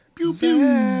Pew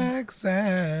pew.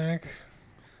 Zach.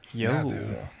 Yo. Yeah,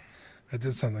 dude. I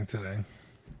did something today.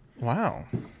 Wow.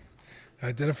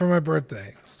 I did it for my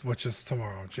birthday, which is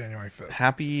tomorrow, January 5th.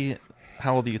 Happy,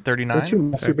 how old are you, 39? Don't you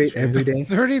masturbate every day?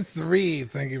 33,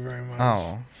 thank you very much.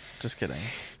 Oh, just kidding.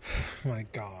 My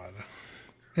God.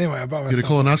 Anyway, I bought Get a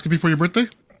myself... colonoscopy for your birthday?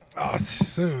 Oh,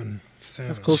 soon.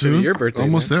 That's closer to Soon? your birthday.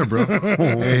 Almost man. there, bro.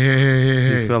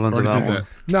 hey. You fell into Already that did one.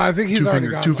 No, I think he's Two already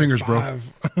finger- got two like fingers, bro.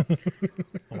 5.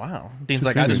 Wow. Dean's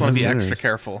like, I just want to be extra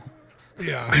careful.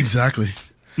 Yeah. Exactly.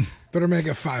 Better make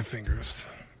it 5 fingers.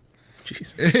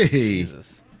 Jesus. Hey.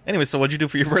 Jesus. Anyway, so what'd you do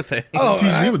for your birthday? Oh,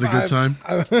 Tease me with a good time.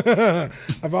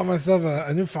 I bought myself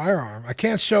a new firearm. I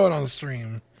can't show it on the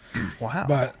stream, Wow.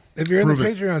 but if you're in Prove the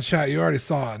it. Patreon chat, you already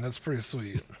saw it, and it's pretty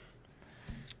sweet.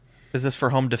 Is this for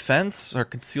home defense or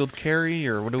concealed carry,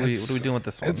 or what are we doing with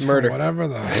this one? It's Murder. for whatever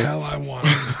the hell I want.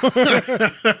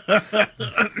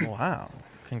 Wow.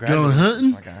 Congratulations,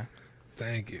 hunting? my guy.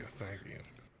 Thank you.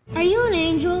 Are you an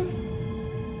angel?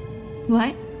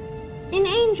 What? An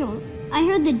angel. I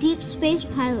heard the deep space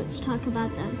pilots talk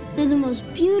about them. They're the most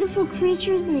beautiful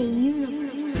creatures in the universe.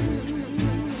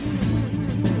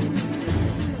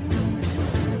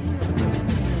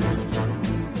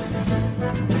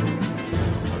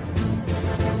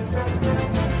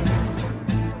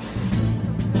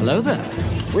 Hello there.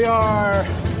 We are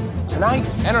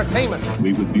tonight's entertainment.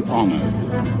 We would be honored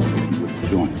if you would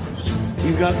join us.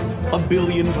 He's got a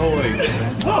billion toys.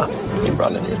 You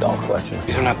brought in the doll collection.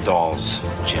 These are not dolls,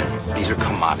 Jim. These are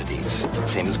commodities.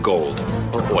 Same as gold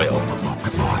or oil.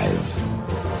 5,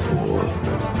 4,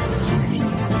 3, 2,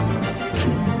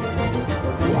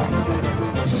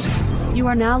 1, 0. You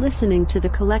are now listening to the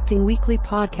Collecting Weekly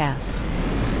podcast.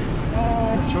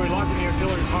 Shall we lock in the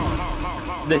artillery power?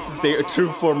 This is the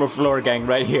true form of floor gang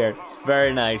right here.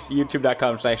 Very nice.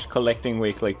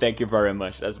 YouTube.com/collectingweekly. Thank you very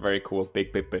much. That's very cool.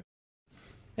 Big.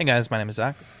 Hey guys, my name is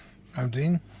Zach. I'm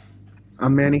Dean.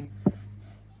 I'm Manny.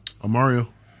 I'm Mario.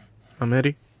 I'm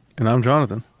Eddie. And I'm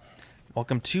Jonathan.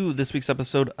 Welcome to this week's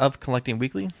episode of Collecting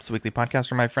Weekly. It's a weekly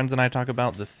podcast where my friends and I talk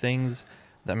about the things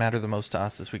that matter the most to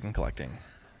us this week in collecting.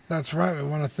 That's right. We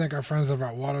want to thank our friends over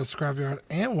at Watto Scrapyard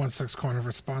and 1/6 Corner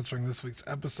for sponsoring this week's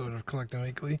episode of Collecting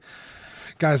Weekly.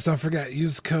 Guys, don't forget,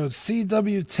 use code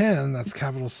CW10, that's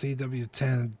capital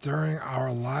CW10, during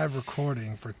our live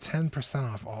recording for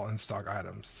 10% off all in-stock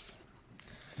items.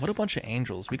 What a bunch of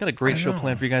angels. We got a great show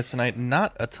planned for you guys tonight.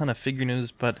 Not a ton of figure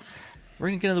news, but we're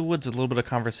going to get into the woods with a little bit of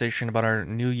conversation about our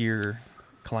New Year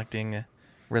collecting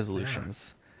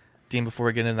resolutions. Dean, before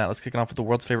we get into that, let's kick it off with the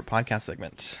world's favorite podcast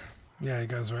segment. Yeah, you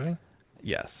guys ready?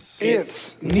 Yes.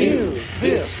 It's new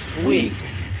this week.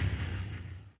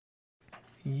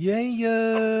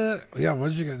 Yeah, what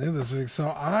did you get new this week? So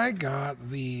I got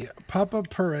the Papa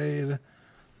Parade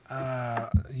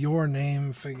Your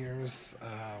Name figures.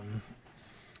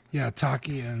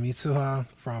 Taki and Mitsuha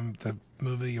from the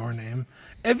movie Your Name.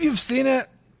 If you've seen it,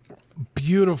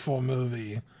 beautiful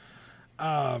movie.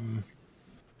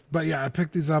 But yeah, I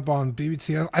picked these up on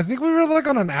BBTS. I think we were like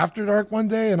on an After Dark one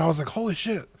day, and I was like, holy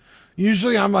shit.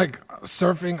 Usually I'm like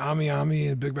surfing Ami Ami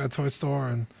in Big Bad Toy Store,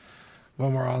 and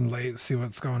when we're on late, see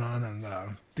what's going on. And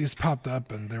these popped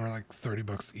up, and they were like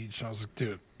 $30 each. And I was like,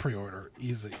 dude, pre-order,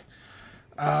 easy.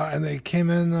 And they came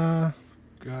in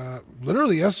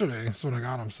literally yesterday. That's when I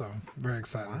got them, so very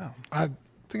excited. Wow. I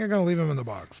think I'm going to leave them in the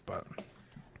box, but...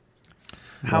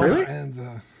 How? Really?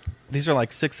 And These are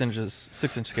like 6 inch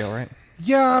scale, right?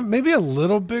 yeah, maybe a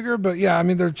little bigger, but yeah, I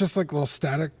mean, they're just like little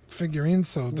static figurines,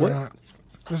 so they're not...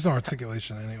 There's no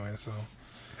articulation anyway, so...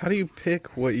 How do you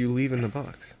pick what you leave in the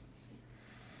box?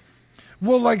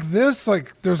 Well, like this,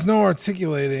 like there's no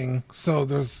articulating, so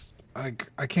there's like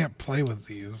I can't play with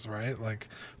these, right? Like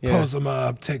pose them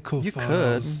up, take cool You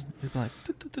photos. could. You'd be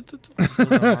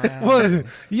like... Well,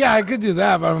 yeah, I could do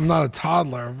that, but I'm not a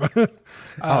toddler. But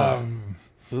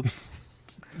Oops.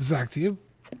 Zach, do you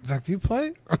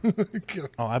play?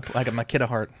 Oh, I got my kid at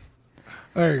heart.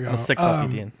 There you go. I'm a sick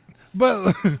puppy, Dean.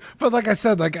 But like I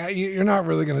said, like you're not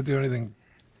really gonna do anything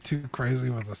too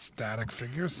crazy with a static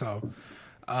figure, so.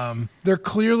 They're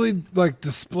clearly like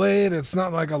displayed. It's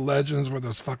not like a Legends where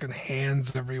there's fucking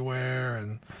hands everywhere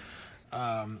and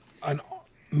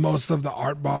most of the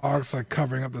art box like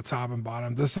covering up the top and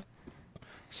bottom. This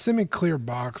semi-clear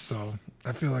box, so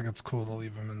I feel like it's cool to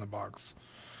leave them in the box.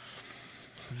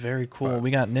 Very cool. We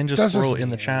got Ninja that's Squirrel just in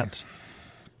the me. chat.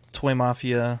 Toy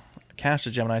Mafia, Cash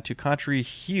the Gemini, Tukatri,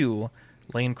 Hugh,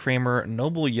 Lane Kramer,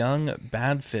 Noble Young,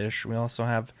 Badfish. We also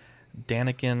have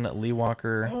Danikin, Lee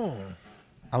Walker. Oh.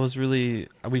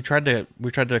 We tried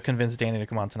to convince Danny to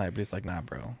come on tonight, but he's like, nah,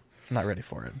 bro. I'm not ready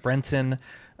for it. Brenton,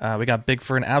 We got Big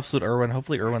Fur and Absolute Irwin.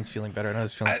 Hopefully Irwin's feeling better. I know he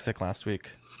was feeling sick last week.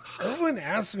 Irwin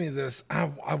asked me this.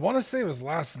 I want to say it was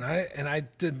last night, and I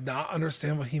did not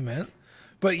understand what he meant.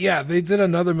 But yeah, they did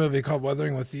another movie called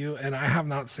Weathering with You, and I have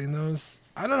not seen those.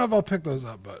 I don't know if I'll pick those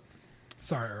up, but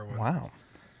sorry, Irwin. Wow.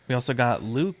 We also got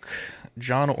Luke,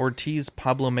 John Ortiz,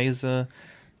 Pablo Meza,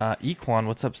 Equan.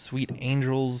 What's up, Sweet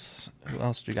Angels? Who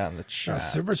else do we got in the chat?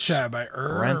 Super chat by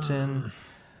Brenton.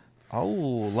 Oh,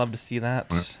 love to see that.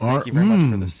 Thank you very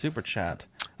much for the super chat.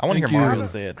 I want to hear Mario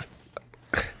say it.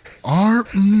 Wow.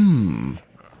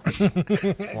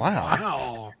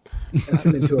 Wow. That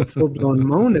turned into a full-blown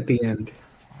moan at the end.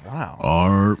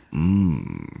 Wow.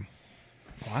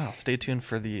 Wow. Stay tuned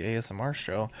for the ASMR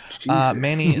show.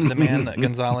 Manny, the man,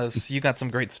 Gonzalez, you got some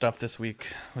great stuff this week.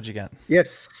 What'd you get?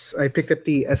 Yes, I picked up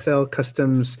the SL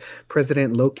Customs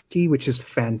President Loki, which is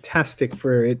fantastic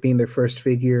for it being their first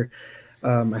figure.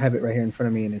 I have it right here in front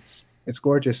of me, and it's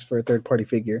gorgeous for a third-party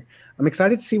figure. I'm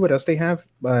excited to see what else they have,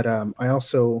 but I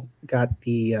also got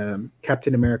the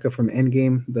Captain America from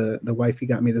Endgame. The wifey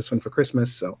got me this one for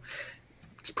Christmas, so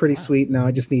it's pretty sweet. Now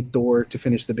I just need Thor to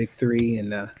finish the big three,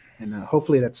 and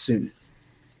hopefully that's soon.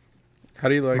 How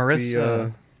do you like Marissa,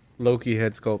 the Loki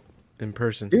head sculpt in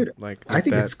person? Dude, like I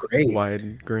think it's great.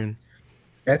 Wide grin.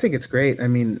 I think it's great. I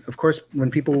mean, of course,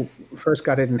 when people first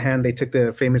got it in hand, they took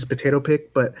the famous potato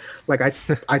pick, but like I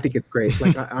think it's great.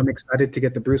 Like I'm excited to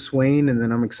get the Bruce Wayne, and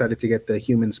then I'm excited to get the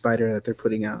human spider that they're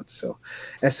putting out. So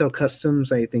SL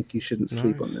Customs, I think you shouldn't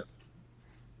sleep on them.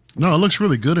 No, it looks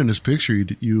really good in this picture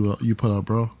you put out,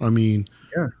 bro. I mean,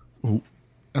 yeah.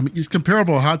 I mean, it's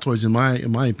comparable to Hot Toys in my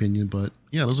opinion, but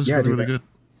yeah, those looks really good.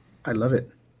 I love it.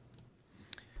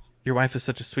 Your wife is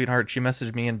such a sweetheart. She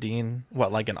messaged me and Dean,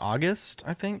 like in August,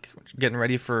 I think, getting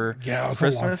ready for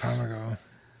Christmas. A long time ago.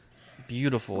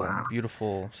 Beautiful,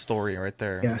 beautiful story right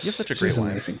there. Yeah, you have such a great wife.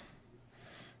 Amazing.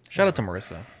 Shout out to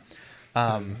Marissa.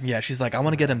 Yeah, she's like, I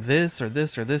want to get him this or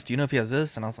this or this. Do you know if he has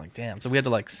this? And I was like, damn. So we had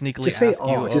to like sneakily just say ask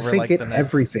all. you Just over say like get the next...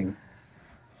 everything.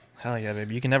 Hell yeah,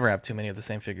 baby. You can never have too many of the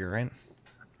same figure, right?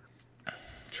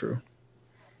 True.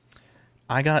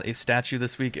 I got a statue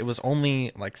this week. It was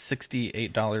only like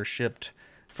 $68 shipped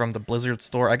from the Blizzard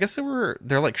store. I guess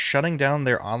they're like shutting down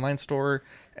their online store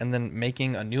and then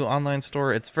making a new online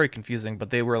store. It's very confusing,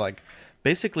 but they were like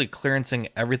basically clearancing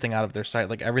everything out of their site.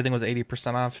 Like everything was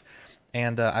 80% off.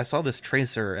 And I saw this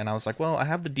Tracer and I was like, well, I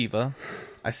have the Diva.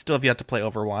 I still have yet to play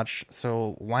Overwatch.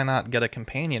 So why not get a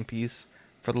companion piece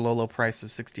for the low price of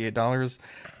 $68?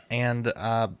 And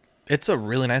it's a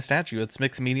really nice statue. It's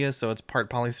mixed media, so it's part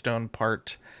polystone,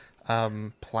 part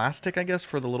plastic, I guess,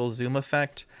 for the little zoom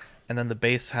effect. And then the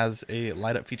base has a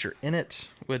light up feature in it,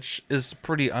 which is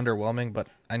pretty underwhelming, but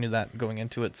I knew that going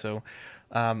into it. So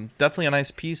definitely a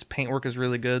nice piece. Paintwork is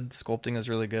really good. Sculpting is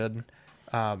really good.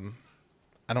 I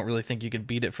don't really think you could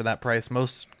beat it for that price.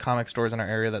 Most comic stores in our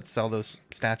area that sell those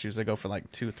statues, they go for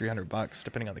like $200-$300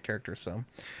 depending on the character. So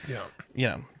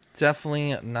yeah,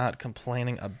 definitely not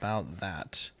complaining about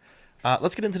that.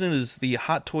 Let's get into the news. The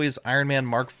Hot Toys Iron Man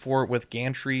Mark IV with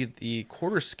gantry, the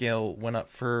quarter scale went up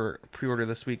for pre-order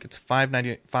this week. It's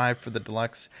 $595 for the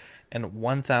deluxe and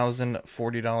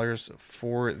 $1,040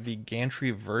 for the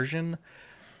gantry version.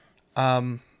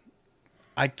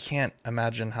 I can't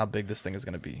imagine how big this thing is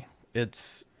going to be.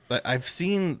 I've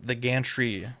seen the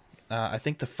gantry, I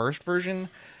think the first version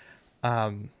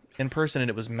in person, and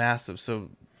it was massive. So,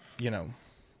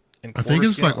 I think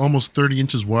it's like almost 30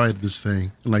 inches wide, this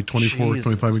thing, and like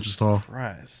 25 inches tall.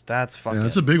 Christ, that's fucking... Yeah,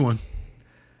 that's a big one.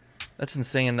 That's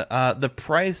insane. The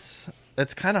price,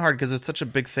 it's kind of hard because it's such a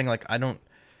big thing. Like, I don't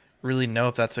really know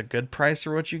if that's a good price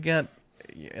or what you get.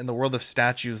 In the world of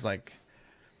statues, like,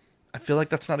 I feel like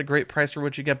that's not a great price for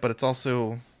what you get, but it's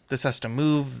also... This has to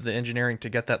move, the engineering to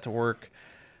get that to work,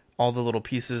 all the little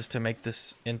pieces to make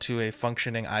this into a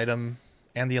functioning item,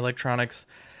 and the electronics.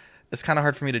 It's kind of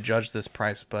hard for me to judge this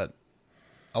price, but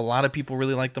a lot of people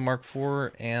really like the Mark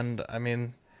IV, and I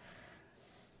mean,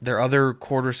 their other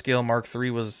quarter scale Mark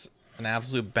III was an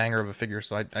absolute banger of a figure,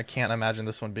 so I can't imagine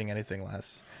this one being anything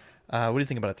less. What do you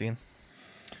think about it, Dean?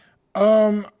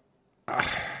 I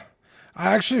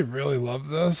actually really love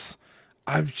this.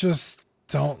 I've just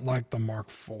don't like the Mark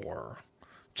IV,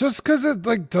 just because it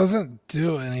like doesn't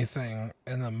do anything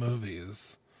in the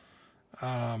movies.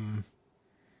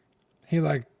 He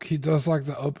does like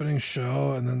the opening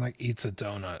show and then like eats a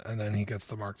donut and then he gets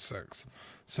the Mark VI.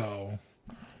 So,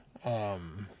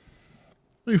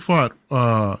 he fought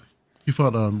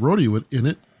Rhodey in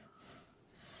it.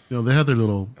 They had their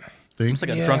little thing. It's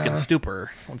like a drunken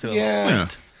stupor. Yeah.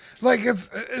 Like it's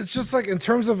just like in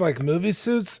terms of like movie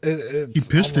suits, it's he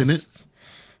pissed almost, in it.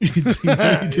 He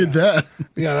did that.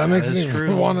 Yeah, that makes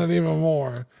me want it even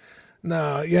more.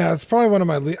 No, yeah, it's probably one of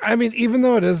my I mean, even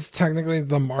though it is technically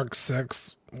the Mark VI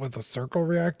with a circle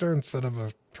reactor instead of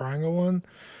a triangle one,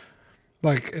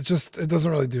 like it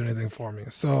doesn't really do anything for me.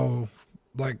 So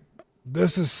like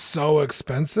this is so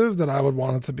expensive that I would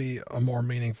want it to be a more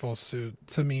meaningful suit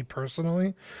to me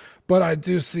personally. But I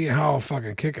do see how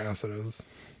fucking kick-ass it is.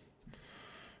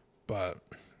 But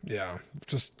yeah,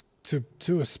 just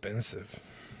too expensive.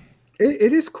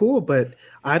 It is cool, but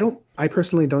I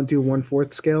personally don't do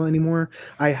 1/4 scale anymore.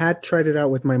 I had tried it out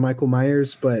with my Michael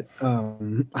Myers, but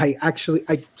I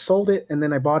sold it and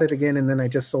then I bought it again and then I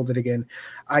just sold it again.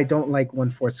 I don't like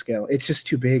 1/4 scale. It's just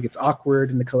too big. It's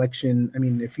awkward in the collection. I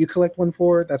mean, if you collect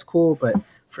 1/4, that's cool, but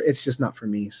it's just not for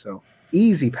me. So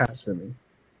easy pass for me.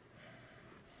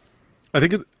 I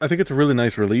think it's a really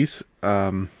nice release.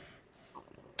 Well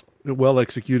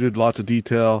executed, lots of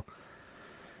detail.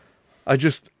 I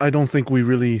don't think we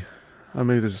really,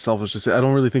 maybe this is selfish to say, I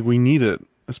don't really think we need it,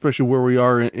 especially where we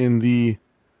are in the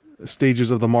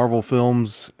stages of the Marvel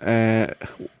films and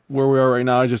where we are right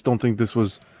now. I just don't think this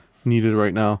was needed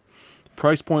right now.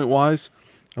 Price point wise,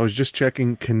 I was just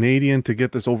checking Canadian to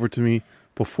get this over to me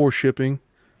before shipping.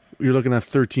 You're looking at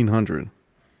 $1,300.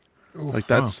 Like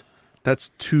that's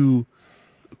 2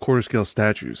 quarter scale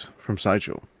statues from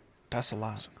Sideshow. That's a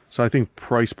lot. So I think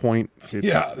price point,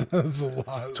 that's a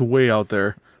lot. It's way out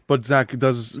there. But Zach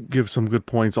does give some good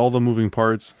points. All the moving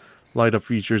parts, light up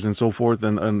features, and so forth,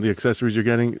 and the accessories you're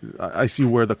getting, I see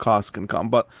where the cost can come.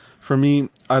 But for me,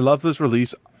 I love this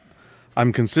release.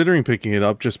 I'm considering picking it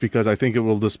up just because I think it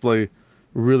will display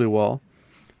really well.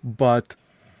 But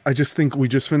I just think we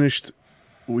just finished.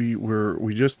 They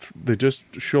just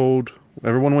showed.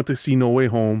 Everyone went to see No Way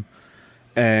Home,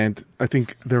 and I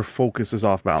think their focus is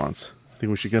off balance. I think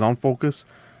we should get on focus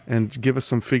and give us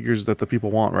some figures that the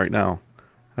people want right now,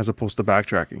 as opposed to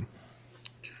backtracking.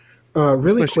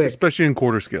 Especially in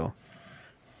quarter scale.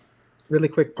 Really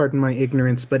quick, pardon my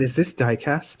ignorance, but is this die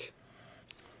cast?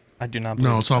 I do not.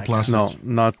 No, it's all plastic. No,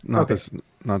 not okay. this.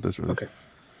 Not this release. Okay.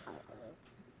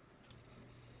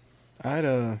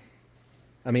 I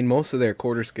mean, most of their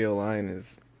quarter scale line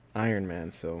is Iron Man,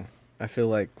 so I feel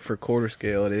like for quarter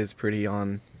scale it is pretty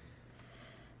on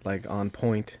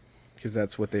point, because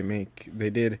that's what they make.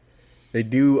 They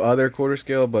do other quarter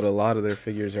scale, but a lot of their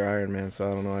figures are Iron Man, so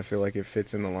I don't know. I feel like it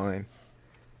fits in the line.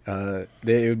 It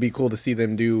would be cool to see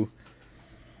them do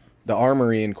the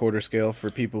armory in quarter scale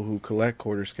for people who collect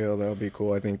quarter scale. That would be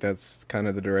cool. I think that's kind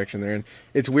of the direction they're in.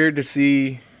 It's weird to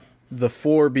see the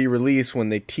 4 be released when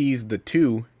they teased the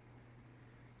 2.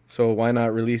 So why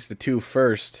not release the 2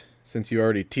 first, since you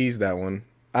already teased that one?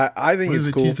 I think it's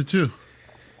cool. When did they tease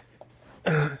the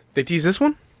 2? They teased this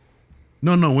one?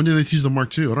 No. When did they tease the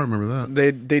Mark II? I don't remember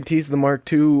that. They teased the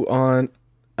Mark II on,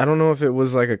 I don't know if it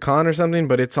was like a con or something,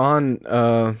 but it's on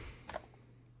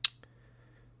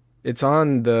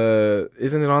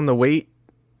isn't it on the wait,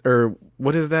 or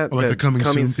what is that? Oh, like the coming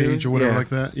soon page or whatever like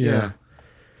that? Yeah.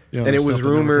 And it was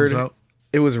rumored.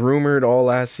 It was rumored all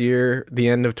last year, the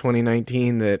end of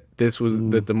 2019, that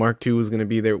that the Mark II was going to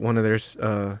be one of their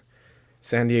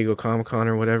San Diego Comic-Con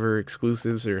or whatever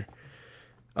exclusives, or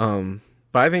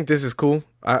but I think this is cool.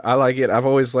 I like it. I've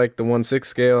always liked the 1/6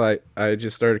 scale. I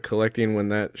just started collecting when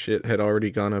that shit had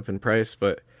already gone up in price,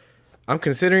 but I'm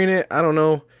considering it. I don't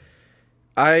know.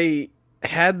 I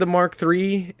had the Mark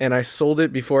III and I sold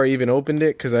it before I even opened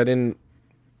it because I didn't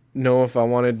know if I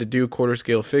wanted to do quarter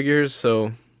scale figures.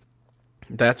 So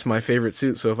that's my favorite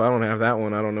suit. So if I don't have that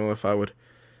one, I don't know if I would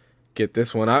get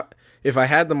this one. If I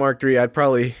had the Mark III, I'd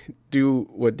probably do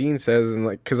what Dean says, and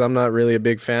because I'm not really a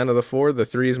big fan of the 4. The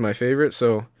 3 is my favorite,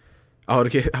 so I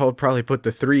would probably put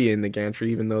the 3 in the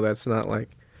gantry, even though that's not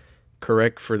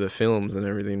correct for the films and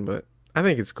everything. But I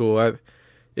think it's cool.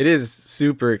 It is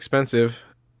super expensive,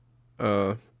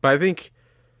 but I think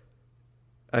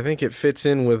it fits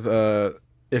in with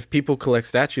if people collect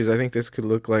statues. I think this could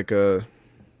look like a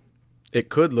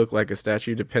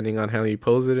statue depending on how you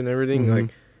pose it and everything. Mm-hmm.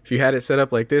 If you had it set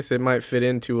up like this, it might fit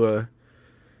into a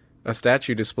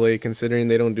statue display, considering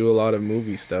they don't do a lot of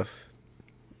movie stuff.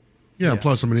 Yeah.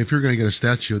 Plus, I mean, if you're going to get a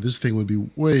statue, this thing would be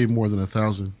way more than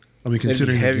 $1,000. I mean,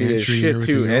 considering the heavy as gantry shit and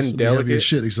too, everything else, and delicate. heavy as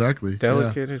shit, exactly.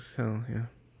 Delicate as hell, yeah.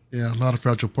 Yeah, a lot of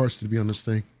fragile parts to be on this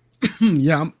thing.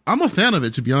 Yeah, I'm a fan of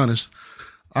it, to be honest.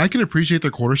 I can appreciate their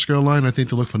quarter scale line. I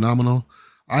think they look phenomenal.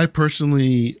 I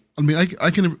personally, I'm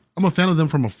a fan of them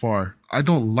from afar. I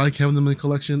don't like having them in the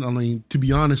collection. I mean, to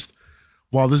be honest,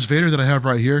 while this Vader that I have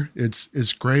right here,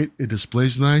 it's great. It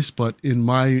displays nice, but in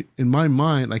my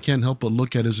mind, I can't help but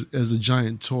look at it as a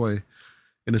giant toy,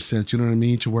 in a sense. You know what I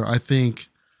mean? To where I think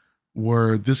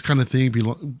where this kind of thing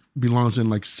belongs in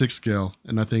like 6 scale,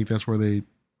 and I think that's where they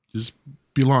just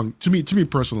belong to me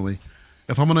personally.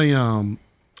 If I'm gonna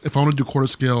do quarter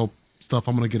scale stuff,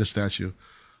 I'm gonna get a statue.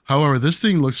 However, this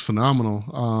thing looks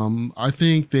phenomenal. I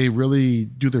think they really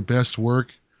do their best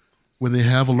work when they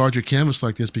have a larger canvas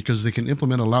like this, because they can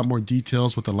implement a lot more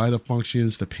details with the light up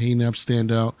functions. The paint apps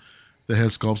stand out. The head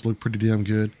sculpts look pretty damn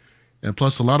good, and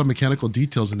plus a lot of mechanical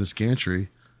details in this gantry.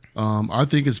 I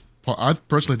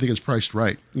personally think it's priced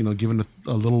right. Given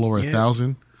a little over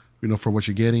 1,000, for what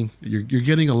you're getting. You're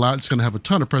getting a lot. It's going to have a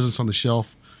ton of presence on the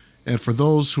shelf. And for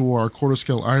those who are quarter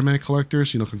scale Iron Man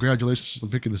collectors, congratulations on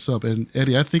picking this up. And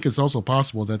Eddie, I think it's also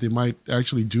possible that they might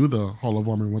actually do the Hall of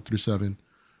Armor 1 through 7.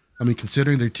 I mean,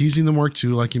 considering they're teasing the Mark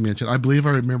II, like you mentioned, I believe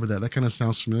I remember that. That kind of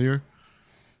sounds familiar.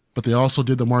 But they also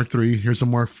did the Mark III. Here's the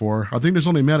Mark IV. I think there's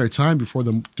only a matter of time before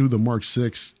they do the Mark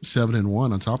VI, 7, and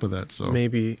 1 on top of that. So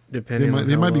maybe depending,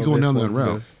 they might be going down that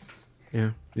route. Does.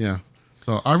 Yeah. Yeah.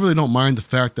 So I really don't mind the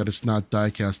fact that it's not die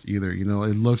cast either. It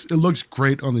looks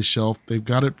great on the shelf. They've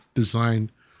got it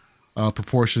designed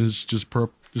proportions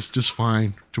just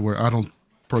fine to where I don't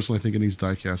personally think it needs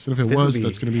die cast. And if it was,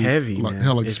 that's going to be heavy,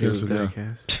 hell expensive.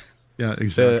 Yeah,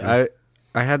 exactly.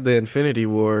 I had the Infinity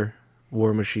War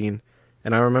machine,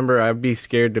 and I remember I'd be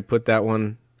scared to put that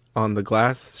one on the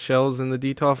glass shelves in the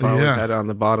Detolf. I always had it on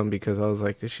the bottom because I was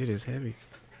like, this shit is heavy.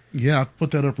 Yeah, I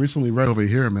put that up recently right over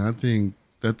here, man.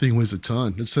 That thing weighs a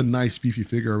ton. It's a nice beefy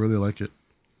figure. I really like it.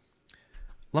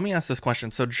 Let me ask this question.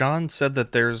 So John said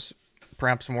that there's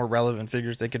perhaps more relevant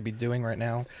figures they could be doing right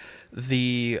now.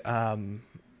 The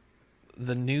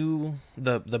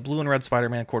blue and red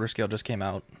Spider-Man quarter scale just came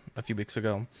out a few weeks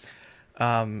ago.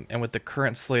 And with the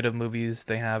current slate of movies,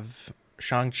 they have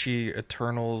Shang-Chi,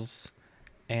 Eternals,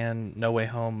 and No Way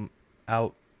Home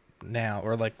out now,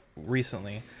 or like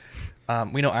recently.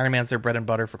 We know Iron Man's their bread and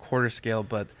butter for quarter scale,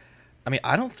 but I mean,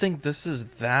 I don't think this is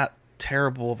that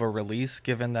terrible of a release,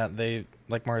 given that they,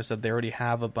 like Mario said, they already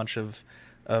have a bunch of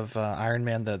Iron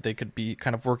Man that they could be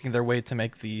kind of working their way to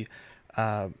make the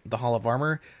Hall of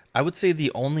Armor. I would say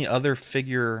the only other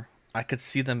figure I could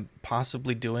see them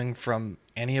possibly doing from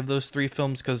any of those 3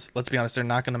 films, because let's be honest, they're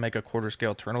not going to make a quarter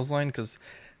scale Eternals line, because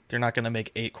they're not going to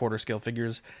make 8 quarter scale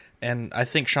figures. And I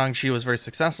think Shang-Chi was very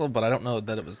successful, but I don't know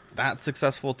that it was that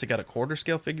successful to get a quarter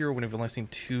scale figure when we've only seen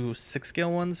 2 6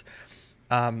 scale ones.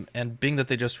 And being that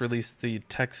they just released the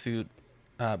tech suit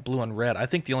blue and red, I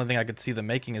think the only thing I could see them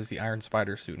making is the Iron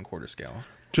Spider suit in quarter scale.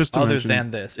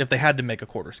 Than this, if they had to make a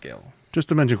quarter scale. Just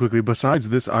to mention quickly, besides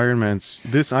this Iron Man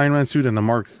suit and the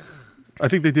Mark, I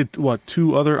think they did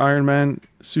 2 other Iron Man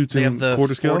suits in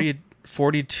quarter scale. They have the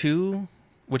 42,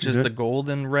 which is the gold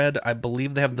and red. I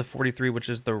believe they have the 43, which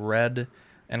is the red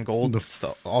and gold.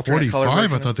 The alternate 45, color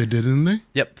version. I thought they did, didn't they?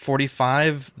 Yep,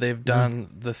 45. They've done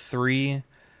the 3,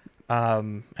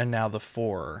 and now the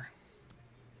 4.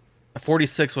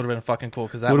 46 would have been fucking cool,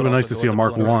 because that would have been nice to see a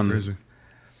Mark 1.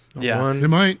 Yeah, they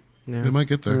might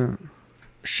get there. Yeah.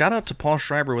 Shout out to Paul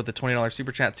Schreiber with the $20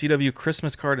 super chat. CW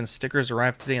Christmas card and stickers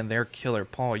arrived today, and they're killer.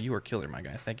 Paul, you are killer, my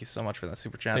guy. Thank you so much for that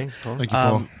super chat. Thanks, Paul. Thank you,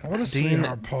 Paul. What a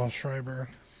sweetheart, Paul Schreiber.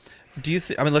 Do you?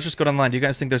 Let's just go down the line. Do you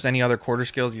guys think there's any other quarter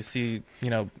scales you see,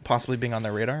 possibly being on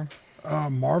their radar?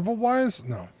 Marvel wise,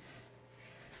 no,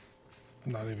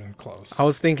 not even close. I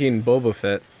was thinking Boba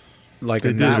Fett. Like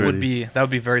that would be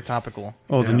very topical.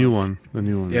 Oh, the new one.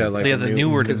 Yeah, like the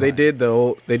newer, because they did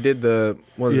the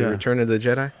Return of the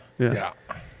Jedi. Yeah.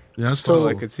 Yeah, that's so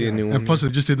I could see a new one. And plus, they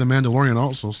just did the Mandalorian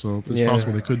also, so it's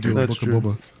possible they could do a Book of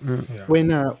Boba.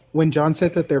 Yeah. When John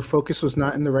said that their focus was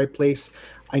not in the right place,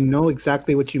 I know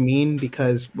exactly what you mean,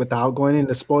 because without going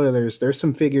into spoilers, there's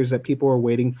some figures that people are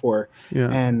waiting for,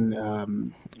 and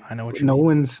I know what you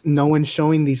mean. No one's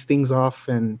showing these things off,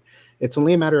 and it's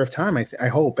only a matter of time. I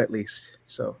hope, at least.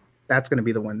 So that's going to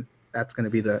be the one. That's going to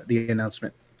be the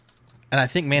announcement. And I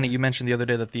think, Manny, you mentioned the other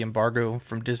day that the embargo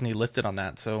from Disney lifted on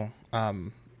that. So I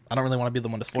don't really want to be the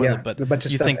one to spoil it, but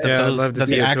you think that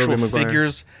the actual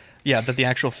figures, that the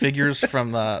actual figures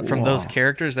from those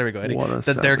characters, there we go, Eddie,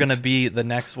 that they're going to be the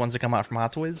next ones that come out from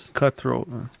Hot Toys? Cutthroat.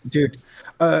 Dude,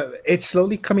 it's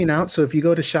slowly coming out. So if you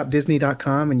go to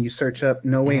shopdisney.com and you search up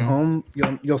No Way Home,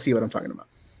 you'll see what I'm talking about.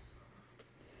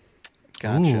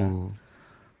 Gotcha.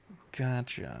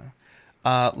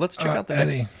 Let's check out the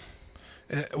Eddie.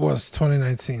 It was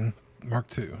 2019 Mark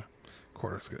II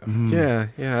quarter scale. Yeah.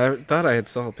 I thought I had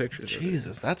saw pictures.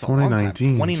 Jesus, that's a long time.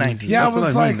 2019. Yeah,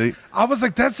 I was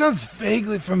like, that sounds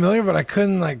vaguely familiar, but I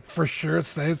couldn't for sure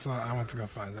say, so I went to go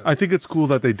find it. I think it's cool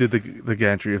that they did the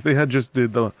gantry. If they had just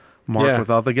did the Mark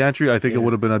without the gantry, I think it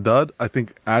would have been a dud. I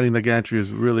think adding the gantry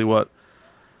is really what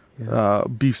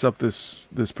beefs up this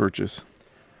purchase.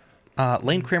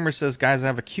 Lane Kramer says, guys, I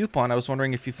have a coupon. I was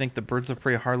wondering if you think the Birds of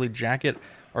Prey Harley jacket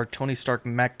or Tony Stark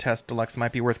Mech Test Deluxe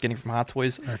might be worth getting from Hot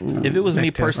Toys. If it was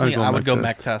me personally, I would go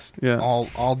Mech Test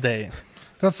all day.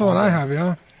 That's the one I have,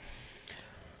 yeah.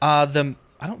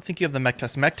 I don't think you have the Mech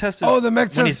Test. Mech Test is the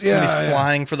Mech Test, when he's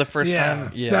flying for the first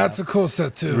time. Yeah, that's a cool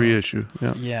set too. Reissue,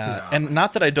 yeah. And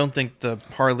not that I don't think the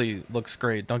Harley looks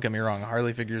great. Don't get me wrong.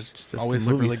 Harley figures always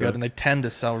look really good, and they tend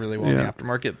to sell really well in the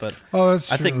aftermarket. But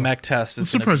that's I think Mech Test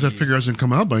is. I'm surprised that figure hasn't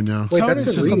come out by now. Wait, that's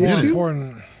just the more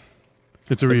important.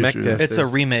 It's a reissue. It's a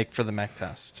remake for the Mech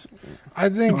Test. I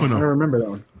think. I don't remember that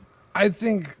one. I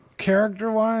think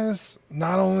character-wise,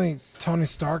 not only Tony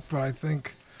Stark, but I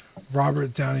think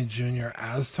Robert Downey Jr.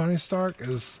 as Tony Stark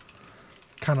is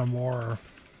kind of more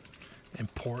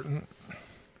important.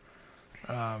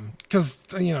 Because,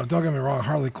 don't get me wrong,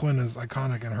 Harley Quinn is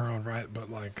iconic in her own right, but,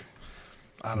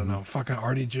 I don't know, fucking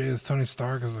RDJ as Tony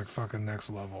Stark is, fucking next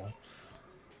level.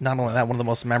 Not only that, one of the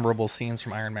most memorable scenes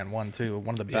from Iron Man 1, too.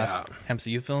 One of the best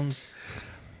MCU films.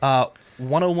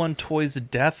 101 Toys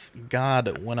Death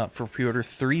God went up for pre-order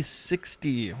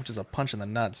 $360, which is a punch in the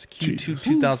nuts. Q2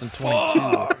 2022.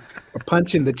 A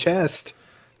punch in the chest.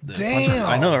 Damn.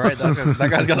 I know, right? That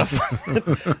guy's got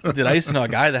a... Dude, I used to know a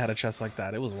guy that had a chest like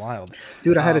that. It was wild.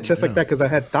 Dude, I had a chest like that because I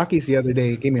had Takis the other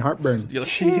day. It gave me heartburn.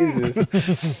 Jesus.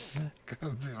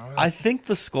 I think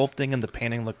the sculpting and the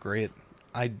painting look great.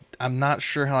 I'm not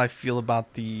sure how I feel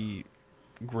about the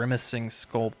grimacing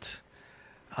sculpt.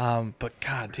 But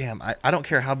god damn, I don't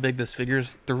care how big this figure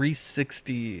is.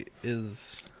 $360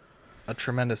 is a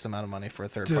tremendous amount of money for a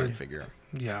third-party figure.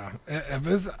 Yeah, if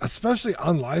it's especially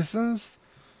unlicensed.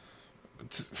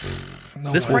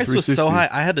 This price was so high,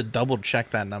 I had to double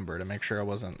check that number to make sure I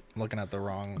wasn't looking at the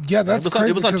wrong. Yeah, that's crazy.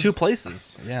 It was on two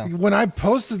places. Yeah. When I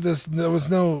posted this, there was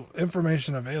no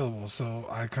information available, so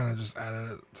I kind of just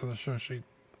added it to the show sheet.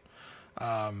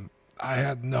 I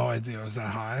had no idea it was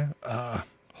that high.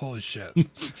 Holy shit.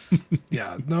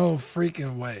 Yeah, no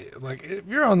freaking way. If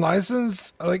you're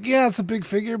unlicensed, it's a big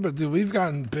figure, but dude, we've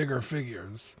gotten bigger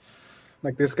figures.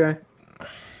 Like this guy?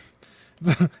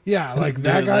 Yeah,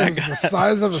 that guy is the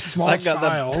size of a small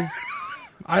child.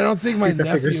 I don't think my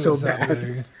nephew is so that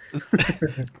big.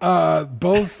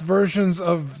 Both versions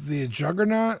of the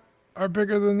Juggernaut are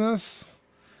bigger than this.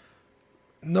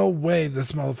 No way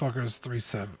this motherfucker is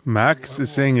 3.7. Max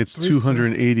is saying it's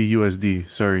 280 USD.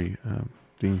 Sorry,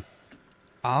 Dean.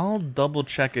 I'll double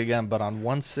check again, but on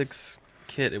 1.6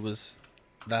 kit,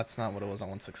 that's not what it was on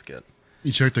 1.6 kit.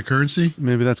 You checked the currency?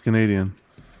 Maybe that's Canadian.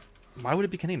 Why would it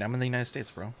be Canadian? I'm in the United States,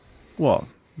 bro. Well,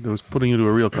 it was putting you to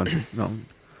a real country. No.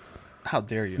 How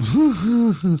dare you?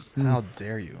 How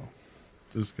dare you?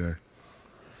 This guy.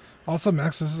 Also,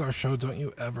 Max, this is our show. Don't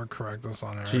you ever correct us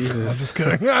on air. Jesus. I'm just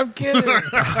kidding. I'm kidding.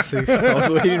 I was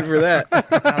waiting for that.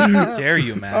 How dare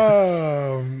you, Max?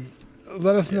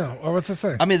 Let us know. Or what's it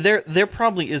say? I mean, there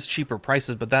probably is cheaper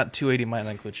prices, but that $280 might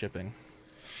not include shipping.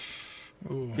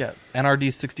 Ooh. Yeah, NRD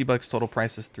 $60, total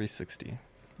price is $360.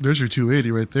 There's your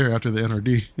 280 right there after the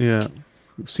NRD. Yeah.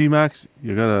 See, Max,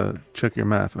 you gotta check your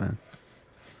math, man.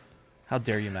 How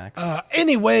dare you, Max?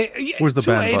 Anyway, where's the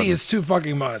ban 280 button? is too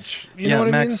fucking much. You know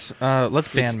what Max, I mean?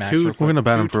 let's ban Max. We're gonna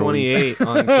ban him for a week. 228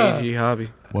 on KG Hobby.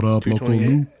 What up, Local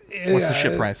Lou? What's the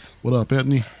ship price? What up,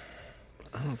 Anthony?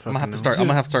 I'm gonna have to start. I'm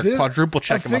gonna have to start quadruple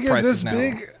checking my prices now.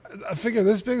 A figure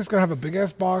this big is gonna have a big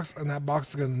ass box, and that box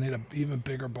is gonna need an even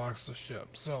bigger box to ship.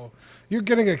 So you're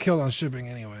gonna get killed on shipping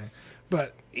anyway.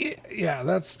 But yeah,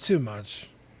 that's too much.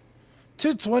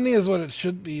 220 is what it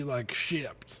should be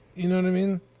shipped. You know what I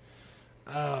mean?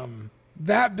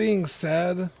 That being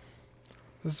said,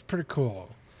 this is pretty cool.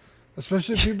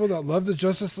 Especially people that love the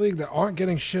Justice League that aren't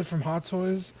getting shit from Hot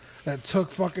Toys, that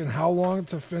took fucking how long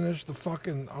to finish the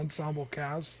fucking ensemble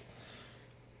cast.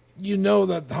 You know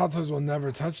that Hot Toys will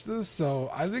never touch this, so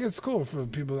I think it's cool for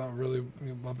people that really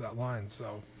love that line.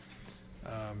 So,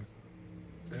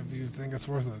 if you think it's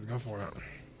worth it, go for it.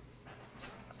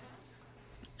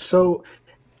 So,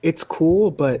 it's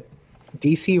cool, but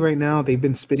DC right now, they've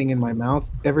been spitting in my mouth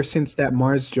ever since that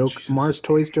Mars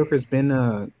Toys Joker's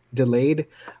been delayed.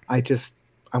 I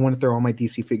want to throw all my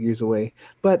DC figures away.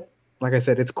 But like I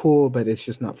said, it's cool, but it's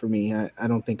just not for me. I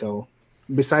don't think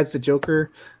besides the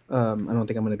Joker, I don't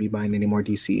think I'm going to be buying any more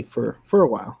DC for a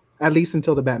while, at least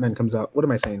until the Batman comes out. What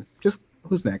am I saying? Just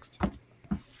who's next?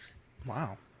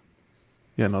 Wow.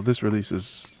 Yeah, no, this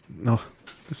is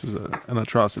an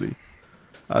atrocity.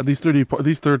 These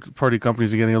third-party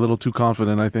companies are getting a little too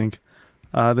confident, I think.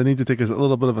 They need to take a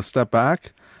little bit of a step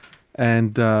back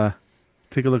and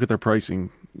take a look at their pricing.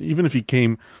 Even if he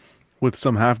came with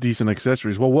some half-decent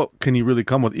accessories, well, what can he really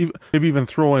come with? Maybe even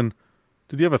throw in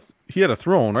Did he have he had a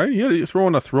throne, right? He had to throw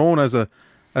in a throne as an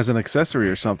accessory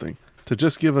or something to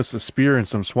just give us a spear and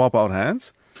some swap out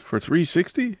hands for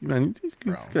 360. Man, these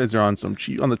guys are on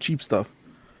the cheap stuff.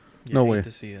 Yeah, no I hate way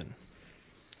to see it.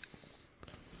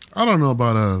 I don't know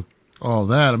about all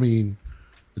that. I mean,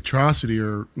 atrocity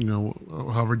or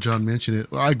however John mentioned it.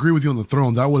 I agree with you on the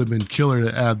throne. That would have been killer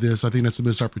to add this. I think that's a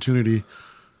missed opportunity.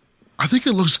 I think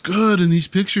it looks good in these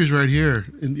pictures right here.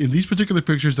 In these particular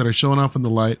pictures that are showing off in the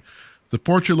light, the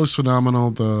portrait looks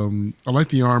phenomenal. I like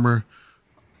the armor,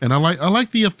 and I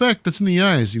like the effect that's in the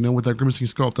eyes. With that grimacing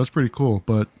sculpt, that's pretty cool.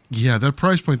 But yeah, that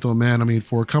price point though, man. I mean,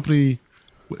 for a company,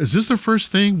 is this their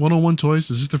first thing? 101 Toys.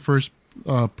 Is this the first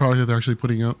product that they're actually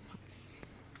putting out?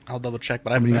 I'll double check,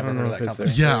 but I've never heard of that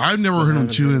company. Yeah, I've never heard of them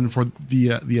too. And for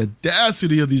the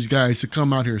audacity of these guys to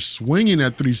come out here swinging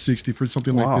at 360 for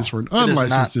something like this for an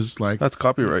unlicensed is like that's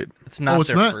copyright. It's not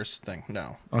their first thing.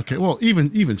 No. Okay, well,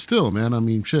 even still, man. I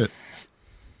mean, shit.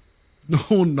 No, I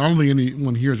don't think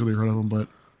anyone here has really heard of them, but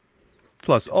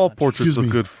plus all portraits look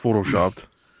good photoshopped.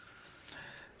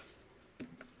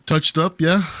 Touched up,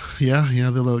 yeah. They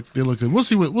look good. We'll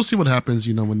see what happens,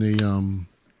 when they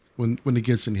when it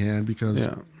gets in hand, because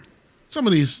some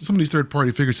of these third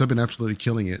party figures have been absolutely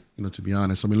killing it, to be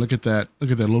honest. I mean, look at that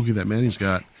Loki that Manny's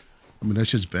got. I mean, that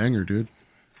shit's banger, dude.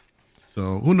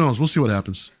 So who knows? We'll see what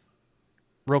happens.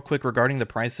 Real quick regarding the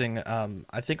pricing,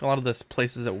 I think a lot of the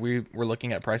places that we were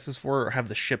looking at prices for have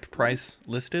the shipped price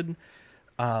listed,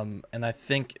 and I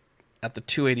think at the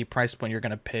 280 price point you're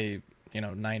going to pay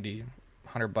 $90,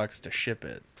 $100 to ship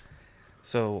it.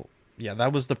 So yeah,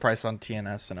 that was the price on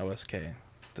TNS and OSK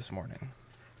this morning.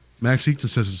 Max Eaton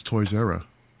says it's Toys Era.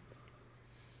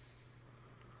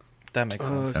 That makes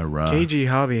sense. KG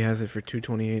Hobby has it for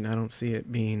 $228, and I don't see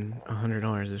it being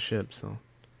 $100 a ship. So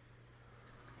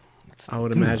I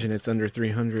would imagine it's under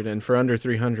 $300, and for under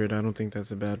 $300, I don't think that's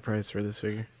a bad price for this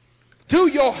figure. Do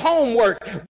your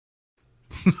homework.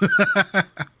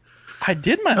 I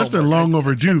did my homework. That's been long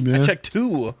overdue, man. I checked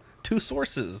two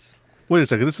sources. Wait a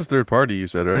second. This is third party, you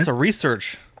said, right? It's a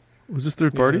research. Was this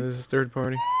third party? Yeah, this is third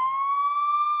party.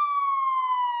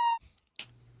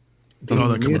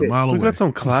 We've got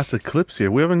some classic clips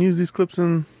here. We haven't used these clips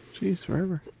in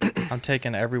forever. I'm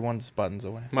taking everyone's buttons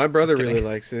away. My brother really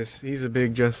likes this. He's a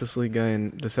big Justice League guy,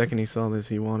 and the second he saw this,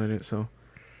 he wanted it. So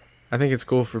I think it's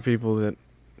cool for people that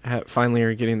finally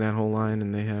are getting that whole line,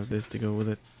 and they have this to go with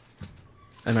it.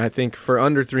 And I think for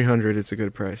under $300, it's a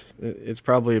good price. It's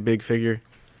probably a big figure,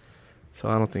 so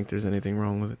I don't think there's anything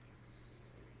wrong with it.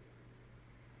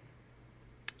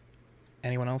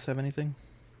 Anyone else have anything?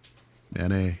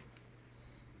 NA.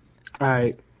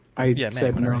 I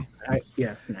said no.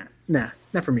 Nah,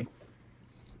 not for me.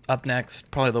 Up next,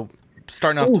 probably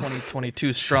starting off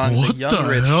 2022 strong, the young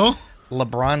rich hell?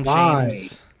 LeBron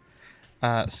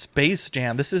James Space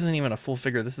Jam. This isn't even a full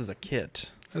figure. This is a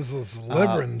kit. This is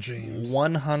LeBron James.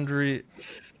 100.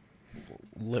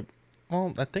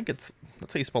 Well, I think that's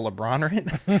how you spell LeBron, right?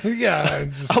 Yeah.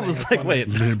 I was like, wait.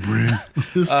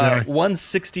 LeBron. This guy.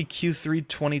 160 Q3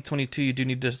 2022. You do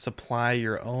need to supply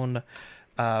your own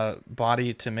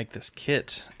body to make this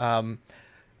kit. I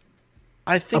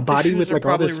think a body with like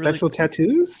all the special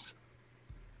tattoos.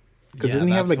 Because doesn't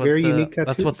he have like very unique tattoos?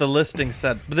 That's what the listing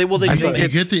said. But you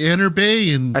get the inner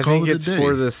bay and I call think it it's a day.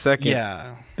 for the second.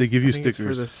 Yeah, they give you I think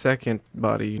stickers it's for the second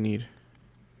body you need.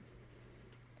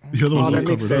 The other ones are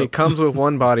covered up. It comes with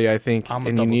one body, I think,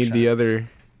 and you need the other.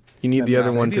 You need the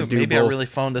other one to do maybe both. I really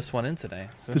phoned this one in today.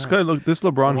 This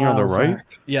LeBron here on the right.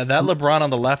 Yeah, that LeBron on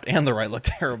the left and the right look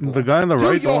terrible. The guy on the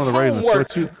right, the one on the right in the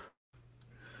sweatsuit,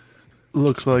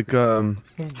 looks like The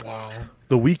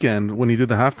Weeknd when he did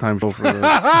the halftime show for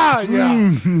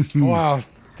yeah. Wow,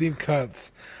 deep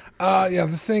cuts. Yeah,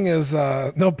 this thing is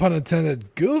no pun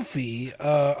intended, goofy.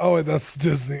 Oh wait, that's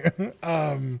Disney.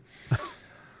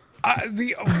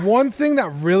 The one thing that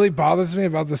really bothers me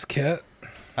about this kit,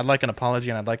 I'd like an apology,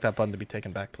 and I'd like that button to be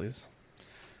taken back, please.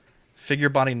 Figure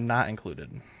body not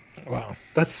included. Wow,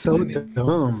 that's so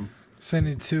dumb. So I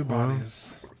need two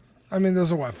bodies. I mean,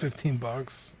 those are what,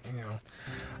 $15? You know,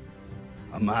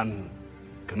 a man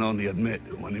can only admit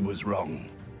when he was wrong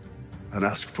and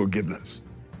ask forgiveness.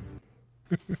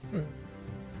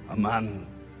 A man.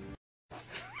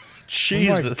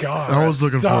 Jesus. Oh my God. I was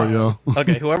looking for it, yo.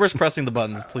 Okay, whoever's pressing the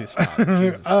buttons, please stop.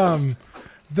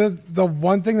 The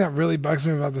one thing that really bugs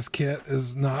me about this kit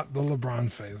is not the LeBron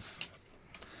face.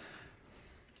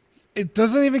 It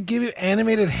doesn't even give you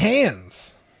animated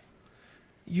hands.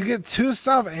 You get two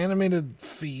soft animated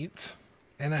feet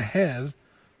and a head,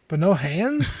 but no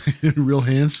hands. Real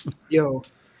hands. Yo,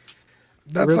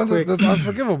 that's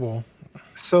unforgivable.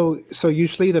 So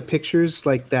usually the pictures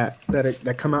like that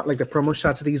come out, like the promo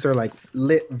shots of these are like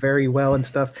lit very well and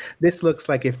stuff. This looks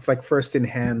like it's like first in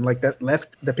hand. Like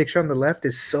the picture on the left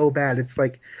is so bad. It's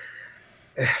like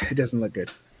it doesn't look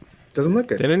good. Doesn't look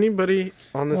good. Did anybody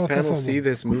on this panel see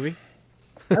this movie?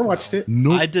 I watched it.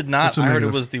 Nope. I did not. I heard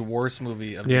it was the worst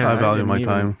movie of the year. I value my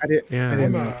time. I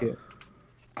didn't like it.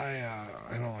 I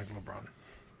don't like LeBron.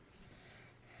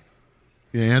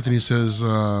 Yeah, Anthony says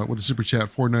with the super chat,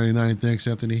 $4.99. Thanks,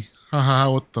 Anthony.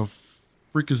 Haha, what the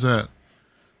freak is that?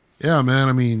 Yeah, man.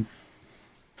 I mean,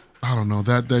 I don't know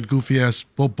that goofy ass.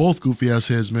 Well, both goofy ass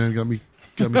heads, man, got me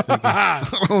thinking. I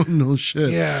don't know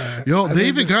shit. Yeah, yo, they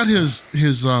even got his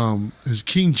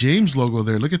King James logo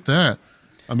there. Look at that.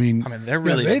 I mean, they're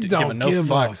really they giving no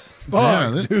fucks.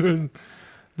 Fuck, dude.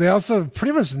 They also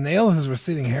pretty much nail his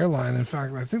receding hairline. In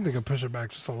fact, I think they could push it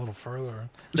back just a little further.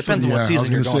 Depends on what season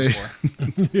you're going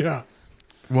for. Yeah.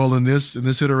 Well, in this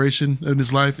iteration in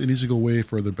his life, it needs to go way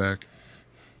further back.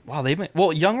 Wow,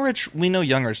 Young Rich. We know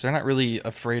Young Rich. They're not really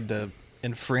afraid to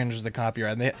infringe the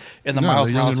copyright. In the Miles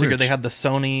Morales figure, they had the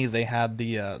Sony. They had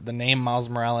the name Miles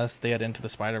Morales. They had Into the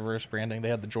Spider-Verse branding. They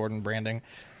had the Jordan branding.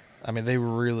 I mean, they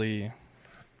really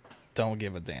don't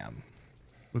give a damn.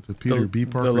 With the Peter B.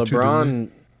 Parker,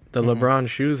 the LeBron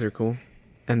shoes are cool,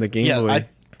 and the Game Boy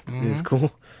is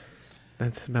cool.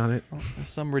 That's about it. Well, there's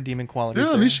some redeeming qualities.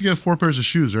 Yeah, at least you get 4 pairs of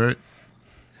shoes, right?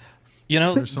 You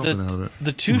know, There's something out of it.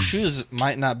 the 2 shoes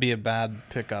might not be a bad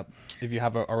pickup if you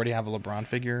already have a LeBron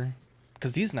figure,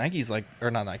 because these Nikes,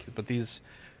 or not Nikes, but these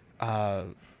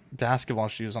basketball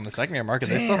shoes on the secondary market,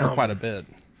 they sell for quite a bit.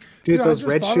 Dude, those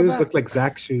red shoes look like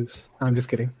Zach's shoes. I'm just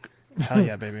kidding. Hell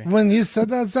yeah, baby. When you said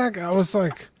that, Zach, I was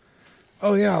like,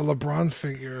 oh yeah, LeBron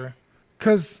figure.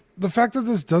 Because the fact that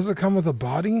this doesn't come with a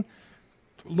body,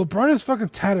 LeBron is fucking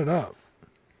tatted up.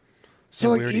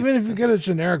 So even if you get a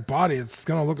generic body, it's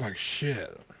gonna look like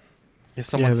shit. Yeah,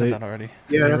 someone said that already.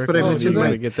 Yeah, that's what I mentioned. You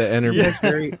gotta get the enter. He has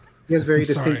very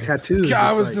distinct tattoos. Yeah,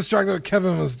 I was distracted.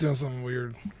 Kevin was doing something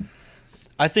weird.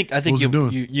 I think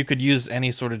you could use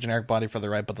any sort of generic body for the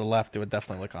right, but the left it would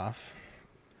definitely look off.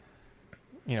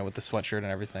 You know, with the sweatshirt and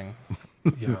everything.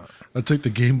 Yeah, I take the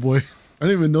Game Boy. I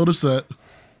didn't even notice that.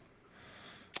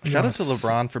 Shout out to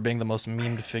LeBron for being the most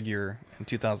memed figure in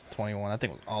 2021. I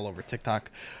think it was all over TikTok.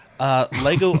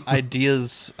 Lego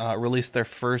Ideas released their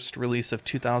first release of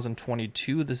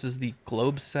 2022. This is the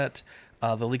Globe set.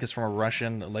 The leak is from a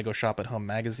Russian Lego Shop at Home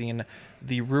magazine.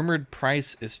 The rumored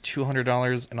price is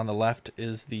 $200, and on the left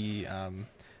is the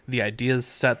Ideas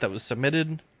set that was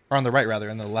submitted, or on the right rather,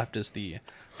 and the left is the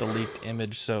leaked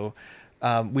image. So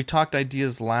we talked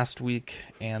Ideas last week,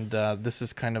 and this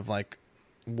is kind of like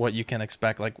what you can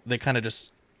expect. Like they kind of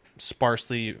just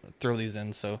sparsely throw these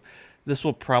in. So this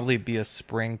will probably be a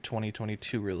spring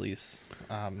 2022 release,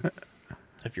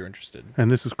 if you're interested. And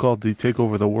this is called the Take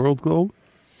Over the World Globe?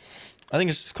 I think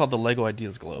it's just called the Lego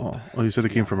Ideas Globe. Oh, you said it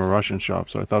came from a Russian shop,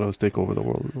 so I thought it was Take Over the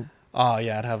World Globe. Oh,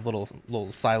 yeah, it'd have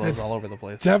little silos all over the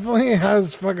place. Definitely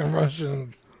has fucking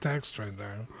Russian text right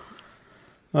there.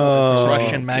 It's a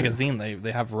Russian magazine.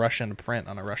 They have Russian print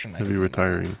on a Russian magazine. He'll be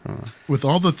retiring. With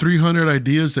all the 300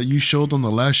 ideas that you showed on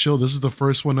the last show, this is the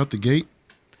first one out the gate?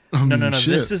 No.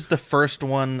 This is the first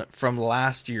one from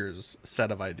last year's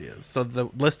set of ideas. So the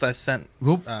list I sent,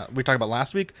 we talked about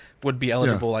last week, would be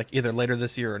eligible like either later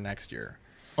this year or next year.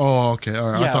 Oh, okay.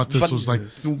 All right. Yeah, I thought this was like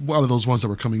one of those ones that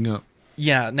were coming up.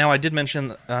 Yeah. Now, I did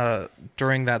mention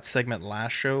during that segment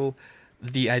last show,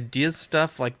 the ideas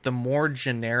stuff, like the more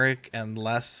generic and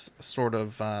less sort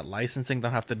of licensing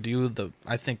they'll have to do,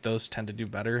 I think those tend to do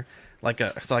better. Like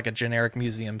a generic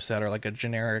museum set or like a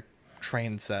generic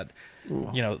train set.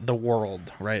 Ooh. You know, the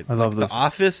world, right? I love this. The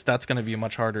Office, that's going to be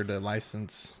much harder to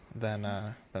license than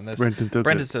this.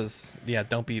 Brendan says, "Yeah,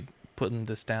 don't be putting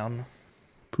this down."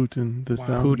 Putin this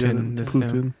down.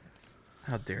 Putin.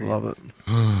 How dare you? Love it.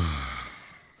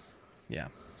 Yeah.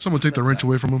 Someone take the wrench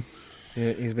away from him.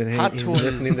 Yeah, he's been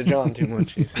listening to John too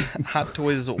much. Hot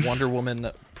Toys Wonder Woman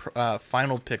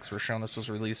final pics were shown. This was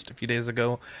released a few days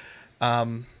ago. I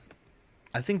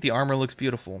think the armor looks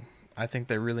beautiful. I think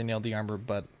they really nailed the armor,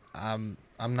 but I'm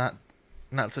not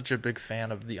such a big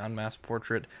fan of the unmasked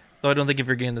portrait. Though I don't think if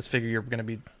you're getting this figure, you're going to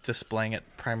be displaying it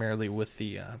primarily with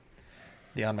the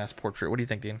unmasked portrait. What do you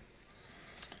think, Dean?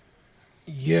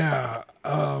 Yeah,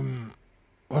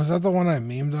 was that the one I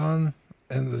memed on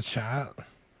in the chat?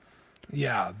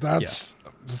 Yeah, those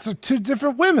are 2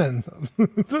 different women.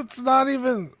 That's not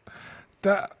even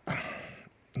that.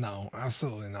 No,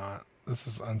 absolutely not. This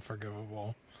is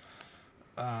unforgivable.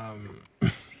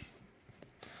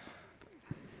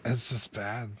 It's just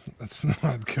bad. It's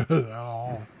not good at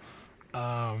all.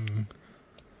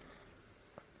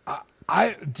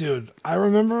 I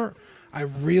remember I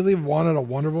really wanted a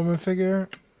Wonder Woman figure,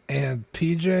 and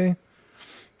PJ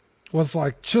was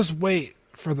like, just wait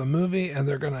for the movie and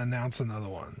they're going to announce another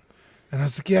one. And I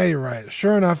was like, yeah, you're right.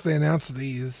 Sure enough, they announced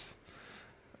these.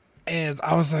 And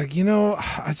I was like,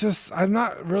 I'm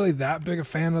not really that big a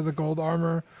fan of the gold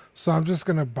armor, so I'm just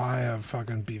going to buy a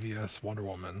fucking BVS Wonder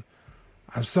Woman.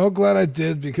 I'm so glad I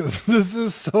did because this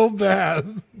is so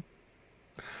bad.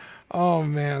 Oh,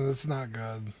 man, that's not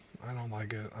good. I don't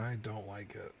like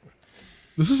it.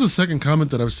 This is the second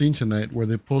comment that I've seen tonight where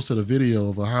they posted a video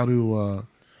of how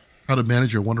to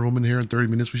manage your Wonder Woman hair in 30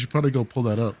 minutes. We should probably go pull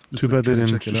that up. Too bad they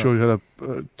didn't show you how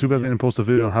to. Too bad they didn't post a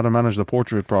video on how to manage the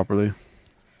portrait properly.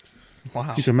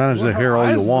 Wow. You can manage the hair all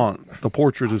you want. The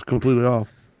portrait is completely off.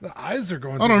 The eyes are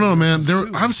going. I don't know, man.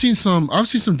 I've seen some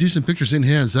decent pictures in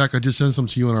hand. Zach, I just sent some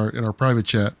to you in our private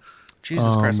chat.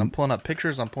 Jesus Christ! I'm pulling up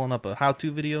pictures. I'm pulling up a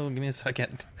how-to video. Give me a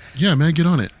second. Yeah, man, get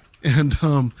on it. And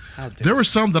there were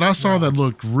some that I saw that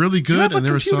looked really good, and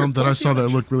there were some that I saw that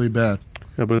looked really bad.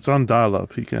 Yeah, but it's on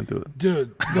dial-up. He can't do it.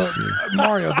 Dude,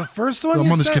 Mario, the first one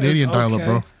I'm on this Canadian dial-up,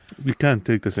 bro. You can't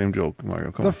take the same joke,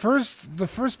 Mario. Come on. The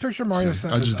first picture Mario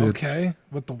sent is okay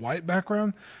with the white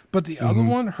background, but the other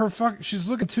one, she's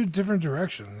looking two different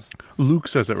directions. Luke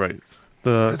says it right.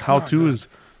 The how-to is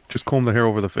just comb the hair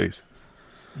over the face.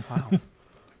 Wow.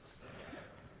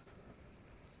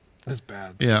 It's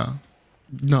bad. Yeah.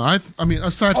 No, I mean,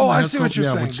 aside from I see what you're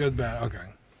saying. Good, bad. Okay.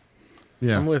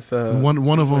 Yeah. I'm with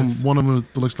one of them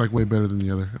looks like way better than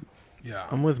the other. Yeah.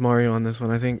 I'm with Mario on this one.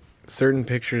 I think certain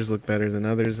pictures look better than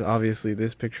others. Obviously,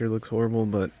 this picture looks horrible,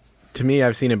 but to me,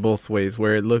 I've seen it both ways,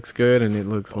 where it looks good and it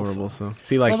looks horrible. So,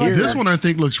 see, here, this one I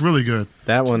think looks really good.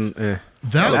 That one,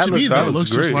 that looks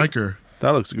great. just like her. That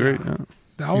looks great. Yeah.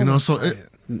 That one so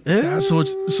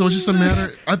it's just a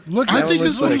matter. I think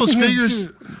this is one of those figures.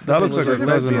 That looks like a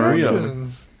Cousin Maria.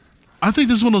 I think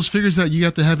this is one of those figures that you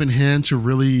have to have in hand to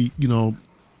really,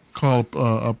 call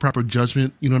a proper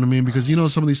judgment. You know what I mean? Because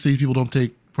some of these things people don't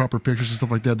take proper pictures and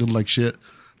stuff like that. They look like shit.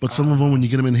 But some of them, when you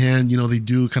get them in hand, they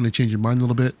do kind of change your mind a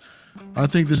little bit. I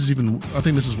think this is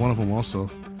one of them also.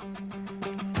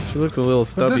 She looks a little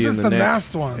stubby. But this is in the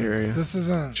masked one. Area. This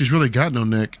isn't. She's really got no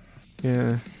neck.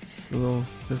 Yeah, it's a little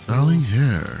just styling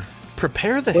hair.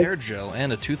 Prepare the hair gel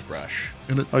and a toothbrush.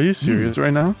 Are you serious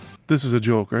right now? This is a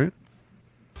joke, right?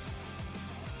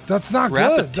 That's not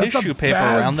Wrap good. a tissue paper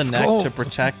around the neck to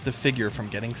protect the figure from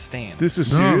getting stained. This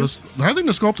is serious. I think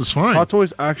the sculpt is fine. Hot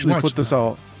Toys actually put this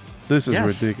out. This is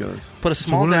ridiculous. Put a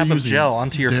small dab of gel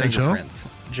onto your fingerprints.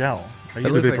 Gel.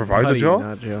 Did they provide the gel?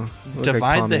 Not gel.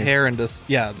 Divide the hair into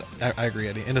I agree,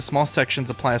 Eddie. Into small sections.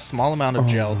 Apply a small amount of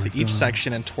gel to each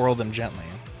section and twirl them gently.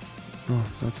 Oh,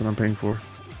 that's what I'm paying for.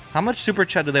 How much super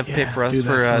chat do they have to pay for us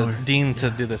for Dean to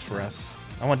do this for us?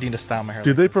 I want Dean to style my hair.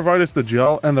 Did they provide us the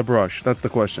gel and the brush? That's the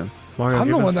question. I'm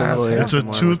the one that has hair. It's a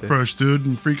toothbrush, dude,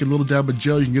 and freaking little dab of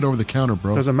gel you can get over the counter,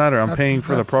 bro. Doesn't matter. I'm paying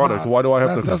for the product. Why do I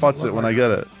have to futz it when I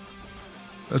get it?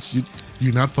 That's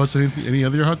you not futz any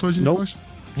other Hot Toys? Nope.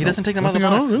 He doesn't take them out of the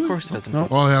box. Really? Of course he doesn't.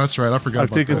 Oh yeah, that's right. I forgot.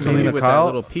 I've taken that. Selena with Kyle.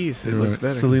 That little piece, it looks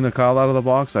better. Selena Kyle out of the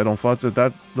box. I don't futz it.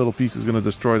 That little piece is going to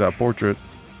destroy that portrait.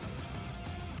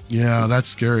 Yeah, that's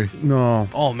scary. No.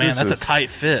 Oh man, that's a tight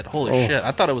fit. Holy shit!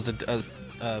 I thought it was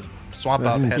a swap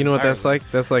out. You know what that's like?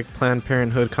 That's like Planned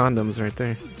Parenthood condoms right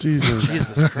there.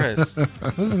 Jesus Christ!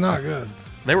 This is not good.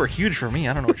 They were huge for me.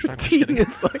 I don't know what you're talking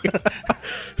about.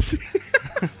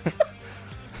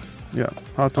 Yeah,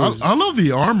 I love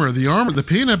the armor. The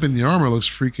paint up in the armor looks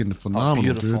freaking phenomenal,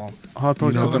 beautiful. Dude. Hot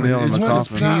Toys got the nail on the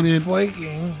coffin. It's not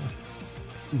flaking.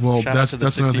 Well, that's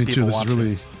another thing too. This is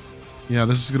really,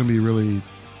 this is gonna be really,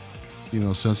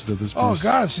 sensitive. This piece. Oh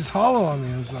god, she's hollow on the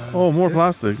inside. Oh, more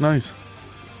plastic. Nice.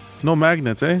 No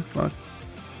magnets, eh? Fuck.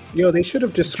 Yo, they should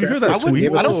have just. Did you hear that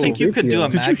squeak? I don't think you could do a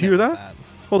magnet. Did you hear that?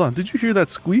 Hold on. Did you hear that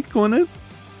squeak going in?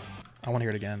 I want to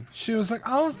hear it again. She was like,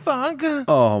 "Oh fuck!"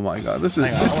 Oh my god, this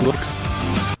looks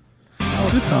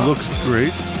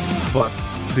great, but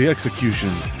the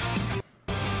execution.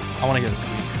 I want to hear the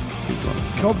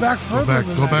squeak. Go back further.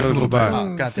 Go back a little back.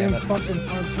 God damn it! Fucking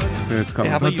 5 seconds. It's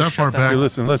coming. Not that far back. Hey,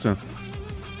 listen.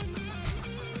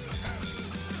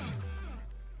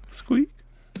 Squeak.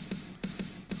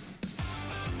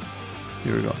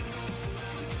 Here we go.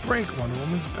 Break Wonder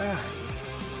Woman's back.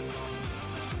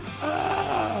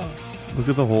 Ah! Look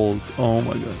at the holes. Oh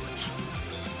my gosh.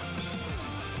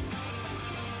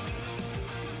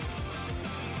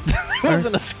 There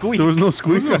wasn't a squeak. There was no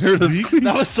squeak. I heard a squeak.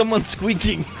 That was someone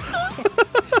squeaking.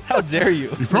 How dare you?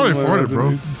 You probably farted,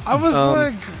 bro. I was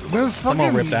like, there's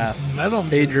someone fucking ripped ass. metal.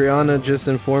 Adriana just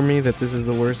informed me that this is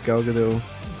the worst Gal Gadot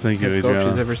Thank you, head sculpt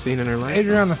Adriana. she's ever seen in her life.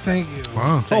 Adriana, thank you.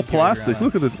 Wow. It's all plastic.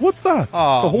 Look at this. What's that?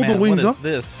 Oh, to hold man, the wings what is up?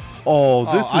 this? Oh,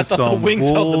 this I is thought the some wings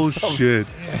held themselves. bullshit.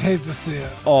 I hate to see it.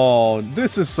 Oh,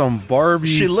 this is some Barbie.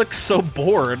 She looks so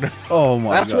bored. Oh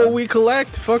my That's god. what we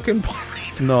collect. Fucking Barbie.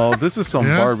 No, this is some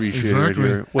Yeah, Barbie shit right exactly.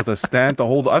 here with a stand to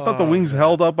hold. I thought the wings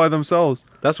held up by themselves.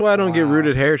 That's why I don't get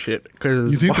rooted hair shit.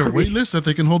 Because You think they're weightless that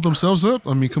they can hold themselves up?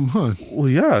 I mean, come on. Well,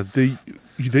 yeah,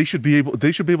 they should be able.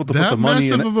 They should be able to put That the money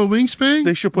massive in. of a wingspan?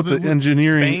 They should put the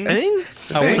engineering. Spain?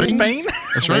 Spain?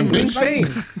 That's right, Spain.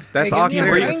 That's Hey, give me a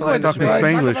Oxford. Spanglish, Talking right?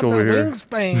 Spanglish Talk about over the here. wings,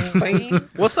 Spain.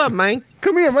 What's up, man?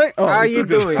 Come here, mate. Oh, How he you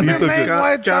took it. doing? Come He here, took man. it.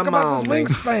 Why talk about Jamal, this man.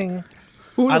 wings, Spain?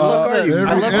 Who the I fuck love are you? it.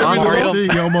 I love every how Mario. little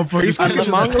thing, y'all Are you motherfuckers fucking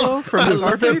catching Mongolo from I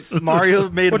love that Mario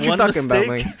made What you one talking about,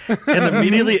 mistake, and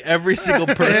immediately every single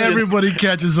person. Everybody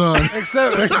catches on.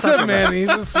 Except Manny. He's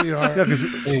a sweetheart. Yeah, because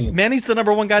Manny's the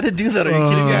number one guy to do that. Are you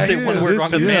kidding me? Yeah, I say he one is. word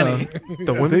wrong with Yeah. Manny.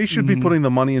 they should be putting the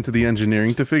money into the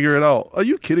engineering to figure it out. Are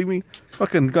you kidding me?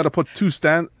 Fucking got to put two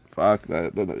stand. Fuck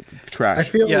that trash. I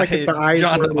feel Yeah, like hey, if the eyes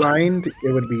John- were lined,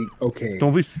 it would be okay.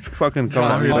 Don't be fucking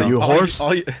coming Are on you me. horse?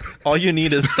 All you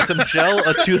need is some gel,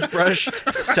 a toothbrush,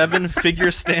 7 figure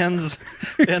stands,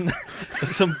 and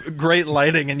some great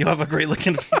lighting, and you'll have a great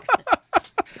looking.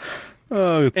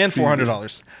 Oh, And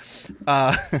 $400.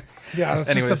 Yeah, it's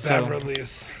Anyways, just a bad so-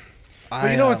 release.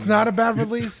 But you know what's not a bad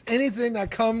release? Anything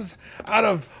that comes out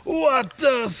of what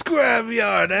the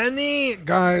scrapyard, any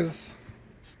guys.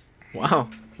 Wow.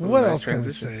 What Nice else can I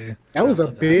transition. say? That was a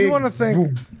big. You want to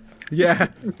think? Yeah,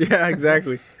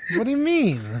 exactly. What do you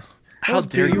mean? How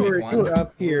dare you you? were, make you one? were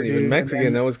up here, Wasn't dude, even and Mexican.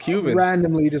 then That was Cuban.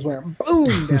 randomly just went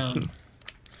boom down.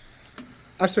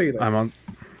 I'll show you that. I'm on.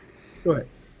 Go ahead.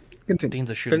 Continue. Dean's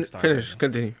a shooting star. Finish.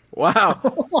 Continue. Wow.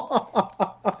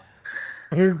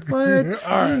 What? All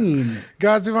right. Dean?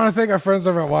 Guys, we want to thank our friends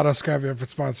over at Watto Scrapyard for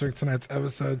sponsoring tonight's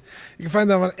episode. You can find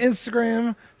them on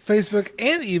Instagram, Facebook,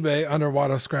 and eBay under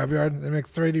Watto Scrapyard. They make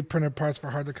 3D printed parts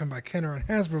for hard-to-come-by Kenner and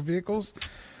Hasbro vehicles,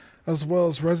 as well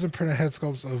as resin-printed head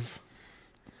sculpts of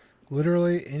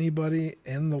literally anybody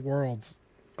in the world,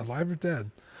 alive or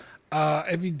dead.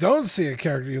 If you don't see a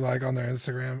character you like on their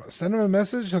Instagram, send them a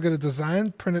message. He'll get it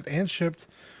designed, printed, and shipped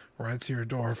right to your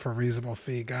door for a reasonable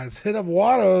fee. Guys, hit up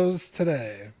Watto's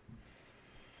today.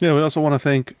 Yeah, we also want to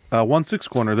thank 16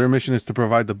 Corner. Their mission is to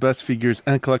provide the best figures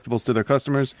and collectibles to their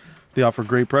customers. They offer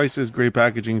great prices, great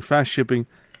packaging, fast shipping,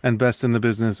 and best in the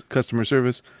business customer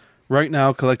service. Right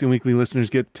now, Collecting Weekly listeners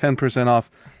get 10%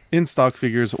 off in-stock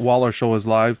figures while our show is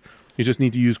live. You just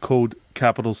need to use code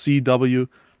capital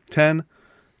CW10.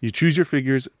 You choose your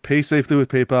figures, pay safely with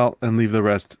PayPal, and leave the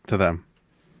rest to them.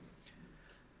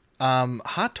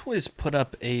 Hot Toys put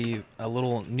up a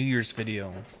little New Year's video,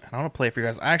 and I want to play it for you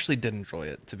guys. I actually did enjoy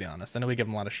it, to be honest. I know we give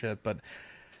them a lot of shit, but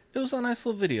it was a nice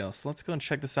little video. So let's go and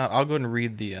check this out. I'll go and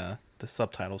read the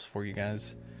subtitles for you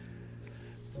guys.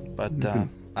 But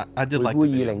I did like the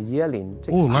video.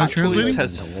 Oh, live Hot Toys translating?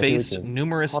 has faced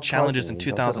numerous challenges in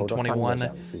 2021,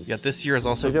 yet this year has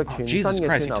also... Oh, Jesus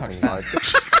Christ, he talks fast.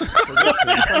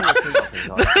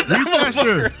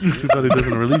 Faster. Too bad it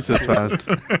doesn't release as fast.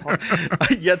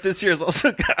 Yet this year is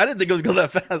also... I didn't think it was going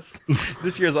that fast.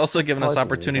 This year has also given us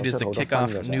opportunities to kick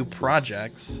off new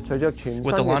projects.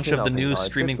 With the launch of the new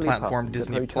streaming platform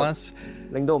Disney Plus,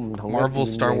 Marvel,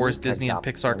 Star Wars, Disney, and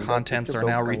Pixar contents are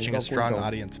now reaching a strong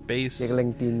audience base.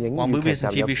 While movies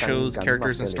and TV shows,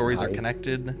 characters and stories are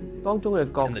connected, and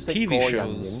the TV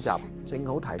shows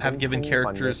have given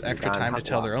characters extra time to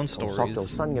tell their own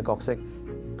stories. From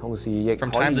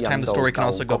time to time, the story can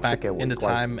also go back into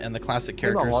time, and the classic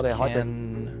characters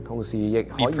can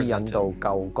be presented.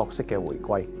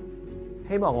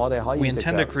 We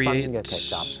intend to create more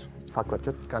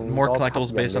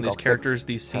collectibles based on these characters,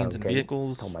 these scenes, and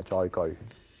vehicles.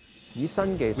 We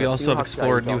also have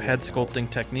explored new head sculpting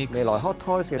techniques. In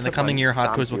the coming year,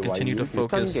 Hot Toys will continue to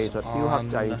focus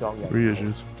on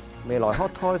Reissues.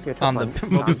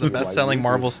 the best-selling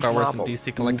Marvel, Star Wars, and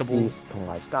DC collectibles.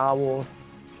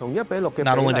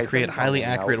 Not only to create highly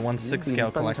accurate 1/6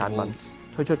 scale collectibles,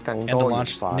 and to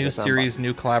launch new series,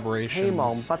 new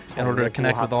collaborations, in order to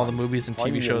connect with all the movies and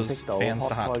TV shows fans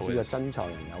to Hot Toys.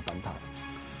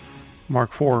 Mark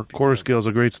IV, quarter scale is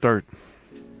a great start.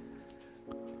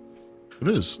 It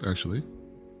is, actually.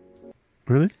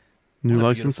 Really? New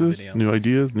What a beautiful licenses, video. new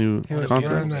ideas, new He was wearing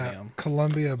content. that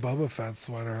Columbia Boba Fett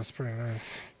sweater. It's pretty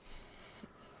nice.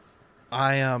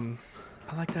 I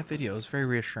like that video. It was very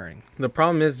reassuring. The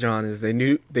problem is, John, is they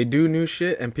do new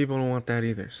shit and people don't want that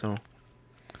either. So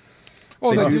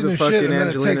Well, They they do do the new fucking shit, and then it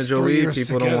Angelina takes Jolie, 3 years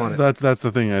people to don't get want it. it. That's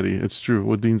the thing, Eddie. It's true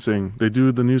what Dean's saying. They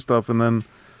do the new stuff, and then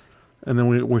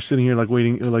we're sitting here like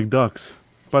waiting like ducks.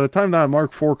 By the time that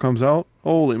Mark IV comes out,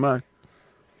 Holy man.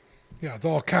 Yeah,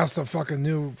 they'll cast a fucking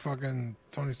new fucking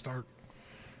Tony Stark.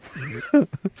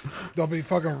 They'll be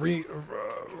fucking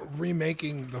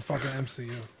remaking the fucking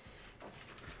MCU.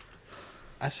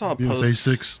 I saw a Phase post.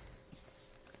 6.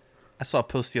 I saw a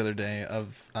post the other day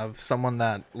of someone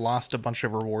that lost a bunch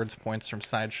of rewards points from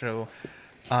Sideshow.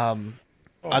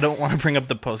 I don't want to bring up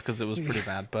the post because it was pretty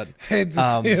bad, but hate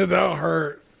to see it. That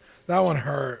hurt. That one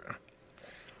hurt.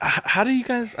 How do you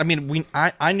guys? I mean,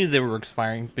 I knew they were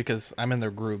expiring because I'm in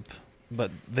their group,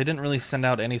 but they didn't really send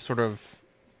out any sort of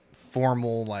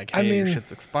formal like, "Hey, your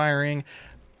shit's expiring."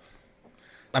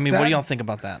 I mean, what do y'all think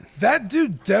about that? That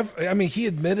dude, I mean, he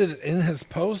admitted it in his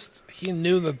post. He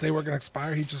knew that they were going to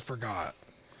expire. He just forgot.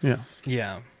 Yeah.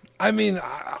 Yeah. I mean,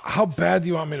 how bad do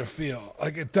you want me to feel?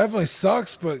 Like, it definitely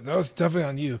sucks, but that was definitely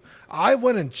on you. I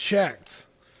went and checked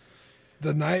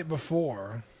the night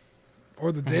before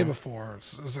or the day before.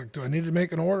 So I was like, do I need to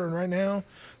make an order right now?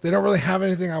 They don't really have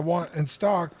anything I want in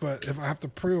stock, but if I have to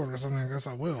pre-order something, I guess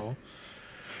I will.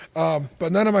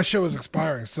 But none of my shit was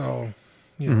expiring, so,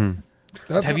 you know.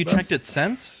 Have you checked it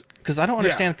since? Because I don't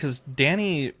understand, because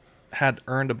Danny had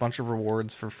earned a bunch of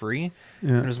rewards for free.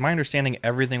 Yeah. And it was my understanding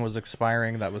everything was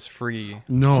expiring that was free.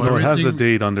 No, it has the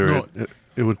date under it.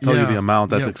 It would tell you the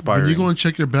amount that's expiring. When you go and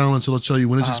check your balance, it'll tell you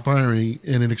when it's expiring,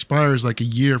 and it expires like a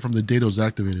year from the date it was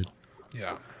activated.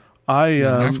 Yeah.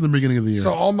 Not from the beginning of the year.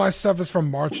 So all my stuff is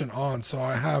from March and on, so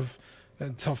I have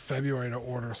until February to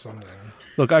order something.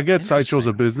 Look, I get Sideshow's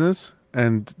a business,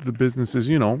 and the business is,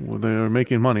 they're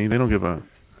making money. They don't give a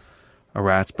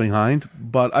rat's behind.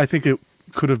 But I think it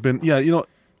could have been,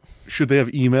 should they have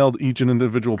emailed each an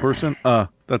individual person?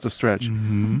 That's a stretch.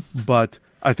 Mm-hmm. But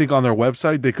I think on their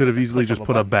website, they could have easily just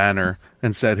put a banner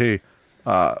and said, hey,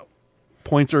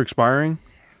 points are expiring.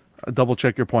 Double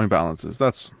check your point balances.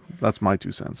 That's my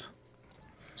 2 cents.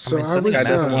 So I was guy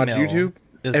doesn't watch YouTube.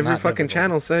 Every fucking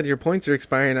channel said your points are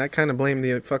expiring. I kind of blame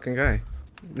the fucking guy.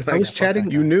 I was chatting.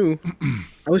 You knew.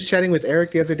 I was chatting with Eric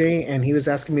the other day, and he was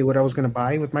asking me what I was going to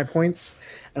buy with my points,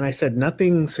 and I said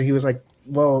nothing. So he was like,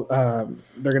 "Well,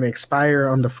 they're going to expire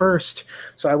on the 1st."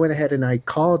 So I went ahead and I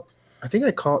called. I think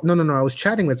I called. No. I was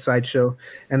chatting with Sideshow,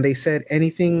 and they said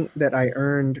anything that I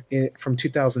earned from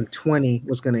 2020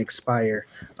 was going to expire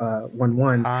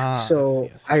 1/1. So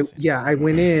I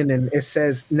went in, and it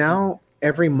says now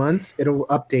every month it'll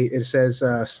update. It says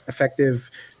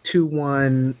effective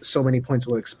 2/1, so many points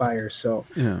will expire. So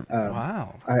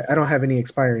wow, I don't have any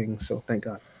expiring. So thank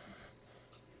God.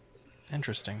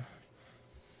 Interesting.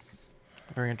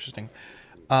 Very interesting.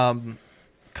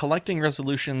 Collecting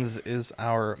resolutions is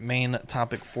our main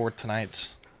topic for tonight.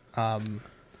 I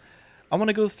want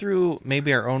to go through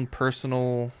maybe our own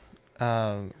personal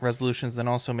resolutions, then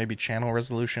also maybe channel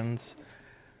resolutions.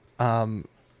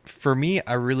 For me,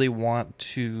 I really want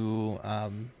to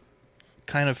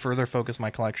kind of further focus my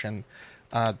collection.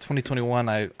 2021,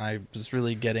 I was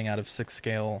really getting out of 6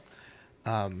 scale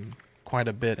quite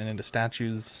a bit and into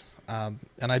statues. And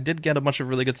I did get a bunch of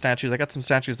really good statues. I got some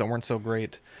statues that weren't so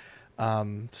great.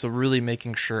 So really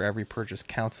making sure every purchase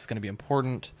counts is going to be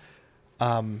important.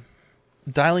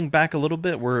 Dialing back a little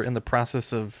bit, we're in the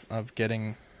process of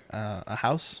getting a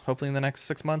house, hopefully in the next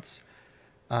 6 months.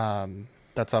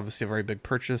 That's obviously a very big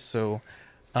purchase. So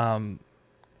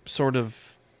sort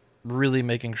of really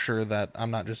making sure that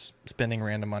I'm not just spending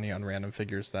random money on random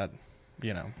figures that,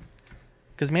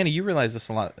 because Manny, you realize this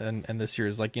a lot in this year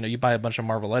is like, you buy a bunch of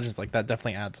Marvel Legends, like that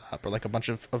definitely adds up, or like a bunch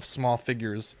of small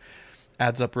figures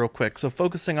adds up real quick. So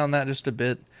focusing on that just a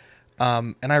bit.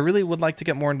 And I really would like to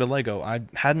get more into Lego. I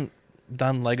hadn't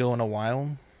done Lego in a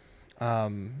while.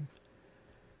 And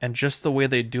just the way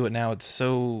they do it now, it's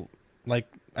so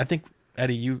like, I think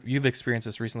Eddie, you've experienced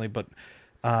this recently, but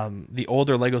the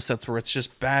older Lego sets where it's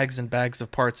just bags and bags of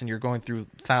parts and you're going through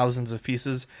thousands of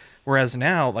pieces. Whereas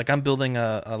now, like I'm building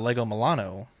a Lego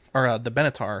Milano or the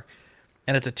Benatar,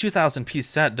 and it's a 2,000 piece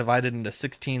set divided into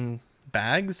 16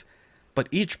 bags. But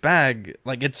each bag,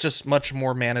 like, it's just much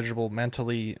more manageable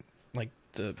mentally. Like,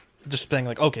 just being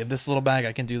like, okay, this little bag,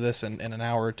 I can do this in an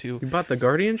hour or two. You bought the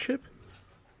Guardianship?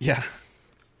 Yeah.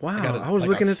 Wow, I was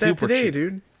looking at that today, cheap.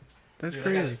 Dude. That's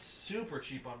crazy. I got it super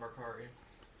cheap on Mercari.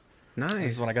 Nice.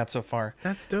 This is what I got so far.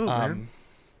 That's dope, man.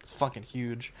 It's fucking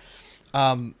huge.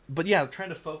 But yeah, trying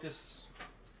to focus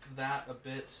that a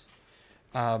bit.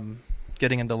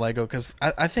 Getting into Lego, because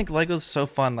I think Lego's so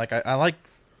fun. Like,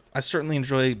 I certainly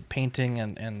enjoy painting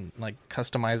and like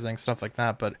customizing stuff like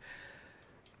that, but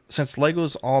since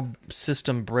Lego's all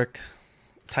system brick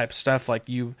type stuff, like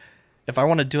if I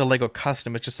want to do a Lego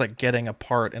custom, it's just like getting a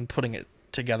part and putting it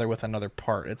together with another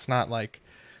part. It's not like,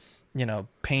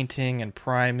 painting and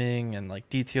priming and like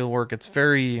detail work. It's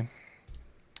very,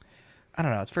 I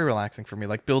don't know. It's very relaxing for me.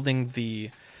 Like building the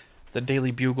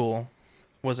Daily Bugle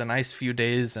was a nice few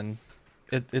days, and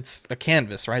it's a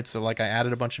canvas, right? So like I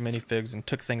added a bunch of minifigs and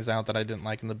took things out that I didn't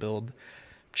like in the build,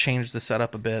 changed the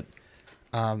setup a bit,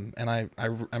 and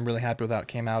I'm really happy with how it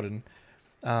came out. And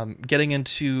getting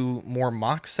into more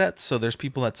mock sets. So there's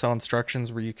people that sell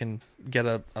instructions where you can get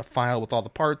a file with all the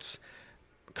parts,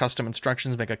 custom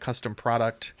instructions, make a custom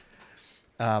product.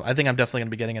 I think I'm definitely going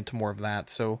to be getting into more of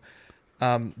that. So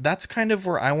that's kind of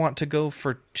where I want to go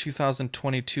for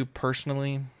 2022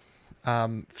 personally.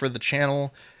 For the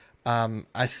channel,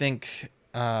 I think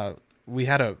we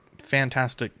had a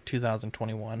fantastic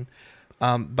 2021.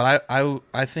 But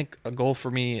I think a goal for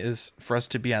me is for us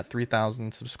to be at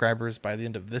 3,000 subscribers by the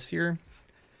end of this year.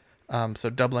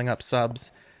 So doubling up subs.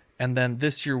 And then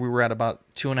this year we were at about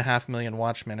 2.5 million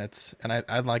watch minutes, and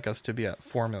I'd like us to be at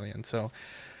 4 million. So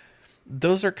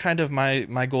those are kind of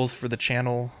my goals for the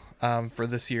channel for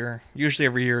this year. Usually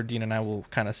every year Dean and I will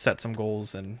kind of set some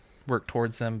goals and work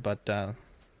towards them. But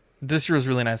this year was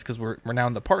really nice because we're now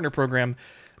in the partner program.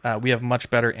 We have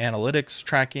much better analytics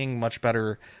tracking, much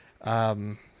better...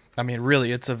 I mean,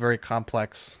 really, it's a very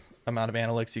complex amount of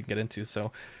analytics you can get into.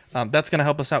 So that's going to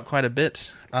help us out quite a bit.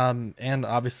 And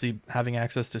obviously having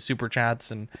access to super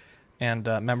chats and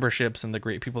memberships and the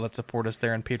great people that support us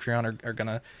there on Patreon are going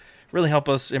to really help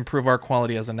us improve our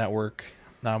quality as a network.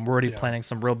 We're already planning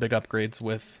some real big upgrades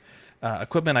with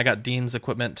equipment. I got Dean's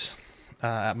equipment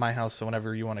at my house, so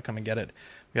whenever you want to come and get it,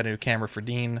 we got a new camera for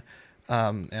Dean.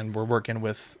 And we're working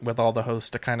with all the hosts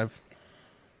to kind of,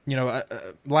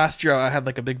 last year I had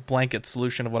like a big blanket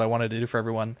solution of what I wanted to do for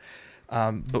everyone.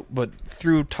 But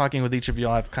through talking with each of you,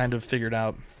 I've kind of figured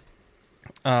out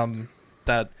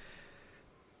that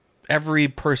every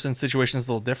person's situation is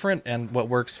a little different, and what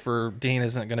works for Dean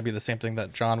isn't going to be the same thing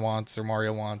that John wants or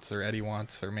Mario wants or Eddie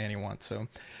wants or Manny wants. So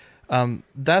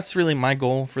that's really my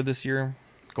goal for this year.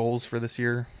 Goals for this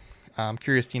year. I'm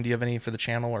curious, Dean, do you have any for the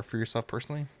channel or for yourself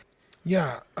personally?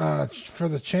 Yeah, for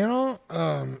the channel,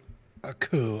 a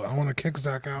coup. I want to kick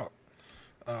Zach out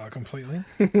completely.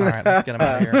 All right, let's get him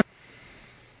out of here.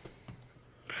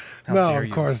 No, of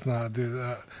course not, dude.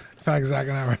 In fact, Zach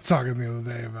and I were talking the other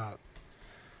day about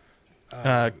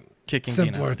kicking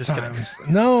simpler times.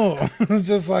 No,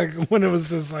 just like when it was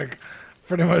just like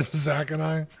pretty much Zach and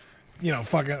I,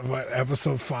 fucking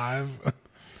episode 5.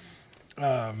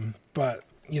 But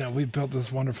we built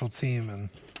this wonderful team, and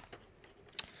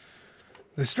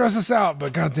they stress us out,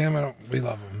 but God damn it, we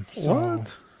love them. So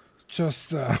what?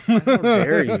 Just how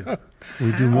dare you?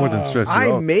 We do more than stress you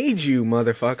out. I made you,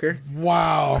 motherfucker.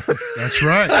 Wow. That's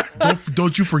right.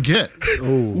 Don't you forget.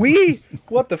 Oh.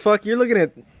 What the fuck? You're looking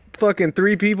at fucking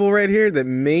 3 people right here that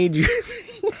made you.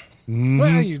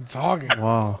 What are you talking about?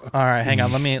 Wow. All right, hang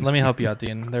on. Let me help you out,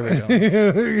 Dean. There we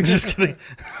go. Just kidding.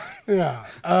 Yeah.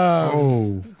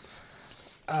 How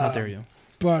dare you?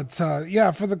 But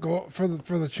yeah, for the goal for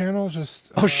the channel,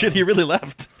 just oh shit, he really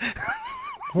left.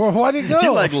 Well, why'd he go? He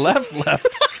like left.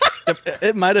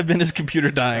 It might have been his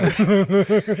computer dying,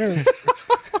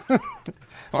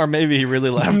 or maybe he really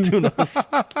left. Who knows?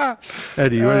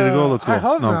 Eddie, you ready to go? Let's go. I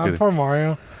hope no, not. For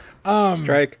Mario.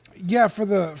 Strike. Yeah, for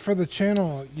the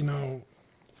channel,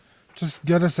 just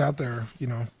get us out there,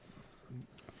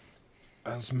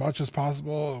 as much as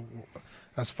possible,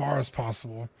 as far as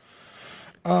possible.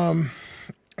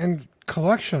 And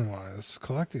collecting wise,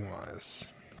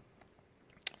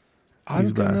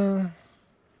 I'm gonna.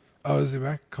 Oh, is he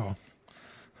back? Cool.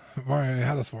 Mario, you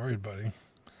had us worried, buddy.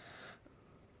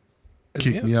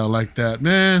 Kick me out like that,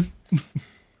 man.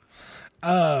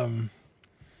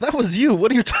 That was you.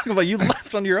 What are you talking about? You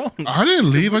left on your own. I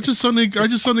didn't leave. I just suddenly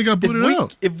got booted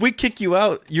out. If we kick you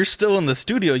out, you're still in the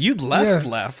studio. You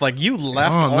left. Like you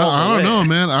left. Oh no, I don't know,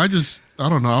 man. I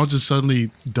don't know. I was just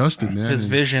suddenly dusted, man. His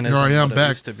vision is. Here I am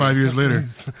back 5 years later.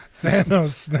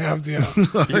 Thanos snapped you.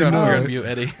 You're on mute,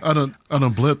 Eddie. I done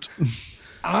blipped.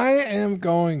 I am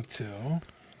going to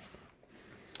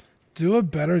do a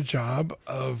better job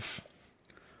of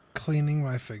cleaning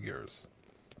my figures.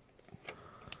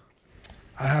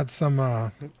 I had some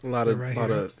a lot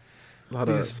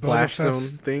of splash zone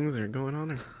things are going on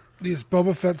there. These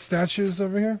Boba Fett statues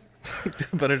over here.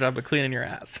 Better job of cleaning your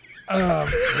ass. Wow.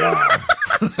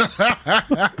 You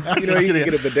can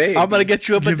get a bidet. I'm gonna get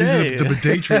you a bidet. The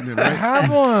bidet treatment, right? I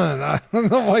have one. I don't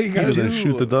know why you guys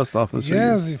shoot the dust off his Yes,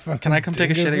 fingers. you fucking. Can I come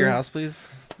take a shit at your house, please?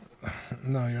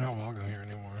 No, you're not welcome here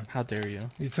anymore. How dare you?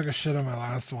 You took a shit on my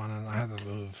last one, and I had to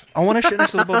move. I want to shit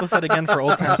next to the Boba Fett again for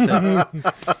old time's sake.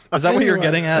 Is that what you were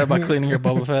getting at about cleaning your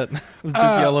Boba Fett? There's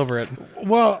dookie all over it.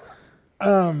 Well,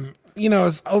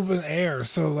 it's open air,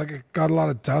 so like it got a lot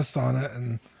of dust on it,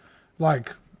 and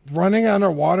like running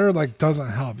underwater like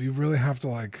doesn't help. You really have to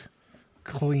like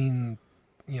clean,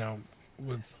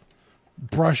 with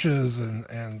brushes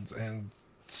and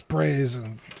sprays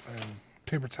and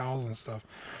paper towels and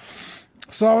stuff.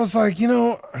 So I was like,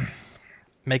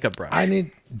 makeup brush. I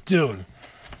need, dude,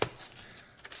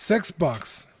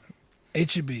 $6,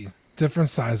 H-E-B, different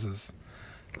sizes.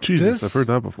 Jesus, I've heard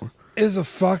that before. Is a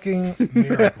fucking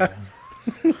miracle.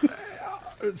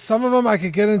 Some of them I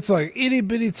could get into like itty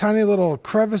bitty tiny little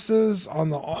crevices on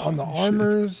the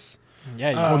armors.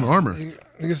 Yeah, on the armor. You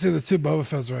can see the 2 Boba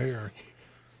Fett's right here.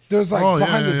 There's like Oh,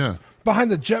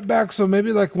 behind the jetpack, so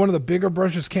maybe like one of the bigger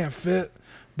brushes can't fit,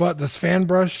 but this fan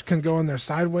brush can go in there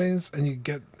sideways, and you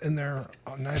get in there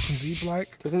nice and deep.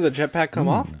 Like, doesn't the jetpack come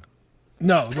off?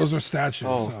 No, those are statues.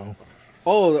 Oh. So.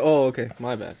 Oh, okay,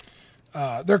 my bad.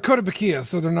 They're Kotobukiya,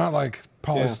 so they're not like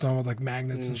polystone with like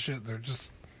magnets and shit. They're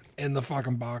just in the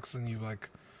fucking box, and you like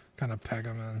kind of peg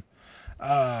them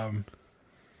in.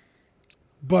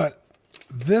 But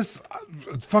this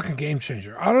fucking game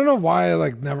changer. I don't know why I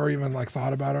like never even like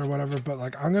thought about it or whatever, but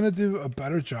like I'm gonna do a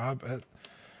better job at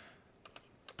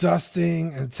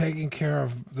dusting and taking care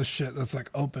of the shit that's like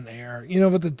open air.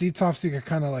 With the detox, you can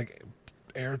kind of like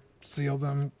air seal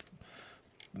them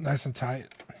nice and tight.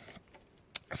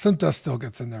 Some dust still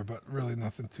gets in there, but really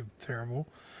nothing too terrible.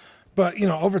 But,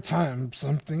 over time,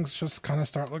 some things just kind of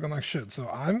start looking like shit. So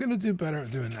I'm going to do better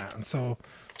at doing that. And so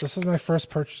this is my first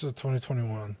purchase of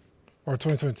 2021. Or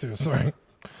 2022, sorry.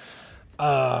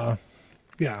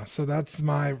 Yeah, so that's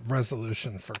my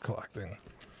resolution for collecting.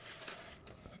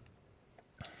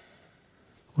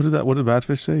 What did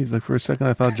Badfish say? He's like, for a second,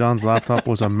 I thought John's laptop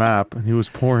was a map, and he was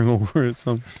pouring over it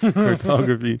some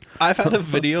cartography. I've had a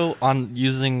video on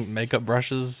using makeup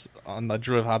brushes on the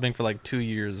Druid Hobbing for like 2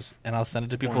 years, and I'll send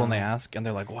it to people and they ask, and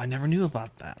they're like, "Well, I never knew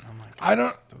about that." And I'm like, I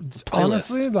don't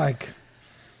honestly like.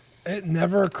 It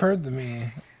never occurred to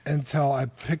me until I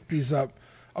picked these up.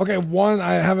 Okay, one,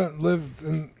 I haven't lived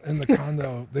in the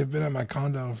condo. They've been at my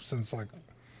condo since like,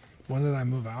 when did I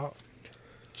move out?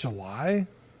 July,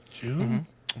 June. Mm-hmm.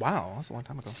 Wow, that's a long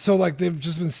time ago. So like they've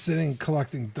just been sitting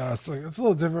collecting dust. Like it's a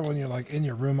little different when you're like in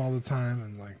your room all the time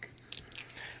and like.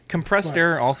 Compressed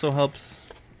air also helps.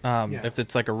 If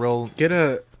it's like a real get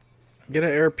an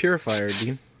air purifier,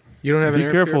 Dean. You don't have an Be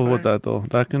air careful purifier? with that though.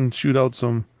 That can shoot out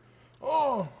some.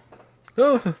 Oh.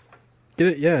 Get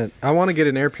it? Yeah, I want to get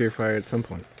an air purifier at some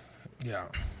point. Yeah.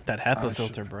 That HEPA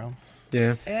filter, bro.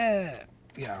 Yeah.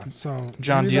 Yeah. So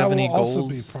John, maybe do you have that any will also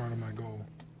goals? be part of my goal.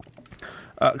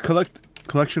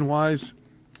 Collection wise,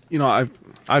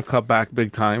 I've cut back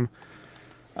big time.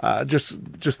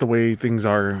 Just the way things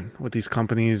are with these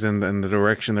companies and the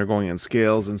direction they're going in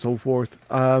scales and so forth.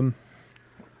 I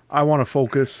want to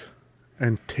focus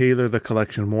and tailor the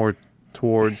collection more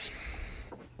towards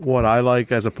what I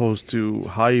like as opposed to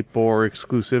hype or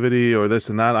exclusivity or this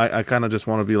and that. I kind of just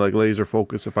want to be like laser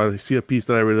focused. If I see a piece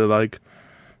that I really like,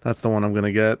 that's the one I'm going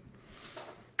to get.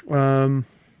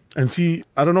 And see,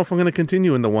 I don't know if I'm going to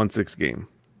continue in the 1/6 game.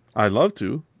 I'd love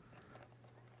to,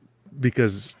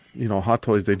 because Hot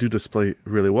Toys, they do display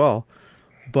really well,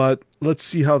 but let's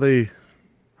see how they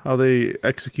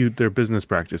execute their business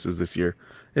practices this year.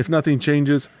 If nothing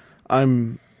changes, I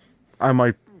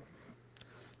might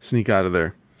sneak out of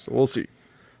there. So we'll see.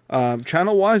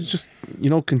 Channel wise, just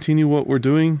continue what we're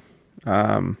doing.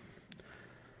 Love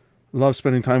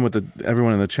spending time with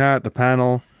everyone in the chat, the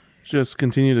panel. Just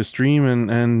continue to stream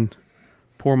and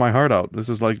pour my heart out. This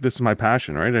is my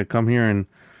passion, right? I come here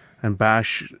and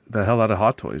bash the hell out of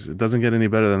Hot Toys. It doesn't get any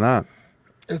better than that.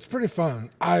 It's pretty fun.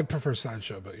 I prefer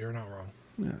Sideshow, but you're not wrong.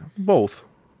 Yeah, both.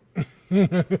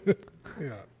 Yeah.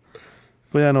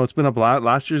 But yeah, no, it's been a blast.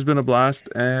 Last year's been a blast,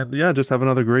 and yeah, just have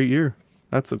another great year.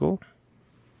 That's the goal.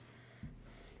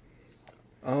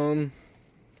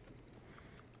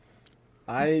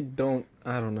 I don't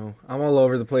know. I'm all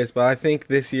over the place, but I think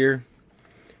this year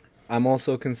I'm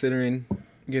also considering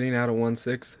getting out of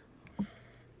 1/6.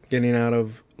 Getting out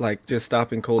of just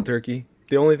stopping cold turkey.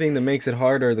 The only thing that makes it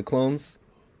hard are the clones.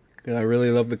 And I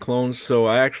really love the clones, so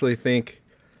I actually think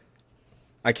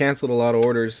I canceled a lot of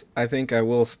orders. I think I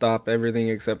will stop everything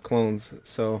except clones.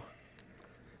 So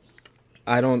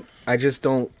I don't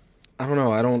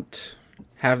know. I don't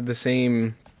have the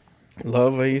same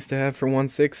love I used to have for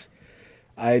 1/6.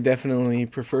 I definitely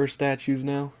prefer statues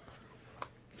now.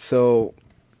 So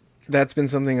that's been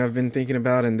something I've been thinking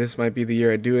about, and this might be the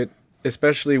year I do it,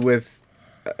 especially with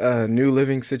a new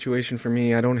living situation for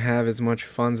me. I don't have as much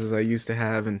funds as I used to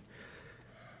have, and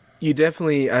you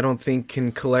definitely, I don't think,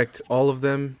 can collect all of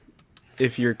them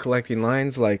if you're collecting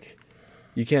lines.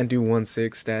 You can't do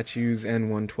 1/6 statues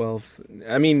and 1/12.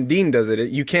 I mean, Dean does it.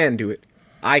 You can do it.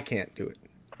 I can't do it.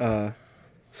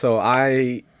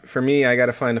 So for me, I got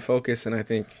to find a focus, and I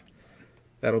think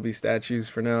that'll be statues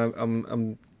for now.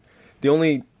 I'm the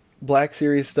only Black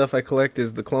Series stuff I collect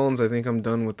is the clones. I think I'm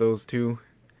done with those too.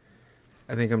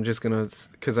 I think I'm just gonna,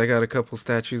 because I got a couple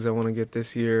statues I want to get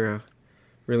this year.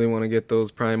 Really want to get those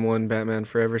Prime 1 Batman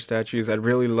Forever statues. I'd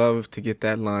really love to get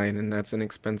that line, and that's an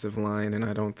expensive line, and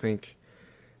I don't think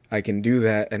I can do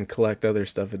that and collect other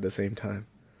stuff at the same time.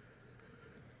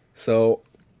 So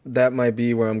that might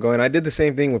be where I'm going. I did the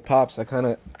same thing with Pops. I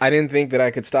didn't think that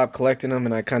I could stop collecting them,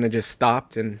 and I kind of just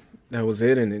stopped, and that was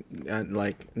it. And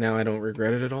now I don't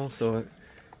regret it at all. So it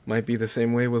might be the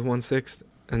same way with 1/6.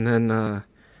 And then I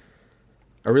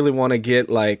really want to get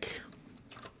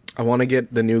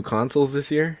the new consoles this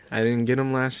year. I didn't get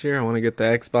them last year. I want to get the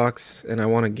Xbox, and I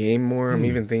want to game more. I'm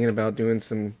even thinking about doing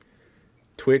some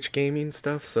Twitch gaming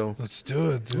stuff. So let's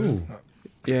do it, dude.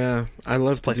 Yeah, I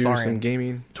love to do some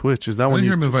gaming. Twitch, is that when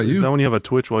you have a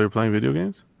Twitch while you're playing video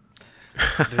games?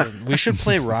 Dude, we should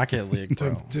play Rocket League,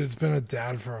 bro. Dude, it's been a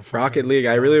dad for a Rocket League.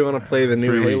 I really want to play the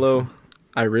new Halo.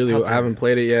 I haven't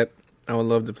played it yet. I would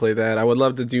love to play that. I would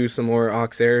love to do some more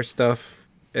Auxerre stuff,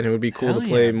 and it would be cool to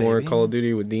play more Call of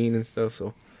Duty with Dean and stuff.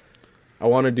 So I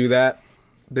want to do that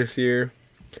this year.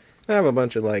 I have a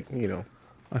bunch of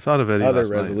I thought of Eddie other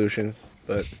last resolutions,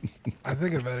 but I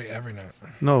think of Eddie every night.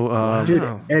 No, Dude,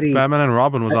 Eddie, Batman and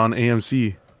Robin was on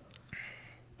AMC.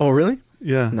 Oh, really?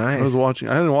 Yeah, nice. I was watching.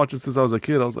 I didn't watch it since I was a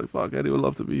kid. I was like, "Fuck, Eddie would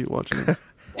love to be watching it."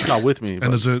 Not with me.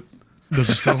 And does it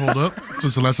still hold up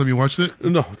since the last time you watched it?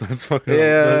 No, that's fucking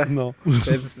no.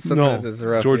 Sometimes it's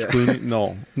rough. George Clooney,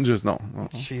 no, just no.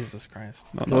 Jesus Christ.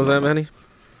 What was that, Manny?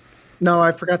 No,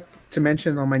 I forgot to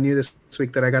mention on my new this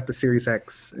week that I got the Series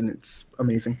X, and it's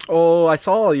amazing. Oh, I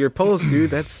saw your post, dude.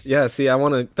 That's that's the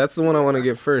one I want to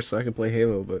get first so I can play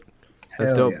Halo. But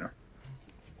that's dope. Yeah.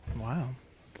 Wow.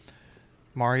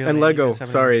 Mario and Lego.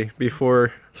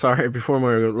 Before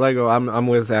Mario, Lego. I'm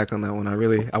with Zach on that one.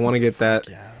 I want to get that.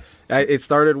 Yes. It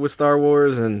started with Star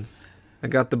Wars, and I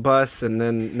got the bus, and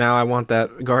then now I want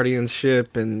that Guardians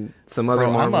ship and some other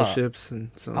Marvel ships.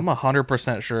 And so I'm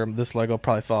 100% sure this Lego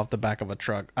probably fell off the back of a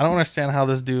truck. I don't understand how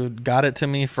this dude got it to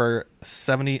me for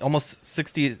almost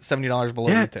 $70 below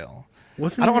retail.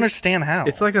 I don't understand how.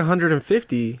 It's like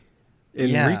 $150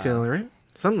 in retail, right?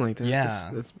 Something like that. Yeah,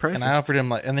 it's pricey. And I offered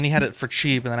him and then he had it for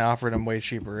cheap, and then I offered him way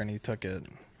cheaper, and he took it.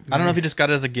 Nice. I don't know if he just got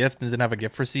it as a gift and didn't have a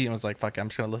gift receipt and was like, "Fuck, I'm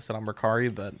just gonna list it on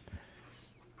Mercari," but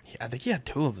I think he had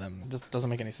 2 of them. It just doesn't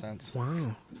make any sense.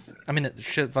 Wow. I mean, it's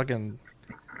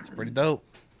pretty dope.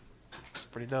 It's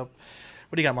pretty dope.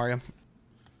 What do you got, Mario?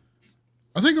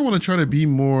 I think I want to try to be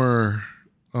more.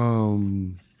 I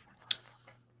want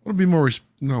to be more.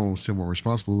 No, I won't say more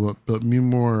responsible, but be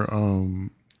more.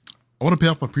 I want to pay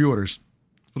off my pre-orders.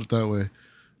 Put it that way.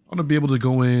 I want to be able to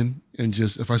go in and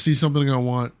just, if I see something I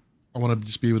want to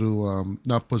just be able to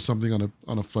not put something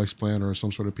on a flex plan or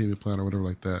some sort of payment plan or whatever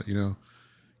like that.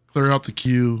 Clear out the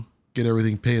queue, get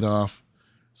everything paid off,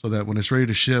 so that when it's ready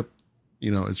to ship,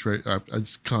 it's ready.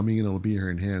 It's coming and it'll be here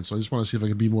in hand. So I just want to see if I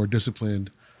can be more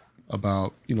disciplined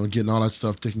about getting all that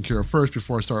stuff taken care of first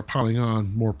before I start piling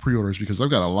on more pre-orders, because I've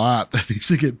got a lot that needs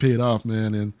to get paid off,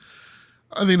 man. And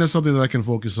I think that's something that I can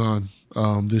focus on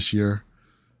this year.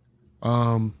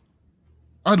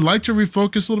 I'd like to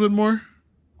refocus a little bit more,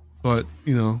 but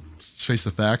let's face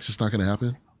the facts, it's not going to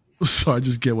happen. So I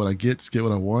just get what I get, just get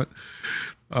what I want.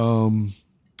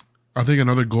 I think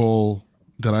another goal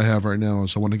that I have right now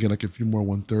is I want to get a few more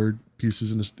 1/3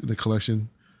 pieces in the collection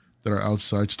that are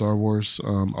outside Star Wars.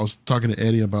 I was talking to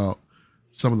Eddie about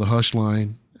some of the Hush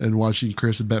line and watching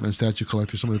Chris, the Batman statue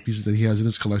collector, some of the pieces that he has in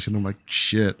his collection. I'm like,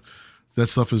 shit, that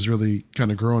stuff is really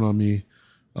kind of growing on me.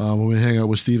 When we hang out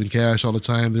with Steve and Cash all the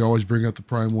time, they always bring up the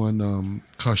Prime 1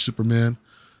 Kosh Superman.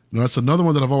 That's another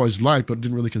one that I've always liked, but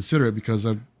didn't really consider it because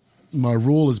my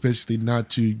rule is basically not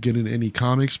to get into any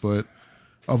comics, but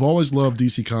I've always loved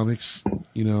DC Comics,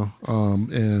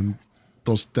 and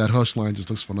that Hush line just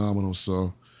looks phenomenal.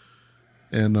 So,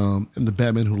 and the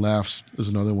Batman Who Laughs is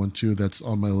another one too that's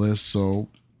on my list. So,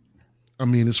 I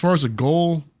mean, as far as a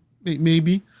goal,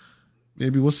 maybe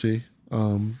we'll see.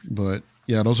 But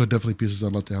yeah, those are definitely pieces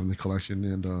I'd love to have in the collection,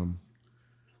 and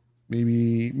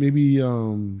maybe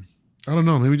I don't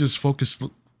know, maybe just focus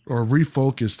or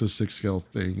refocus the 6 scale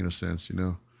thing in a sense,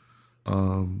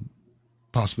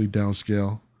 possibly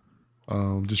downscale.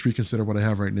 Just reconsider what I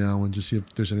have right now and just see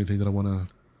if there's anything that I want to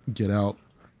get out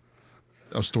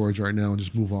of storage right now and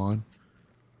just move on,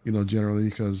 generally,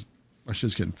 because my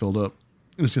shit's getting filled up,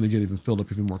 and it's going to get even filled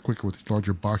up even more quicker with these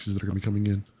larger boxes that are going to be coming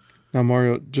in. Now,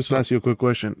 Mario, just to ask you a quick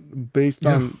question. Based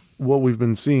on what we've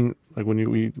been seeing, like when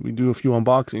we do a few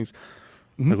unboxings,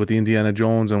 like with the Indiana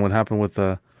Jones and what happened with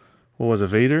the what was it,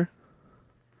 Vader?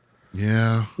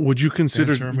 Yeah. Would you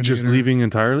consider just leaving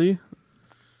entirely?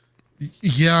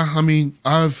 Yeah, I mean,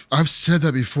 I've said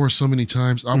that before so many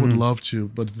times. I would love to,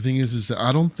 but the thing is that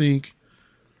I don't think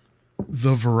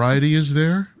the variety is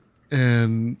there,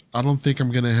 and I don't think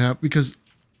I'm gonna have, because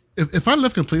if I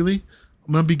left completely,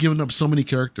 I'm gonna be giving up so many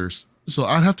characters. So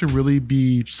I'd have to really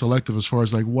be selective as far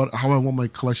as like how I want my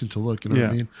collection to look. You know what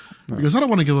I mean? Because I don't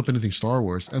want to give up anything Star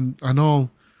Wars, and I know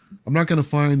I'm not gonna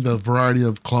find the variety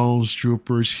of clones,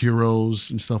 troopers,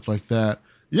 heroes, and stuff like that.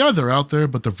 Yeah, they're out there,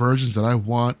 but the versions that I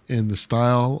want in the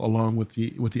style, along with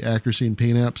the accuracy and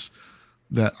paint apps,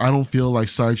 that I don't feel like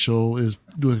Sideshow is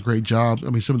doing a great job. I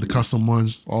mean, some of the custom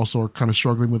ones also are kind of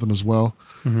struggling with them as well.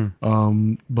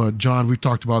 But John, we've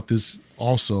talked about this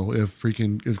also. If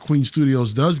Queen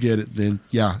Studios does get it, then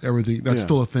yeah, everything that's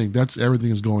still a thing.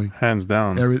 Everything is going hands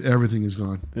down. Everything is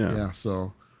gone. Yeah.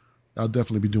 So I'll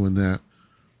definitely be doing that.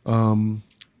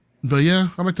 But yeah,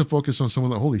 I like to focus on some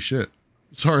of the holy shit.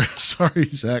 Sorry,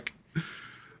 Zach.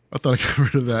 I thought I got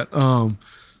rid of that.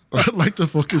 I'd like to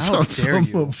focus on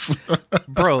some of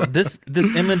bro, this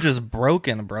image is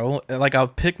broken, bro. Like, I'll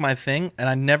pick my thing and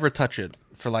I never touch it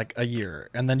for like a year,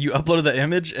 and then you uploaded the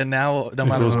image and now no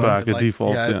matter goes what, back. It like,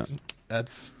 defaults. Yeah,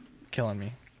 that's killing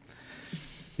me.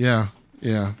 Yeah,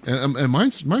 and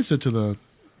mine set to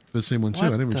the same one too.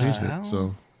 I never changed it,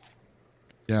 so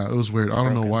yeah, it was weird. I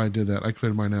don't know why I did that. I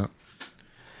cleared mine out,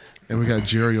 and we got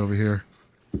Jerry over here,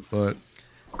 but.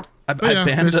 I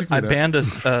banned a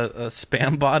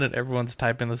spam bot, and everyone's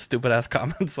typing the stupid ass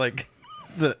comments like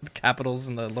the capitals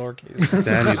and the lowercase.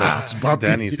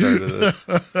 Danny started it.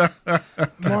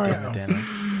 Mario. Danny.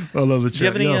 I love the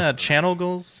chat. Do you have any channel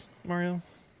goals, Mario?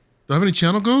 Do I have any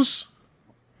channel goals?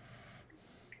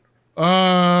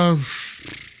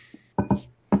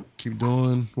 Keep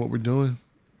doing what we're doing.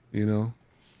 To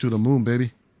the moon,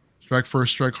 baby. Strike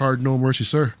first, strike hard, no mercy,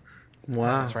 sir.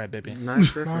 Wow, that's right, baby.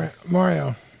 Nice reference.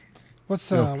 Mario. What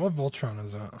Voltron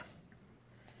is that?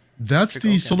 That's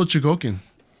the Solar Chigokin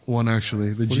one, actually.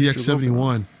 The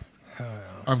GX71.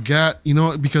 I've got,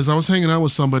 because I was hanging out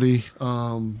with somebody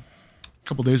a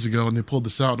couple days ago, and they pulled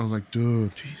this out, and I'm like,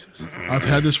 dude, Jesus, I've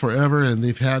had this forever, and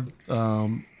they've had,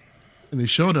 and they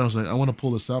showed it. I was like, I want to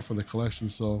pull this out for the collection.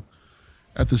 So,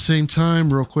 at the same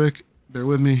time, real quick, bear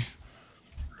with me.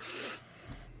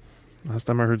 Last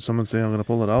time I heard someone say I'm going to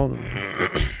pull it out.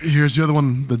 Here's the other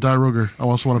one, the Dairogger. I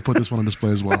also want to put this one on display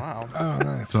as well. Wow. Oh,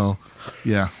 nice. So,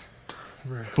 yeah.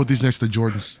 Put these next to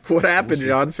Jordans. What happened,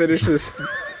 John? Finish this.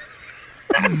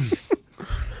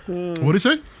 What did he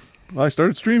say? I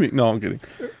started streaming. No, I'm kidding.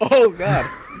 Oh, God.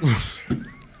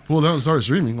 Well, that started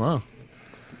streaming. Wow.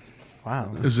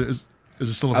 Is it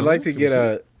still? I'd like to get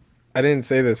a. I didn't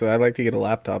say this, but I'd like to get a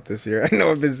laptop this year. I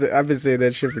know I've been saying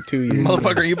that shit for 2 years.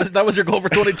 Motherfucker, that was your goal for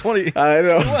 2020. I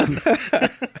know.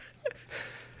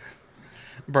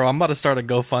 Bro, I'm about to start a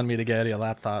GoFundMe to get Eddie a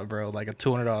laptop, bro. Like a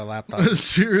 $200 laptop.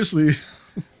 Seriously.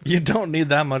 You don't need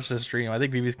that much to stream. I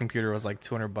think BB's computer was like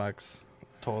 $200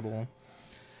 total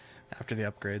after the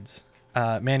upgrades.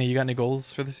 Manny, you got any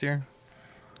goals for this year?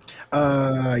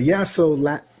 Yeah,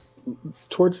 so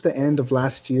towards the end of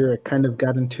last year, I kind of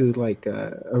got into like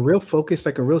a real focus,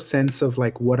 like a real sense of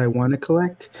like what I want to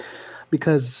collect.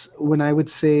 Because when I would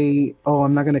say, oh,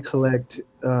 I'm not going to collect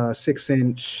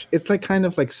 6-inch, it's like kind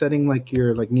of like setting like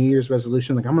your like New Year's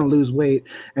resolution, like I'm going to lose weight.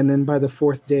 And then by the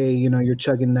fourth day, you're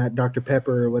chugging that Dr.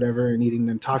 Pepper or whatever and eating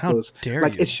them tacos. How dare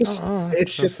like, you? It's just,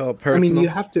 personal. I mean, you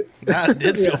have to. That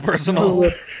did feel personal.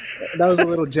 That was a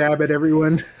little jab at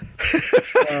everyone.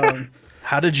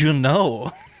 How did you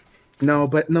know? No,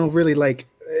 really, like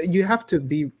you have to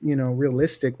be,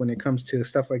 realistic when it comes to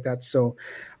stuff like that. So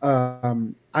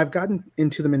I've gotten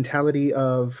into the mentality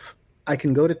of I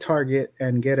can go to Target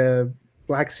and get a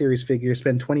Black Series figure,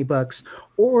 spend $20,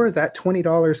 or that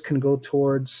 $20 can go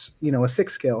towards, a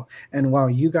 6 scale. And while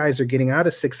you guys are getting out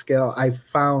of 6 scale, I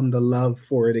found the love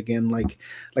for it again. Like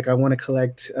I want to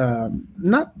collect,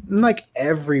 not like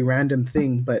every random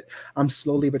thing, but I'm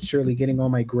slowly but surely getting all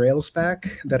my grails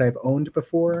back that I've owned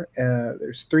before.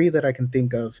 There's 3 that I can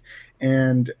think of.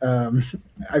 And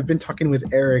I've been talking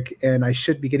with Eric, and I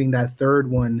should be getting that 3rd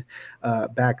one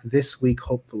back this week,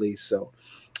 hopefully. So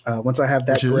once I have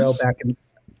that grail back in,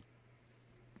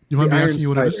 you want me asking you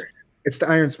what it is? It's the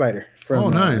Iron Spider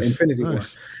from Infinity War.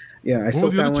 Yeah, I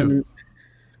sold that one.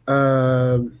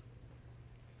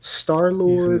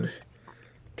 Star-Lord.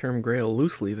 Term grail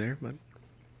loosely there, but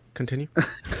continue.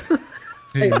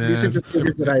 Hey, these are just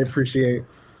figures that I appreciate.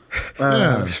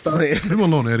 Leave him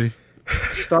alone, Eddie.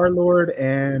 Star-Lord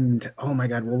and oh my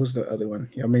God, what was the other one?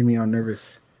 Y'all made me all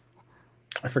nervous.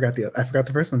 I forgot the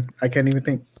first one. I can't even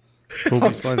think.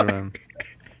 Toby Spider-Man.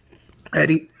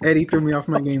 Eddie threw me off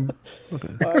my game.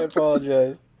 I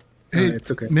apologize. Hey,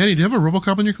 it's okay. Manny, do you have a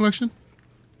RoboCop in your collection?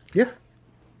 Yeah.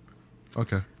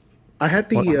 Okay. I had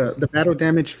the battle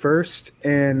damage first,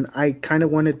 and I kind of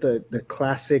wanted the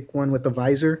classic one with the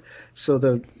visor. So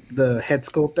the head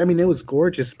sculpt, I mean, it was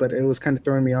gorgeous, but it was kind of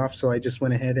throwing me off. So I just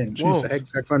went ahead and used the head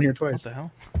Zack's on here twice. What the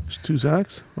hell? There's 2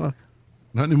 Zacks? Fuck.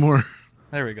 Not anymore.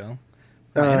 There we go.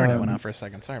 My internet went out for a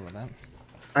second. Sorry about that.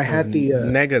 I had the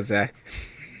Nega Zack.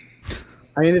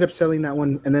 I ended up selling that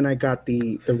one, and then I got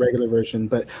the regular version.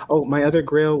 But my other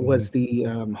grail was the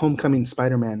Homecoming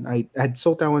Spider-Man. I had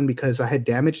sold that one because I had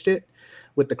damaged it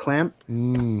with the clamp,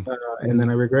 and then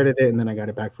I regretted it, and then I got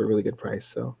it back for a really good price.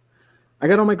 So I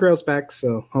got all my grails back.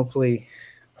 So hopefully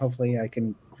I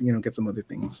can get some other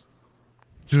things.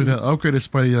 Dude, that upgraded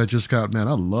Spidey that I just got, man,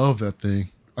 I love that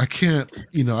thing. I can't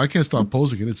stop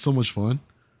posing it. It's so much fun.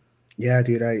 Yeah,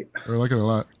 dude, I like it a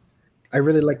lot. I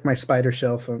really like my spider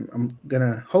shelf. I'm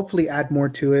gonna hopefully add more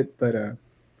to it, but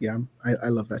yeah, I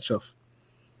love that shelf.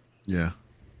 Yeah,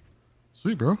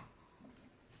 sweet, bro.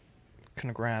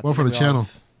 Congrats. Well, for the channel.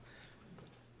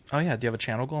 Oh yeah, do you have a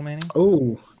channel goal, Manny?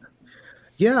 Oh,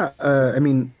 yeah. I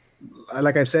mean,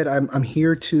 like I said, I'm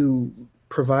here to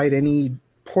provide any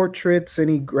portraits,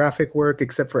 any graphic work,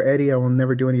 except for Eddie. I will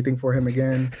never do anything for him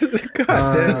again.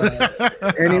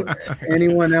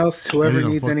 Anyone else, whoever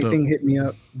needs anything, hit me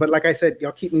up. But like I said,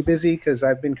 y'all keep me busy because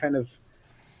I've been kind of,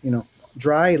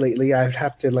 dry lately. I'd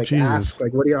have to ask,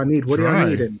 what do y'all need? What do y'all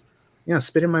need? And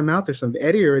spit in my mouth or something.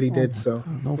 Eddie already did so.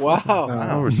 Wow.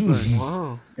 No respect.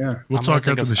 Wow. Yeah. We'll talk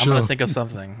after the show. I'm gonna think of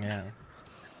something.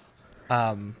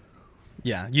 Yeah.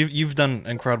 Yeah. You've done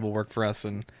incredible work for us,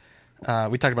 and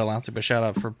we talked about it last week, but shout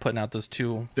out for putting out those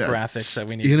 2 graphics that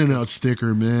we need. In and out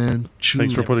sticker, man.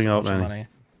 Thanks for putting out, man.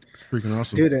 Freaking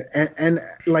awesome, dude. And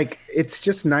it's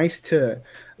just nice to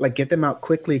get them out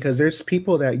quickly because there's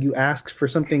people that you ask for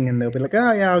something and they'll be like,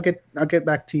 oh yeah, I'll get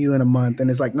back to you in a month, and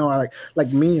it's like, no, I I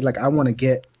want to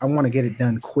get it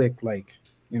done quick,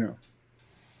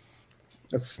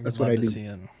 that's what I do. See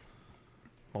it.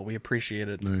 Well, we appreciate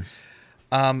it. Nice.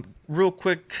 Real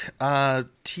quick,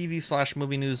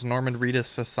 TV/movie news. Norman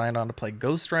Reedus has signed on to play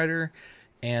Ghost Rider,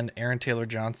 and Aaron Taylor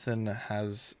Johnson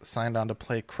has signed on to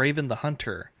play Kraven the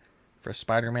Hunter for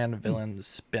Spider-Man villain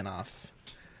spin-off.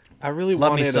 I really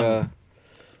wanted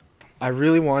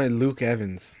Luke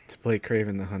Evans to play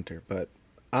Kraven the Hunter, but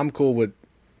I'm cool with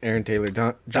Aaron Taylor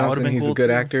Johnson. He's a good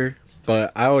actor,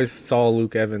 but I always saw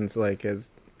Luke Evans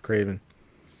as Kraven.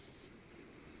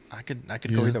 I could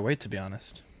go either way, to be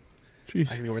honest.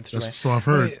 Jeez. That's so I've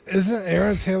heard. Wait, isn't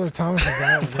Aaron Taylor Thomas the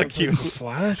guy that plays the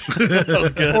Flash? That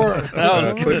was good. That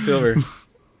was Quicksilver.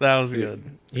 That was good.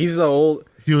 He's the old.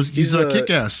 He's a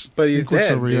kick-ass, but he's dead.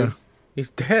 Quicksilver, yeah. He's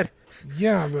dead.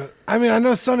 Yeah, but I mean, I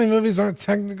know Sony movies aren't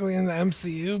technically in the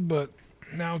MCU, but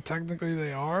now technically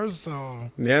they are.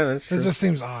 So yeah, that's true. It just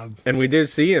seems odd. And we did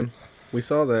see him. We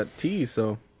saw that tease.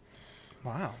 So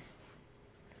wow.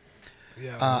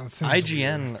 Yeah.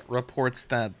 IGN reports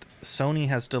that Sony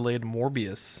has delayed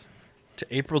Morbius to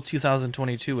April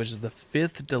 2022, which is the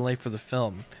 5th delay for the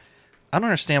film. I don't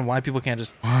understand why people can't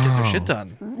just get their shit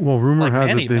done. Well, rumor has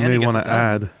it they may want to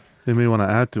add. They may want to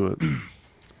add to it.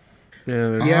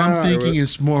 I'm thinking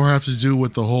it's more have to do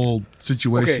with the whole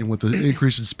situation with the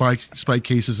increase in spike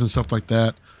cases and stuff like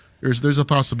that. There's a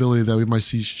possibility that we might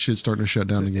see shit starting to shut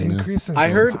down again. I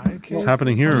heard it's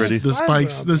happening here already. The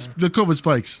spikes, the COVID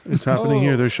spikes. It's happening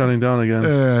here. They're shutting down again.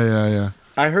 Yeah.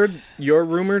 I heard your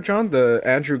rumor, John, the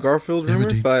Andrew Garfield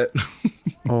rumor, but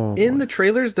in the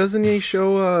trailers, doesn't he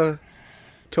show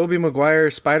Tobey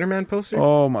Maguire Spider-Man poster?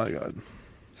 Oh my god!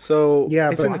 So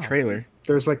it's in the trailer.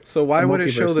 There's so why would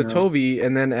it show the Tobey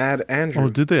and then add Andrew? Oh,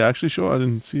 did they actually show? I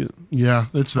didn't see it. Yeah,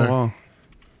 it's there. Oh, wow.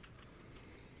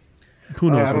 Who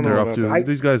knows what they're up to?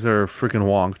 These guys are freaking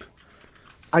wonked.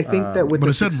 I think that with but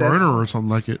the it said success, murder or something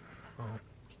like it.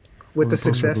 With the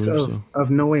success of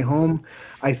No Way Home,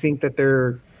 I think that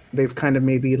they've kind of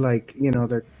maybe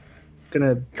they're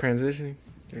gonna transitioning.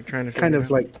 They're trying to kind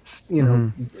of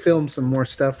film some more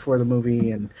stuff for the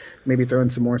movie and maybe throw in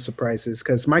some more surprises.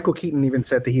 Because Michael Keaton even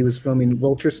said that he was filming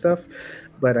Vulture stuff,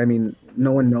 but I mean,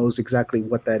 no one knows exactly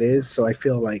what that is. So I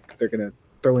feel like they're gonna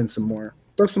throw some more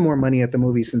money at the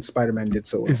movie since Spider-Man did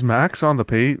so well. Is Max on the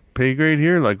pay grade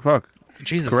here? Like fuck,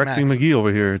 Jesus, correcting Max. McGee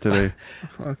over here today.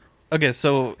 Fuck. Okay,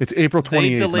 so it's April 28th.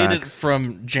 They delayed Max. it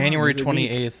from January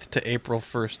 28th to April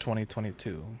 1st,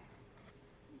 2022.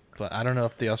 But I don't know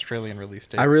if the Australian release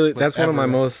date. That's one of my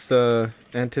most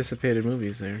anticipated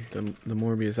movies. There, the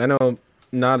Morbius. I know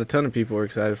not a ton of people are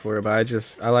excited for it, but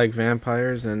I like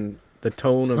vampires and the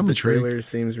tone of the trailer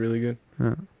seems really good.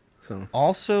 Yeah. So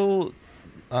also,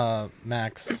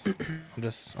 Max, I'm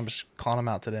just calling him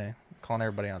out today. Calling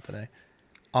everybody out today.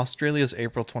 Australia's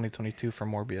April 2022 for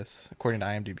Morbius, according to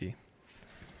IMDb.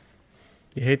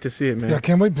 You hate to see it, man. Yeah,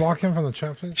 can we block him from the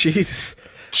chat, please? Jesus.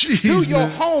 Jeez, do your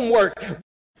homework.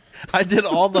 I did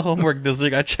all the homework this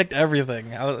week. I checked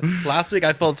everything. Last week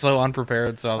I felt so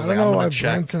unprepared, so I was like, I'm gonna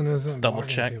check. Brenton isn't double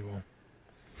check. People.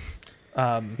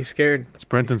 He's scared. It's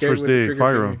Brenton's first day.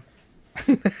 Fire him.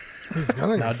 He's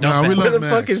gonna where the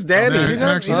fuck is Danny? He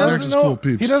doesn't know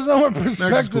what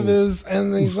perspective is,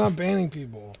 and he's not banning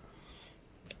people.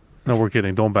 No, we're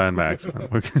kidding. Don't ban Max.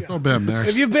 Don't ban Max.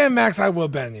 If you ban Max, I will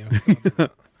ban you.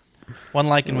 One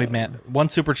like and we ban. One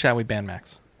super chat, we ban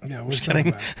Max. Yeah, we're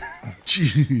kidding.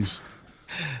 Jeez.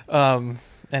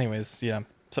 Anyways, yeah.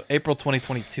 So April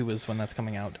 2022 is when that's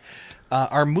coming out.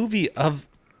 Our movie of...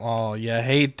 Oh, yeah.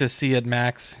 Hate to see it,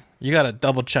 Max. You got to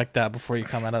double check that before you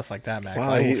come at us like that, Max.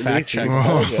 Wow, I will fact check.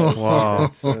 Wow.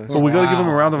 Well, we got to give him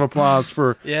a round of applause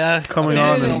for coming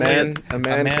on. A man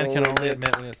can only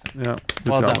admit when it's... Yeah.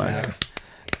 Well done, Max.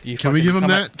 Can we give him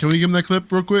that? Can we give him that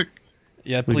clip real quick?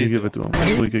 Yeah, we please can give it to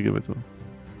him. We can give it to him.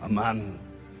 A man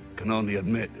can only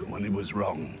admit when he was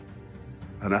wrong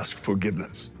and ask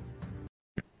forgiveness.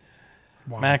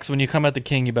 Wow. Max, when you come at the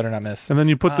king, you better not miss. And then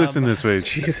you put this in this way.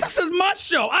 This is my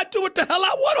show. I do what the hell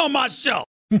I want on my show.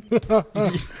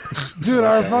 Dude,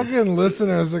 our fucking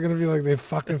listeners are gonna be like, they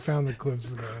fucking found the clips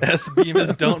today. S.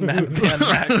 Bemis, don't ban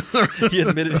Max. He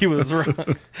admitted he was wrong.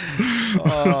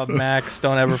 Oh, Max,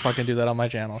 don't ever fucking do that on my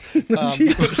channel.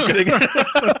 Just kidding.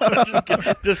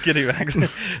 just kidding, Max.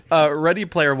 Ready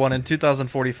Player One in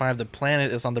 2045, the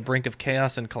planet is on the brink of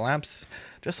chaos and collapse,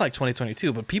 just like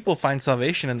 2022. But people find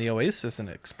salvation in the Oasis, an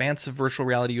expansive virtual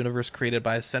reality universe created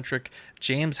by eccentric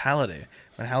James Halliday.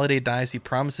 When Halliday dies, he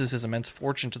promises his immense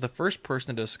fortune to the first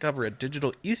person to discover a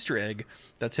digital Easter egg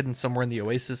that's hidden somewhere in the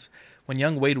Oasis. When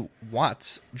young Wade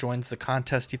Watts joins the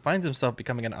contest, he finds himself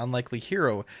becoming an unlikely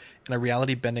hero in a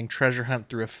reality-bending treasure hunt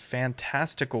through a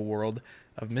fantastical world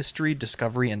of mystery,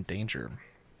 discovery, and danger.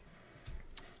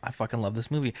 I fucking love this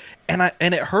movie. And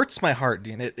it hurts my heart,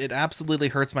 Dean. It absolutely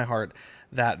hurts my heart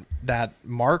that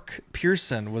Mark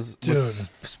Pearson was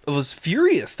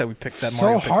furious that we picked that.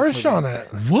 So harsh on it.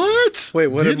 What? Wait,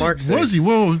 what did Mark say? Was he?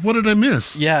 Whoa, what did I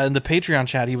miss? Yeah, in the Patreon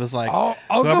chat, he was like, I'll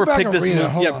go back and read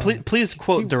it. Yeah, please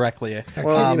quote directly.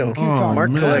 Well,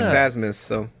 Mark collects Asmus,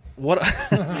 so...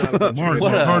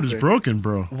 My heart is broken,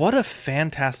 bro. What a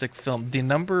fantastic film. The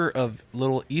number of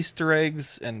little Easter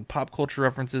eggs and pop culture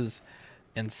references,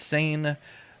 insane.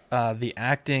 The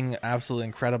acting, absolutely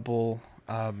incredible.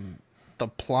 The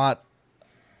plot,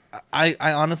 I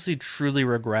honestly truly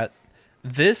regret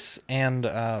this, and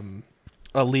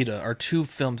Alita are two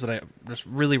films that I just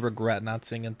really regret not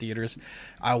seeing in theaters.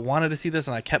 I wanted to see this,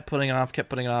 and I kept putting it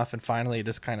off, and finally it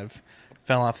just kind of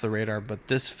fell off the radar. But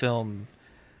this film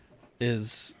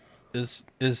is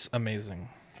amazing.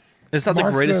 It's not the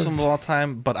greatest film of all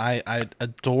time, but I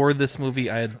adore this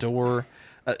movie. I adore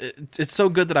it's so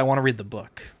good that I want to read the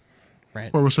book.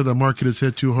 Right. Or we said that Mark hit his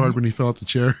head too hard when he fell out the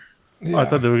chair. Yeah. I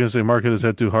thought they were going to say Mark hit his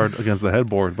head too hard against the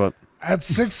headboard, but at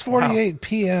 6:48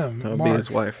 p.m. That would be his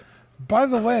wife. By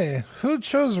the way, who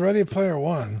chose Ready Player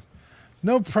One?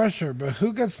 No pressure, but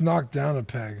who gets knocked down a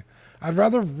peg? I'd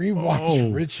rather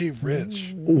rewatch Richie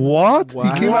Rich. What?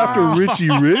 Wow. He came after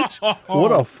Richie Rich?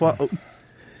 What a fuck!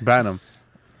 Ban him.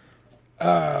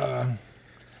 And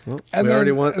we then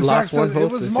already lost one host.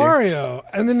 It was Mario,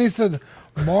 and then he said,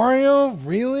 "Mario,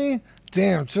 really?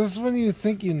 Damn! Just when you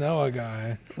think you know a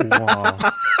guy." Wow.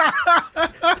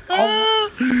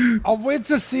 I'll wait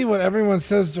to see what everyone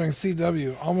says during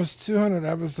CW. Almost 200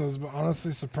 episodes, but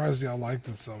honestly surprised y'all liked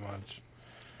it so much.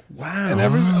 Wow.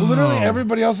 And literally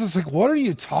everybody else is like, what are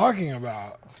you talking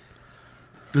about?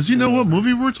 Does he know what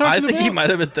movie we're talking about? I think he might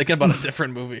have been thinking about a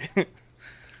different movie.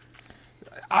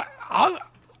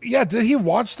 Yeah, did he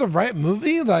watch the right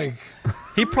movie? Like,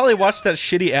 he probably watched that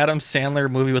shitty Adam Sandler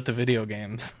movie with the video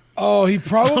games. Oh, he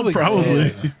probably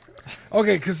did.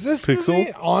 Okay, because this movie,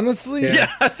 honestly...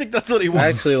 Yeah, I think that's what he watched. I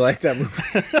actually like that movie.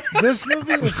 This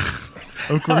movie is...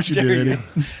 Of course you did, Eddie.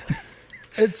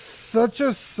 It's such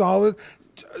a solid...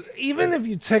 Even if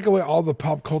you take away all the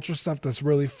pop culture stuff that's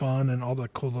really fun and all the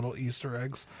cool little Easter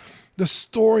eggs, the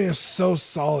story is so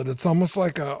solid. It's almost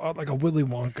like a Willy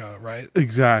Wonka, right?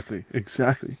 Exactly.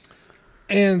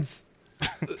 And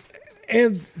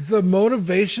the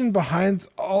motivation behind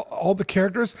all the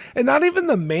characters, and not even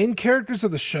the main characters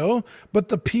of the show, but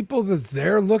the people that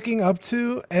they're looking up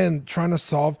to and trying to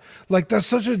solve. Like, that's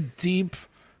such a deep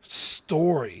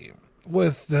story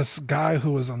with this guy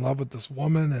who was in love with this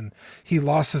woman, and he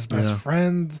lost his best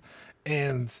friend,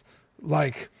 and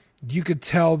like, you could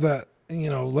tell that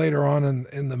later on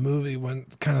in the movie when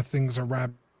kind of things are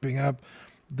wrapping up,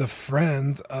 the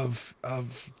friend of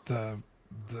the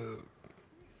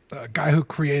guy who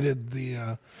created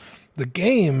the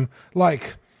game,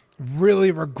 like,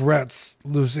 really regrets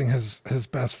losing his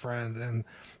best friend, and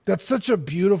that's such a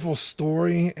beautiful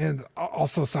story. And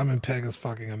also Simon Pegg is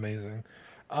fucking amazing.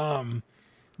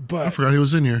 But I forgot he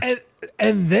was in here.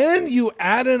 And then you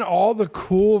add in all the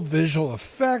cool visual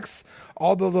effects,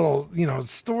 all the little,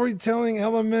 storytelling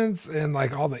elements, and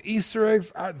like all the Easter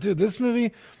eggs. Dude, this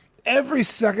movie, every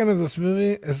second of this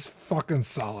movie is fucking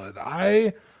solid.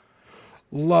 I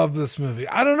love this movie.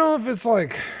 I don't know if it's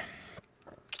like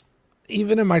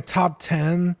even in my top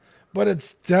 10, but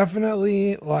it's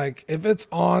definitely like, if it's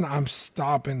on, I'm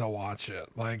stopping to watch it.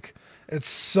 Like, it's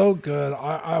so good.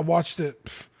 I watched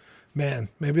it,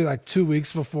 maybe like 2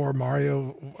 weeks before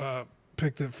Mario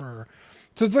picked it for.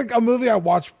 So it's like a movie I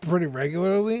watch pretty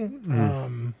regularly.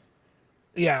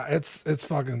 Yeah, it's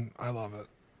fucking, I love it.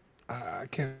 I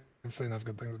can't say enough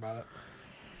good things about it.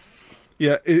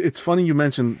 Yeah, it's funny you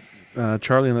mentioned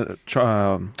Charlie and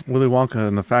Willy Wonka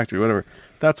in the factory, whatever.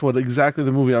 That's what exactly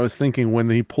the movie I was thinking when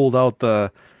he pulled out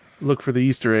the look for the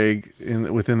Easter egg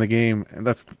within the game, and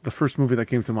that's the first movie that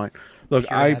came to mind. Look,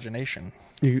 Pure imagination.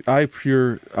 I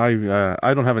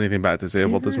don't have anything bad to say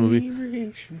about this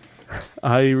movie.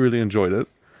 I really enjoyed it.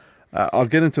 I'll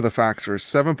get into the facts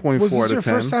first. 7.4 out of 10. Was this your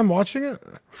first time watching it?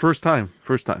 First time.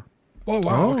 Oh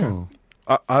wow!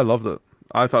 Okay. I loved it.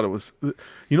 I thought it was.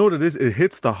 You know what it is? It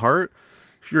hits the heart.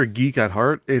 If you're a geek at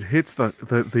heart, it hits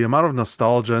the amount of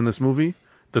nostalgia in this movie.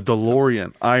 The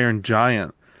DeLorean, Iron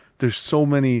Giant. There's so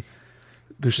many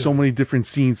different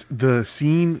scenes. The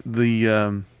scene,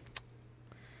 the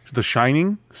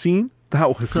Shining scene,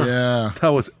 that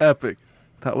was epic.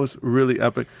 That was really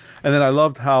epic. And then I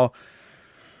loved how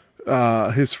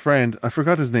his friend, I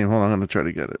forgot his name. Hold on, I'm gonna try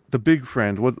to get it. The big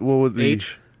friend. What was the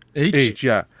H? H,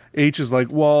 yeah. H is like,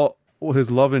 well,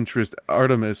 his love interest,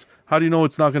 Artemis. How do you know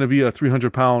it's not going to be a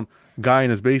 300-pound guy in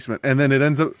his basement? And then it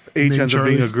ends up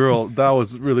being a girl. That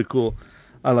was really cool.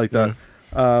 I like that.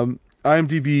 Yeah.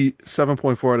 IMDb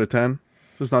 7.4 out of 10.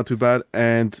 It's not too bad.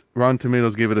 And Rotten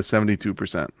Tomatoes gave it a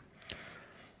 72%.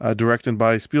 Directed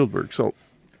by Spielberg. So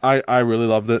I really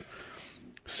loved it.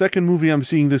 Second movie I'm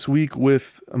seeing this week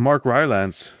with Mark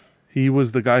Rylance. He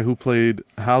was the guy who played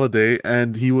Halliday,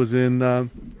 and he was in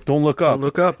Don't Look Up. Don't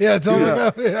Look Up. Yeah, Don't Look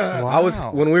Up. Yeah.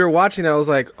 Wow. When we were watching, I was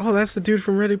like, "Oh, that's the dude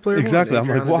from Ready Player One." Exactly. I'm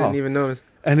like, wow. I didn't even notice.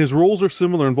 And his roles are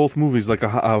similar in both movies, like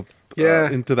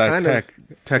into that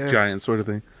tech giant sort of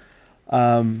thing.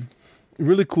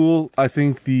 Really cool. I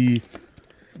think the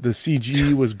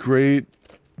CG was great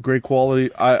great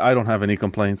quality. I don't have any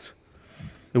complaints.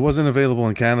 It wasn't available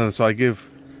in Canada, so I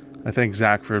thank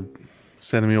Zach for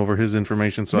sending me over his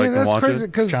information so I can watch crazy, it.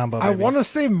 Because I want to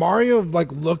say Mario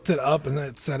looked it up and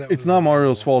it said it's not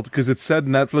Mario's fault because it said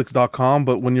Netflix.com,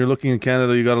 but when you're looking in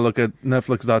Canada, you got to look at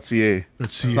Netflix.ca.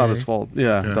 It's not his fault.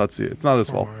 Yeah. .ca. It's not his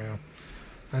fault. Mario.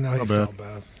 I know he felt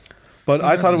bad. But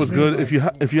I thought it was good.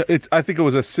 I think it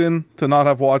was a sin to not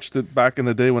have watched it back in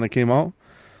the day when it came out.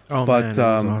 Oh, but man,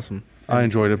 that was awesome. I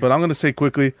enjoyed it. But I'm going to say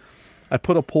quickly, I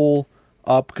put a poll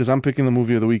up because I'm picking the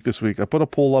movie of the week this week. I put a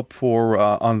poll up for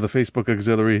on the Facebook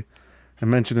Auxiliary. I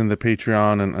mentioned in the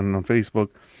Patreon and on Facebook.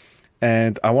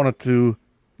 And I wanted to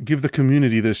give the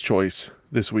community this choice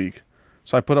this week.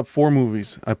 So I put up 4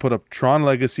 movies. I put up Tron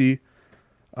Legacy,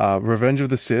 Revenge of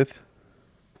the Sith,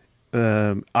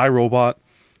 iRobot,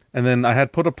 and then I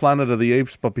had put up Planet of the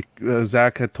Apes, but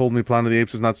Zach had told me Planet of the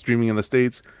Apes is not streaming in the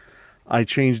States. I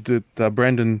changed it.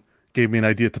 Brendan gave me an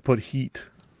idea to put Heat,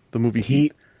 the movie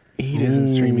Heat. Heat isn't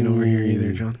streaming over here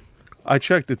either, John. I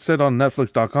checked. It said on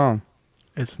Netflix.com.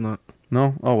 It's not.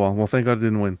 No? Oh, well. Well, thank God it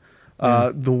didn't win.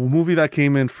 Yeah. The movie that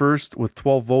came in first with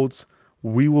 12 votes,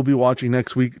 we will be watching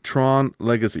next week, Tron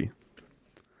Legacy.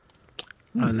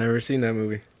 I've never seen that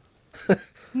movie. I've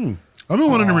been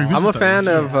wanting to revisit I'm a fan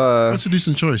of... that's a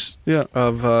decent choice. Yeah.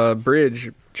 Of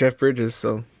Jeff Bridges,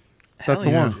 so... That's the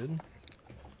one. Dude.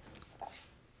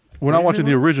 We're not watching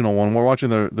the original one. We're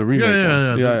watching the remake.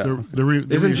 Yeah.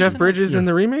 Isn't Jeff Bridges in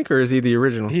the remake, or is he the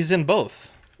original? He's in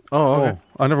both. Oh, okay.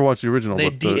 I never watched the original. They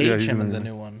but de-age him in the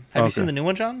new one. Have you seen the new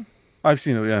one, John? I've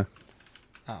seen it, yeah.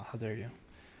 Oh, how dare you.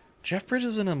 Jeff Bridges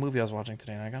was in a movie I was watching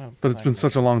today, and I gotta... But it's been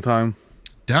such a long time.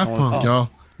 Daft Punk, y'all.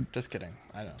 Just kidding.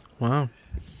 I know. Wow.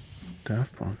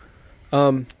 Daft Punk.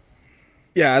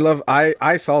 Yeah,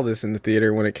 I saw this in the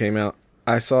theater when it came out.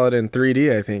 I saw it in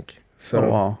 3D, I think. So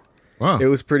wow. It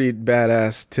was pretty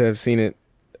badass to have seen it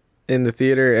in the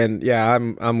theater. And yeah,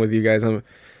 I'm with you guys. I'm a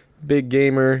big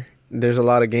gamer. There's a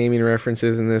lot of gaming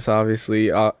references in this, obviously.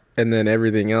 And then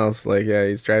everything else,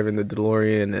 he's driving the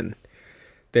DeLorean, and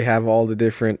they have all the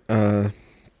different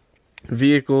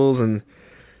vehicles, and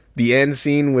the end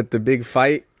scene with the big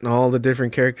fight and all the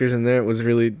different characters in there, it was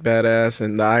really badass.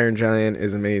 And the Iron Giant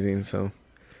is amazing. So,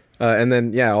 and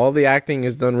then all the acting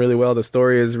is done really well. The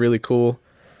story is really cool.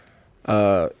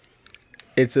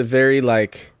 It's a very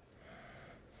like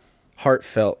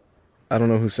heartfelt. I don't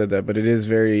know who said that, but it is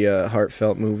very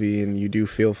heartfelt movie, and you do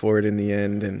feel for it in the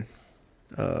end. And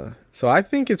so I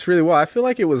think it's really well. I feel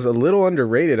like it was a little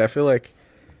underrated. I feel like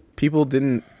people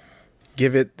didn't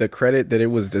give it the credit that it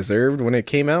was deserved when it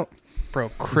came out. Bro,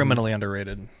 criminally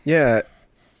underrated. Yeah.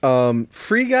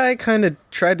 Free Guy kind of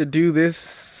tried to do this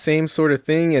same sort of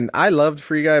thing, and I loved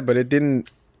Free Guy, but it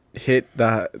didn't hit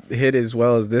as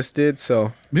well as this did.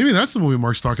 So maybe that's the movie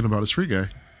Mark's talking about, is Free Guy.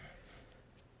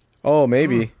 Oh,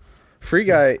 maybe. Free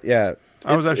Guy, yeah.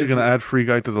 I was actually going to add Free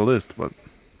Guy to the list, but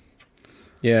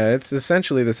yeah, it's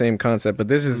essentially the same concept, but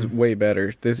this is way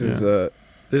better. This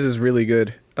is really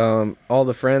good. All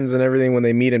the friends and everything when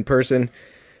they meet in person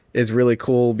is really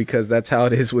cool, because that's how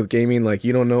it is with gaming. Like,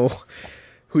 you don't know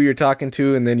who you're talking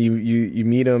to, and then you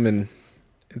meet them, and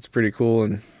it's pretty cool.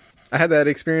 And I had that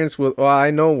experience with. Well,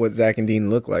 I know what Zach and Dean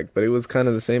look like, but it was kind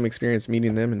of the same experience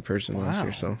meeting them in person last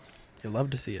year. So you love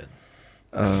to see it.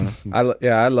 I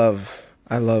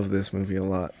love this movie a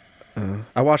lot.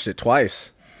 I watched it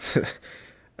twice.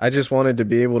 I just wanted to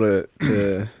be able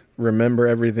to remember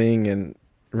everything and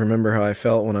remember how I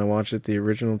felt when I watched it the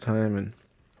original time, and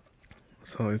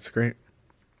so it's great.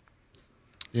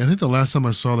 Yeah, I think the last time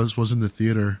I saw this was in the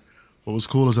theater. What was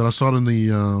cool is that I saw it in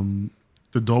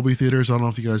the Dolby theaters. I don't know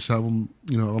if you guys have them,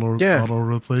 all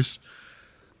over the place.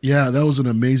 Yeah, that was an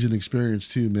amazing experience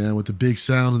too, man, with the big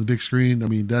sound and the big screen. I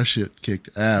mean, that shit kicked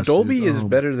ass. Dolby is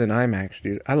better than IMAX,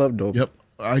 dude. I love Dolby. Yep.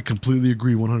 I completely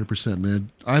agree 100%, man.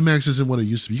 IMAX isn't what it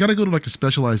used to be. You got to go to like a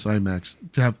specialized IMAX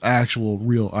to have actual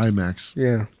real IMAX.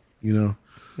 Yeah.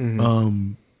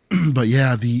 Mm-hmm. But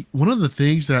yeah, one of the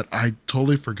things that I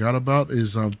totally forgot about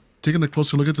is taking a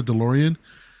closer look at the DeLorean.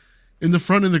 In the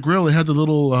front in the grill, it had the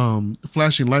little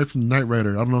flashing light from Knight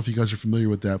Rider. I don't know if you guys are familiar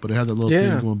with that, but it had that little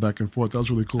thing going back and forth. That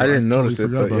was really cool. I didn't notice it,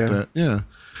 forgot about that. Yeah.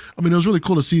 I mean, it was really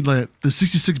cool to see like the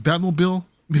 66 Batmobile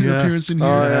made an appearance in here,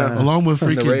 along with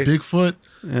freaking Bigfoot.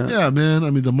 Yeah, man. I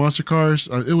mean, the monster cars.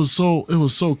 It was so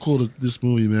cool. This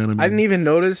movie, man. I mean, I didn't even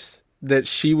notice that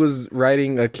she was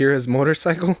riding Akira's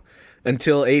motorcycle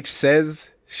until H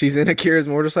says she's in Akira's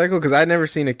motorcycle, because I'd never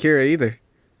seen Akira either.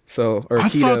 So, or I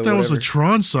Akita, thought that whatever. was a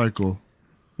Tron cycle.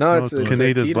 No, it's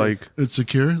Kaneda's bike. It's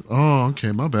Akira. Oh,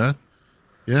 okay, my bad.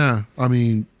 Yeah, I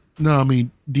mean,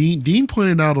 Dean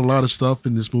pointed out a lot of stuff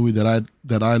in this movie that I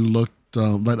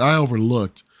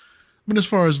overlooked. I mean, as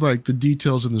far as like the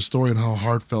details in the story and how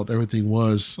heartfelt everything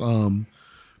was.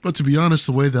 But to be honest,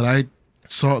 the way that I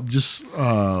saw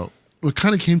what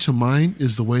kind of came to mind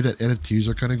is the way that NFTs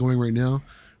are kind of going right now,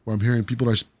 where I'm hearing people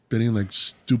are spending like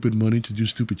stupid money to do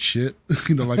stupid shit.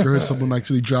 Like I heard someone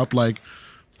actually drop like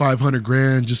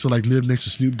 $500,000 just to like live next to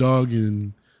Snoop Dogg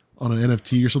and on an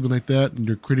NFT or something like that. And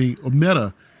they're creating a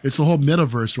meta. It's the whole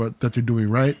metaverse that they're doing,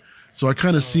 right? So I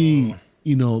kind of see,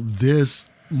 this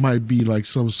might be like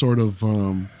some sort of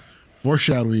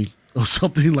foreshadowing of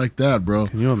something like that, bro.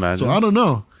 Can you imagine? So I don't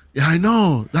know. Yeah, I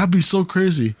know. That'd be so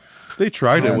crazy. They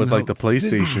tried it with like the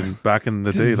PlayStation back in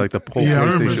the day, like the whole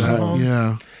PlayStation.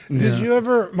 Yeah. Did you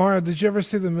ever, Mario? Did you ever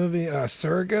see the movie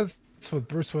Surrogates with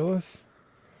Bruce Willis?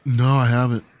 No, I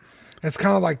haven't. It's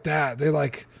kind of like that. They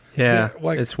like,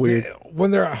 it's weird.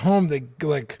 When they're at home, they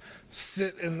like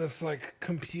sit in this like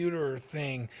computer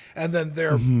thing, and then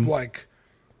their like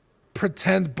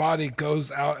pretend body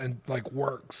goes out and like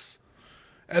works,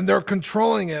 and they're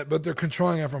controlling it, but they're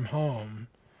controlling it from home.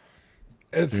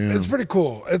 It's pretty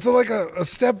cool. It's like a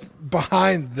step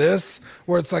behind this,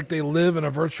 where it's like they live in a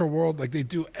virtual world, like they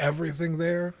do everything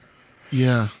there.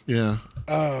 Yeah.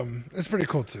 It's pretty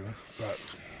cool too. But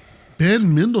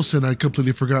Ben Mendelsohn, I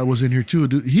completely forgot was in here too.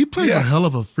 Dude, he plays a hell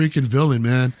of a freaking villain,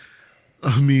 man.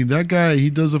 I mean, that guy, he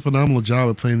does a phenomenal job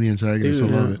at playing the antagonist.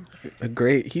 Dude, I love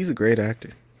it. He's a great actor.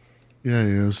 Yeah,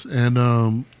 he is.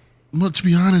 And but to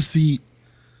be honest,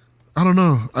 I don't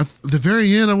know. The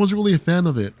very end, I wasn't really a fan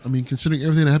of it. I mean, considering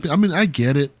everything that happened, I mean, I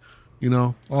get it.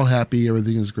 All happy,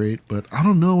 everything is great, but I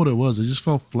don't know what it was. It just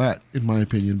fell flat, in my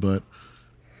opinion. But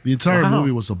the entire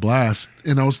movie was a blast.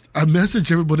 And I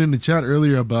messaged everybody in the chat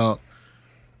earlier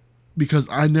because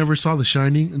I never saw The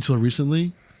Shining until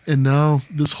recently, and now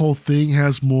this whole thing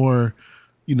has more.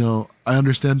 I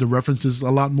understand the references a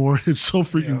lot more. It's so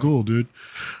freaking cool, dude.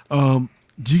 Do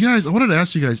you guys? I wanted to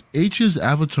ask you guys. H's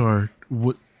avatar.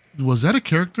 Was that a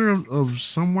character of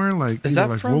somewhere like, is that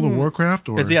like from World of Warcraft?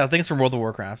 Or I think it's from World of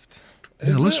Warcraft. Yeah,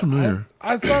 it looks familiar.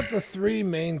 I thought the three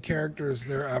main characters,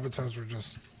 their avatars were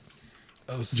just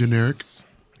OCs. Generic.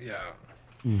 Yeah.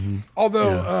 Mm-hmm.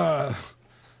 Although,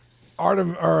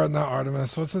 not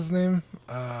Artemis. What's his name?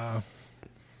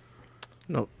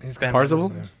 No, he's got Parzival.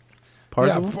 his name.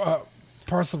 Parzival. Yeah,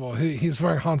 Parzival. He's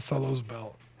wearing Han Solo's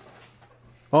belt.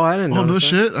 Oh, I didn't know. Oh no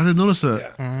shit! I didn't notice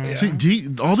that. Yeah. See,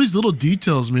 all these little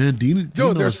details, man. Dean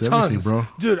There's knows tons, everything, bro.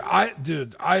 Dude,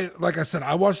 I like I said,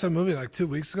 I watched that movie like 2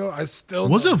 weeks ago. I still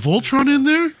Was it Voltron in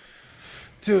there?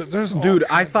 Dude,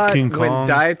 I thought King when Kong.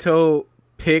 Daito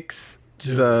picks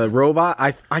the robot,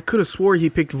 I could have swore he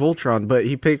picked Voltron, but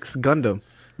he picks Gundam.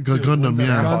 Gundam,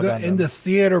 yeah. Gundam in the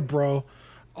theater, bro.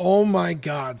 Oh my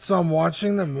god! So I'm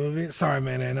watching the movie. Sorry,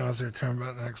 man. I know it's your turn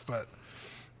about next, but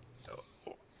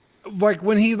like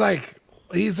when he's like,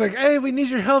 "Hey, we need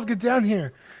your help. Get down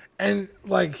here," and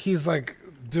like he's like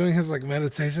doing his like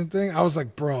meditation thing. I was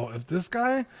like, bro, if this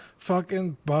guy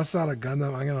fucking busts out a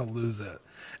Gundam, I'm gonna lose it.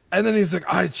 And then he's like,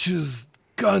 I choose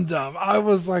Gundam. I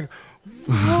was like,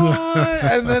 what?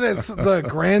 And then it's the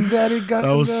granddaddy Gundam.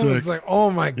 That was sick. It's like, oh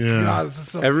my god, this is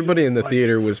so. Everybody in the like,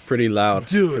 theater was pretty loud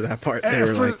dude, for that part. They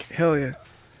were like, hell yeah.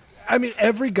 I mean,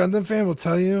 every Gundam fan will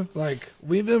tell you, like,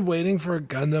 we've been waiting for a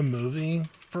Gundam movie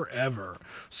forever.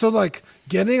 So, like,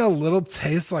 getting a little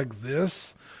taste like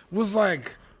this was,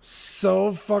 like,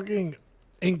 so fucking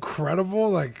incredible.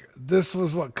 Like, this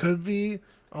was what could be.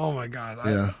 Oh, my God.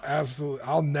 Yeah.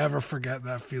 I'll never forget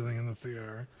that feeling in the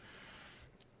theater.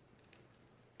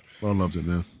 I loved it,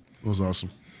 man. It was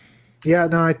awesome. Yeah,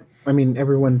 no, I mean,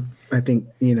 everyone, I think,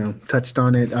 touched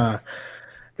on it.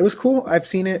 It was cool. I've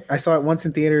seen it. I saw it once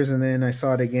in theaters, and then I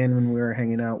saw it again when we were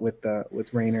hanging out with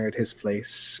Rainer at his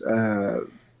place.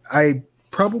 I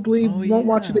probably won't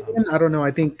watch it again. I don't know. I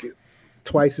think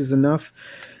twice is enough.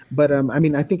 But I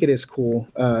mean, I think it is cool.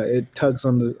 It tugs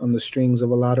on the strings of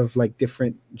a lot of like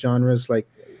different genres. Like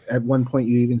at one point,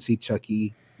 you even see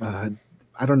Chucky.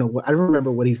 I don't know. I don't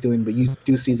remember what he's doing, but you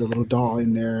do see the little doll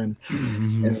in there, and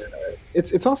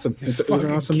it's awesome. He's fucking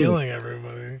fucking awesome killing movie.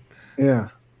 everybody. Yeah,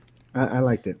 I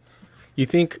liked it. You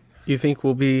think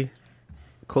we'll be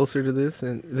closer to this?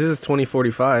 And this is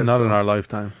 2045. Not in our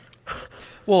lifetime.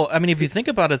 Well, I mean, if you think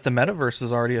about it, the metaverse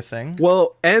is already a thing.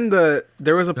 Well, and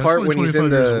there was a That's part only when he's in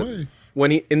 25 years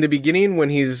away. in the beginning when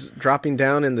he's dropping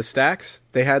down in the stacks,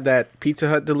 they had that Pizza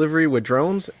Hut delivery with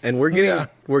drones, and we're getting that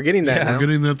now. We're getting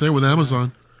that there with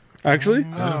Amazon. Actually,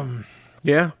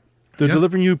 yeah, they're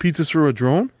delivering you pizzas through a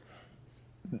drone.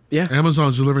 Yeah,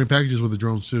 Amazon's delivering packages with the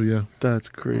drones too. Yeah, that's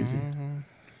crazy.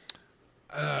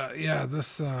 Yeah,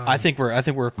 this. I think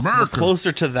we're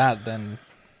closer to that than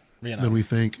than we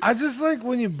think. I just like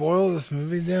when you boil this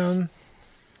movie down,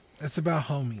 it's about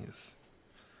homies.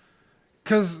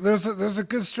 Because there's a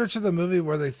good stretch of the movie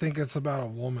where they think it's about a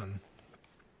woman,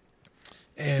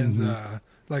 and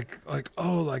like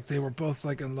they were both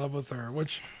like in love with her,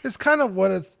 which is kind of what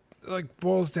it like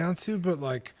boils down to. But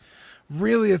like,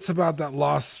 really, it's about that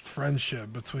lost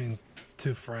friendship between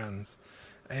two friends,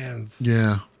 and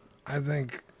yeah. I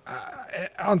think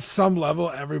on some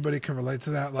level everybody can relate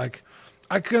to that. Like,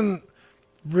 I couldn't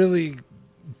really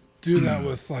do that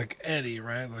with like Eddie,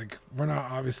 right? Like, we're not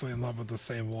obviously in love with the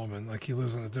same woman. Like, he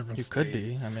lives in a different you state. could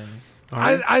be. I mean,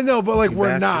 I know, but like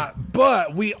we're not.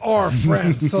 But we are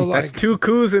friends. So like that's 2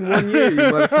 coups in 1 year. You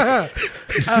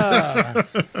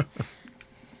motherfucker.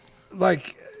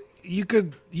 Like you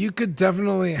could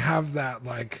definitely have that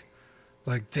like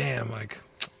damn, like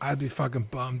I'd be fucking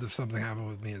bummed if something happened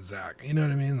with me and Zach. You know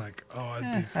what I mean? Like,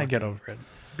 I'd be I get over it.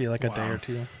 Be like a day or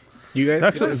two. You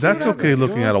guys, Zach's okay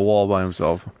looking at a wall by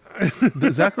himself.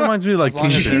 Zach reminds me like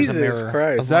Kingpin. Jesus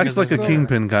Christ. Zach's like a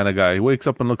Kingpin kind of guy. He wakes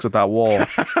up and looks at that wall.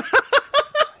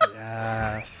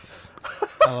 Yes,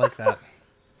 I like that.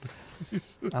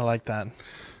 I like that.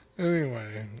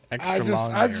 Anyway, Extra I long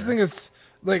just hair. think it's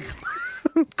like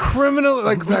criminal,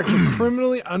 like Zach's a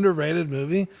criminally underrated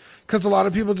movie because a lot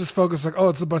of people just focus like, oh,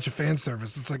 it's a bunch of fan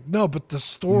service. It's like, no, but the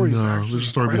story's actually there's a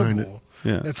story behind it. incredible.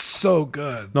 Yeah, It's so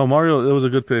good. no, Mario. It was a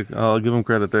good pick. I'll give him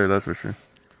credit there. That's for sure.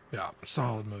 Yeah,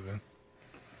 solid movie.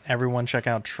 Everyone, check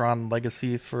out Tron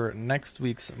Legacy for next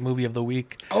week's movie of the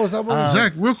week. Oh, is that what?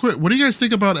 Zach, real quick, what do you guys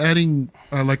think about adding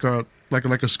like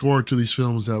a score to these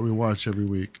films that we watch every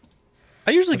week?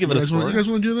 I usually give it a score. You guys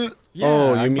want to do that? Yeah,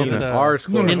 oh, I you mean give it a- our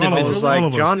score? No, I was all of like,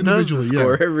 us, John does the individually,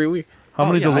 score yeah. every week. How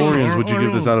many yeah, DeLoreans would you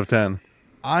give this out of 10?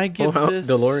 I give this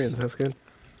DeLoreans. That's good.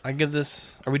 I give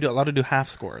this. Are we allowed to do half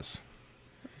scores?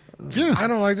 Yeah, I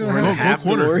don't like doing go half.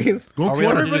 quarter. DeLoreans? Go Are we quarter.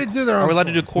 allowed to Everybody do their own Are we allowed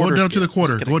to do score. quarter? Go down to the scale?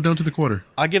 quarter. Just kidding. Go down to the quarter.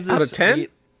 I give this Out of 10?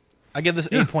 I give this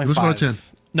Yeah, 8.5. let's go to 10.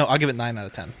 No, I'll give it 9 out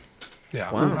of 10.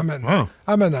 Yeah, Wow. I'm at Wow.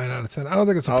 9 out of 10. I don't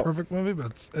think it's a Oh. perfect movie,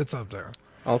 but it's up there.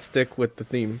 I'll stick with the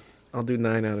theme. I'll do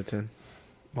 9 out of 10.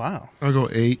 Wow. I'll go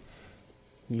 8.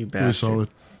 You Pretty bastard.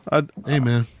 solid. Hey,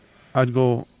 man. I'd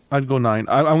go 9. I'm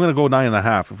gonna go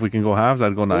 9.5. If we can go halves,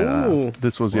 I'd go 9.5.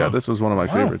 This was one of my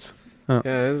favorites. Yeah,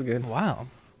 it was good. Wow.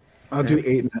 I'll do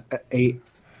 8 out of 10.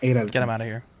 Get him out of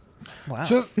here. Wow.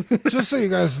 Just so you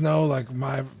guys know, like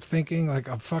my thinking, like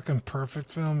a fucking perfect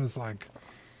film is like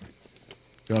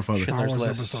Godfather. Star Wars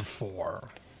List. Episode 4.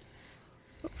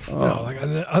 No, like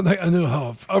a New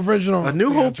Hope, original A New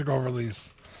Hope? theatrical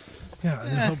release. Yeah, A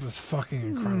New Hope is fucking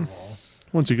incredible.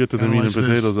 Once you get to the meat and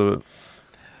potatoes of it.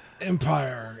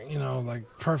 Empire, like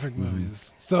perfect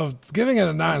movies. So giving it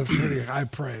a 9 is pretty high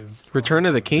praise. Return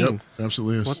of the King. Yep,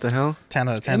 absolutely is. What the hell? 10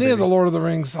 out of 10. Any baby. of the Lord of the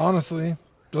Rings, honestly,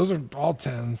 those are all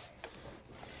 10s.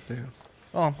 Yeah.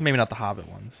 Well, maybe not the Hobbit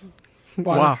ones.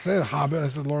 Well, I Wow. didn't say The Hobbit, I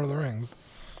said Lord of the Rings.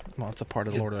 Well, it's a part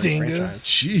of the Lord of the Rings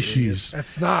Dingus. franchise. Jeez.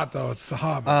 It's not, though. It's The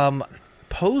Hobbit.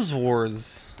 Pose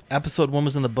Wars episode 1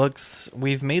 was in the books.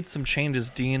 We've made some changes.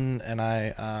 Dean and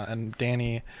I and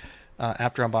Danny,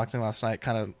 after unboxing last night,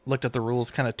 kind of looked at the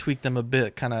rules, kind of tweaked them a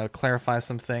bit, kind of clarify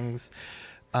some things.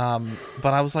 But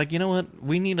I was like, you know what?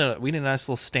 We need a nice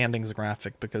little standings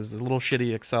graphic because the little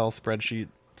shitty Excel spreadsheet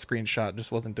screenshot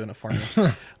just wasn't doing it for me.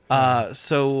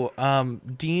 So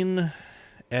Dean,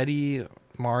 Eddie,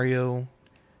 Mario,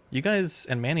 you guys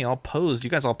and Manny all posed. You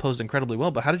guys all posed incredibly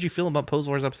well. But how did you feel about Pose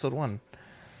Wars episode 1?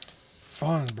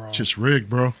 Fun, bro. Just rigged,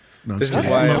 bro. No, This is just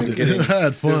why kidding. I'm getting.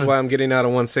 Had This is fun. why I'm getting out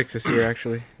of 1/6 this year.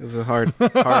 Actually, it was a hard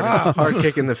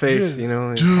kick in the face.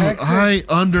 Dude. Dude, I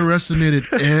underestimated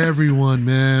everyone,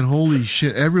 man. Holy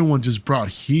shit. Everyone just brought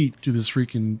heat to this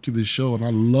show, and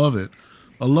I love it.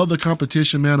 I love the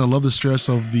competition, man. I love the stress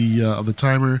of the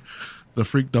timer,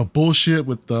 the bullshit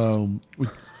with the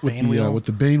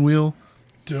Bane wheel.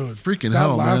 Dude, freaking that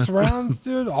hell, last man. round,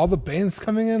 dude, all the Banes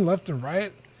coming in left and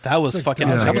right. That was It's like fucking.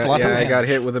 dumb. That was a lot to I win. got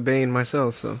hit with a Bane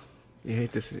myself, so you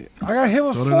hate to see it. I got hit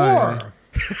with So did I. 4.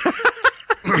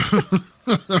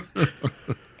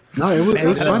 No, it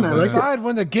was fun. I like it. Decide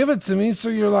when to give it to me, so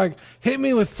you're like, hit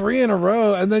me with 3 in a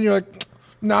row, and then you're like,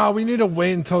 no, we need to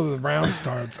wait until the round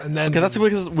starts, and then. Okay, that's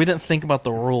because we didn't think about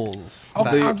the rules. Oh,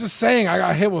 That- I'm just saying, I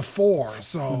got hit with 4.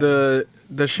 So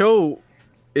The show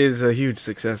is a huge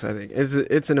success. I think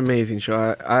it's an amazing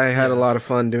show. I had a lot of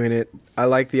fun doing it. I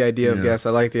like the idea of guests.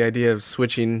 I like the idea of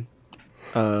switching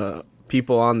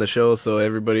people on the show so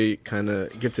everybody kind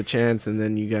of gets a chance, and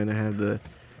then you kind of have the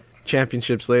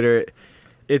championships later.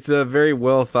 It's a very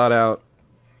well thought out.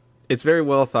 It's very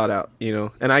well thought out,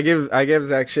 And I give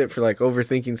Zach shit for like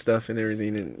overthinking stuff and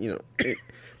everything, and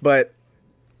but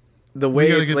the way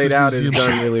gotta it's get laid this out is museum-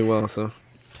 done really well. So.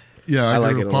 Yeah, I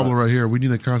like got it a a problem lot. right here. We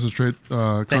need to concentrate, you,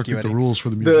 concrete the Eddie. rules for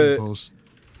the museum post.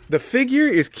 The figure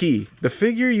is key. The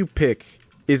figure you pick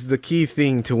is the key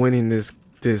thing to winning this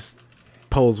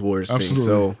Pose Wars thing. Absolutely.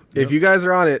 So if you guys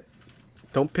are on it,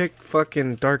 don't pick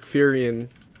fucking Dark Fury and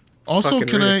Also,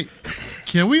 fucking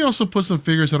can we also put some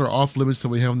figures that are off limits that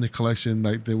we have in the collection,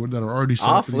 like that are already set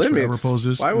off for these forever limits.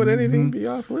 poses? Why would anything Mhm. be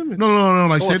off limits? No.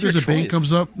 Like, Oh, say it's there's your a Bane choice.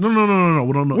 comes up. No.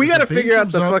 We don't know. We If got to a Bane figure out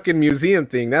comes the up- fucking museum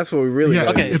thing. That's what we really Yeah,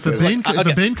 got to Okay. if a Bane, if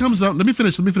a Bane comes up, let me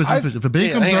finish. If a Bane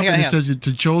Yeah, comes hang up on, and hang it on. says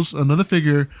to chose another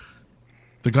figure,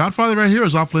 the Godfather right here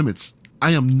is off limits.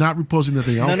 I am not reposing that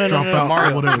thing. I'll No, drop out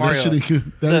Mario, or whatever. Mario. That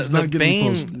shit, that is not getting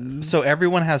reposed. So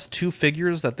everyone has 2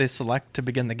 figures that they select to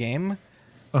begin the game.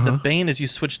 The Bane is you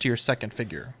switch to your second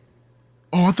figure.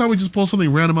 Oh, I thought we just pulled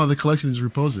something random out of the collection and just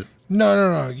repose it.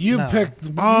 no. You No. picked.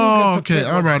 you Oh, get to okay. pick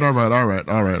All one.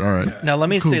 right. Now let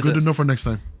me Cool. say Good this. to know for next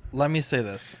time. Let me say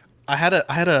this. I had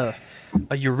a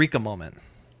eureka moment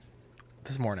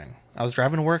this morning. I was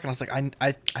driving to work and I was like,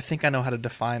 I think I know how to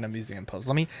define a museum pose.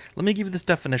 Let me give you this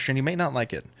definition. You may not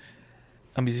like it.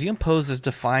 A museum pose is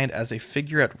defined as a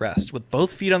figure at rest with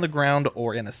both feet on the ground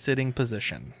or in a sitting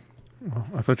position.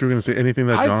 I thought you were going to say anything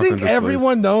that I Jonathan think displays.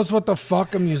 everyone knows what the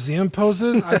fuck a museum pose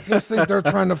is. I just think they're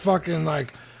trying to fucking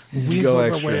like weasel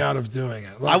their extra. way out of doing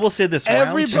it. I will say this. round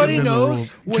Everybody two- knows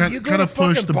when Kind- you go kind to of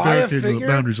push fucking the buy a barricades, the figure.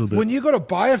 boundaries a little bit. When you go to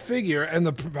buy a figure and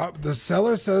the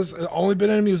seller says it's only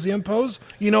been in a museum pose,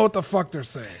 you know what the fuck they're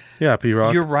saying. Yeah,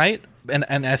 P-Rock. You're right, and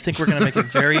I think we're gonna make it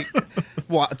very.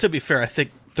 Well, to be fair, I think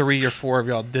 3 or 4 of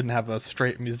y'all didn't have a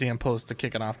straight museum pose to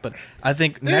kick it off, but I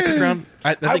think next round.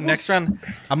 I think next round,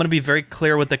 I'm gonna be very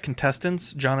clear with the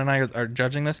contestants. John and I are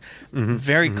judging this.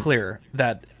 Very clear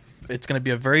that it's gonna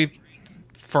be a very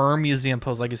firm museum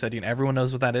pose, like you said, Dean. Everyone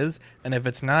knows what that is, and if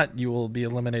it's not, you will be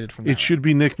eliminated from that. It should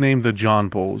be nicknamed the John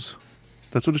pose.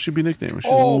 That's what it should be nicknamed. It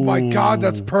should- Oh my god,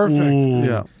 that's perfect.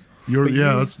 yeah,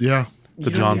 Damn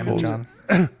the John it, pose. John.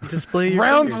 display your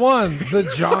Round figures. 1, the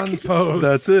John pose.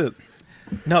 That's it.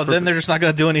 No, then they're just not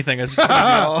going to do anything. It's just gonna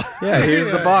be all... Yeah,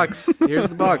 here's the box. Here's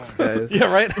the box, guys. Yeah,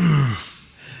 right?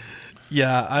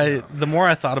 Yeah, the more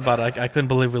I thought about it, I couldn't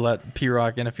believe we let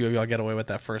P-Rock and a few of y'all get away with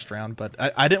that first round. But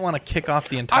I didn't want to kick off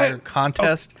the entire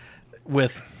contest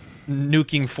with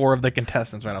nuking 4 of the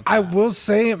contestants right up there. I will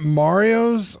say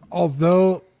Mario's,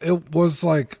 although it was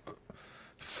like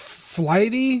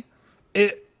flighty,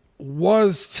 it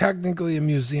was technically a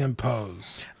museum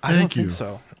pose. I don't think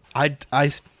so.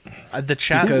 The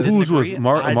chat. Whose was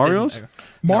Mario's?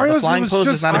 Mario's the flying was pose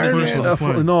just is not a Iron visual.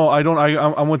 Man. No, I don't.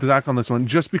 I'm with Zach on this one.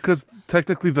 Just because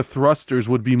technically the thrusters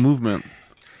would be movement.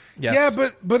 Yes. Yeah,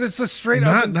 but it's a straight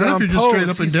up and down just pose. straight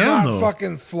up and He's down, not though.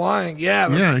 fucking flying. Yeah,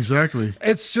 Yeah, exactly.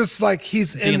 It's just like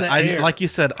he's in Dean, the air. like you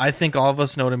said, I think all of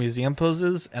us know what a museum pose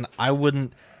is, and I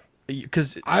wouldn't,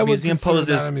 because I would museum consider pose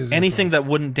that is a museum anything pose. that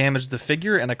wouldn't damage the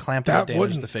figure, and a clamp that would damage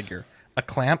wouldn't. the figure. A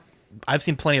clamp, I've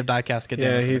seen plenty of diecast get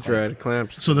Yeah, damaged. he's right.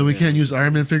 Clamps. So then we can't use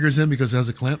Iron Man figures in because it has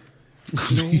a clamp?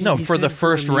 No, He for the said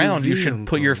first a round, you museum should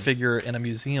put your pose. figure in a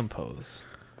museum pose.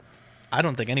 I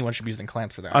don't think anyone should be using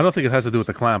clamps for that. I don't think it has to do with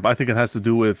the clamp. I think it has to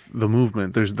do with the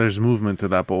movement. There's movement to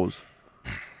that pose.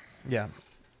 Yeah.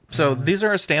 So these are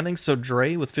our standings. So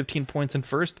Dre with 15 points in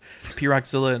first,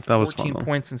 P-Rockzilla and That was 14 fun, though.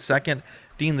 points in second,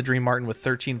 Dean the Dream Martin with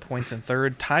 13 points in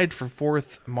third, tied for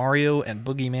fourth, Mario and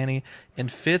Boogie Manny. In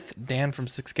fifth, Dan from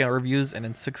 6 Scale Reviews, and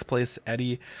in sixth place,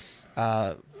 Eddie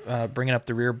bringing up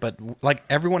the rear. But like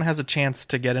everyone has a chance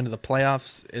to get into the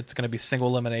playoffs. It's going to be single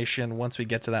elimination once we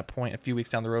get to that point a few weeks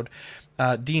down the road.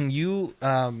 Dean, you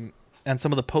and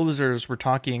some of the posers were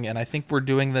talking, and I think we're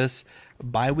doing this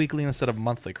bi-weekly instead of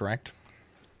monthly, correct?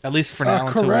 At least for now.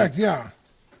 Correct, yeah.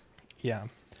 Yeah.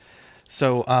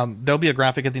 So there'll be a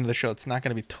graphic at the end of the show. It's not going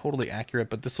to be totally accurate,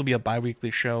 but this will be a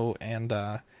bi-weekly show. And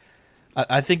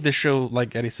I think this show,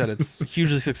 like Eddie said, it's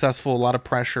hugely successful, a lot of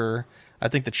pressure. I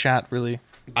think the chat really...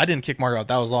 I didn't kick Mario out.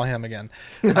 That was all him again.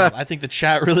 I think the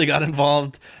chat really got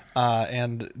involved.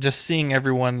 And just seeing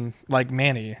everyone, like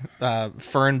Manny,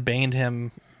 Fern baned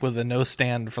him with a no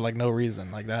stand for like no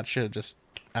reason. Like that shit just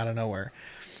out of nowhere.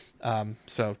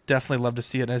 So definitely love to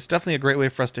see it. And it's definitely a great way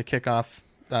for us to kick off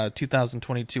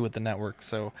 2022 with the network.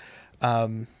 So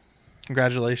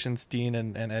congratulations, Dean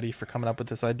and Eddie, for coming up with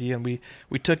this idea. And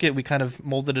we took it, we kind of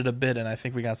molded it a bit, and I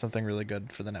think we got something really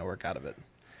good for the network out of it.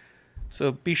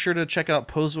 So be sure to check out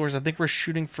Pose Wars. I think we're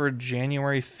shooting for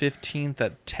January 15th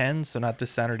at 10, so not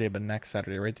this Saturday, but next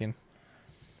Saturday, right, Dean?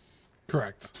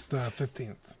 Correct. The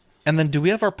 15th. And then do we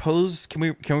have our pose? Can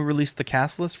we release the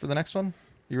cast list for the next one?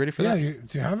 You ready for that? Yeah,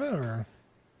 do you have it? Or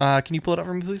can you pull it up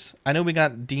for me, please? I know we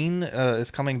got Dean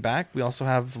is coming back. We also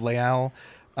have Leal,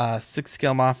 6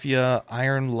 Scale Mafia,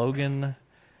 Iron Logan,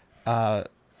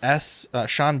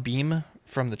 Sean Beam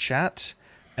from the chat,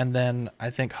 and then I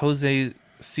think Jose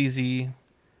CZ,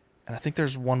 and I think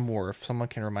there's one more. If someone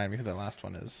can remind me who that last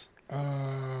one is.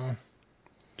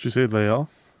 Did you say Leal?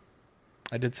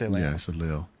 I did say Leal. Yeah, I said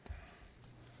Leo.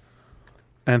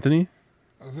 Anthony?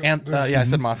 And yeah, I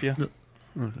said Mafia.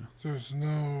 Okay. There's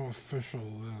no official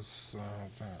list.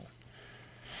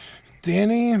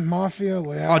 Danny, Mafia,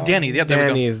 Leal. Oh, Danny. Yeah, there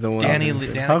Danny we go. is the one. Danny.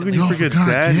 How can you forget forgot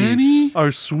Danny?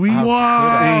 Our sweet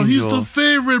Wow, he's angel. the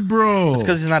favorite, bro. It's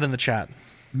because he's not in the chat.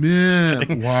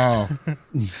 Man, wow.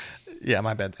 Yeah,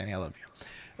 my bad, Danny. I love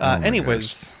you.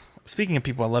 Anyways, speaking of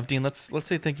people I love, Dean, let's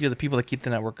say thank you to the people that keep the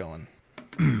network going.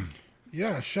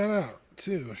 Yeah, shout out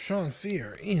to Sean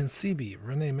Fear, Ian CB,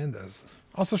 Renee Mendez.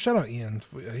 Also, shout out Ian.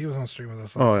 He was on stream with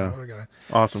us. Also. Oh, yeah. What a guy.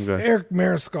 Awesome guy. Eric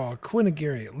Mariscal, Quinn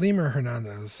Aguirre, Lemur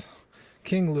Hernandez,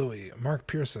 King Louie, Mark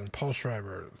Pearson, Paul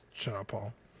Schreiber. Shout out,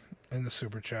 Paul, in the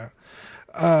super chat.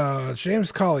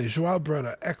 James Colley, Joao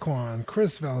Breda, Equan,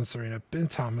 Chris Valencerina, Ben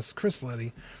Thomas, Chris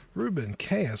Letty, Ruben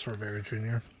K.S. Rivera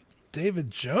Jr.,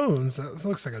 David Jones, that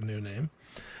looks like a new name,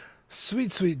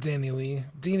 Sweet Danny Lee,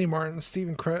 Deanie Martin,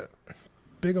 Stephen Crett,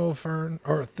 Big Old Fern,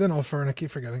 or Thin Old Fern, I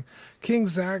keep forgetting, King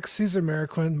Zach, Caesar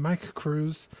Mariquin, Mike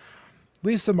Cruz,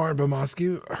 Lisa Martin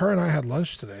Bomoski. Her and I had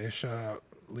lunch today. Shout out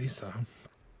Lisa.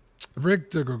 Rick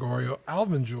DeGregorio,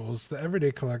 Alvin Jules, The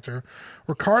Everyday Collector,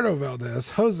 Ricardo Valdez,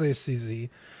 Jose CZ,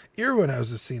 Irwin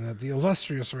Osasina, The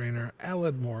Illustrious Rainer,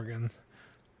 Aled Morgan.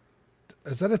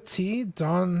 Is that a T?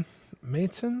 Don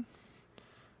Mayton?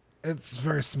 It's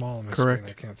very small on my Correct.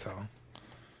 screen. I can't tell.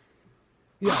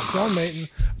 Yeah, Don Mayton,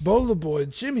 Bola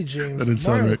Boyd, Jimmy That James, didn't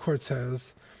sound Mario right.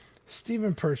 Cortez,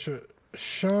 Stephen Pritchett,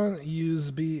 Sean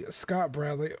Usby, Scott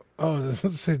Bradley. Oh, does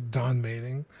it say Don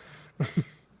Mating?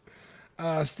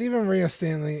 Stephen Maria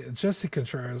Stanley, Jesse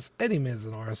Contreras, Eddie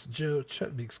Manzanares, Joe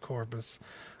Chetbeeks Corpus,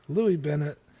 Louis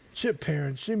Bennett, Chip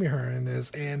Parent, Jimmy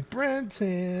Hernandez, and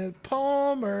Brenton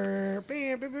Palmer.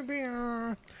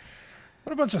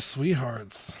 What a bunch of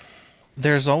sweethearts.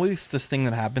 there's always this thing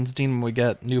that happens, Dean, when we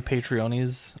get new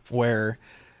Patreonies, where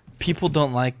people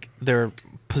don't like their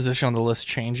position on the list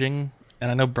changing.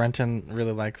 And I know Brenton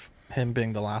really likes him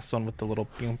being the last one with the little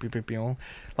pew, pew, pew, pew.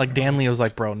 Like Dan Lee was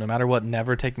like, bro, no matter what,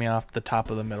 never take me off the top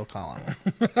of the middle column.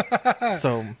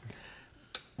 So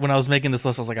when I was making this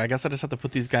list, I was like, I guess I just have to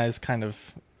put these guys kind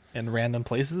of in random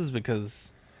places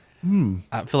because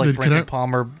I feel like Brenton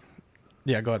Palmer.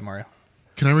 Yeah, go ahead, Mario.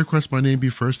 Can I request my name be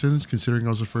first in, considering I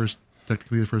was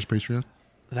technically the first Patreon?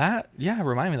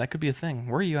 Remind me. That could be a thing.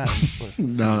 Where are you at on this list?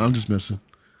 No, I'm just messing.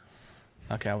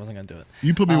 Okay, I wasn't going to do it.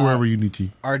 You put me wherever you need to.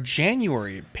 Our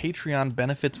January Patreon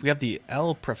benefits, we have the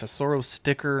El Profesoro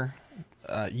sticker,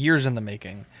 years in the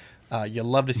making. You'll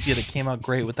love to see it. It came out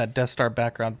great with that Death Star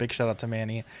background. Big shout out to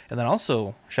Manny. And then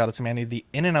also, shout out to Manny, the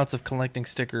In and Outs of Collecting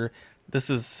sticker. This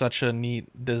is such a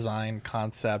neat design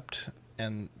concept,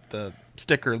 and the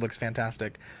sticker looks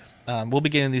fantastic. We'll be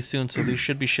getting these soon, so these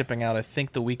should be shipping out, I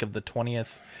think, the week of the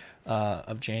 20th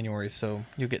of January. So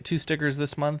you'll get 2 stickers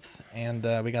this month, and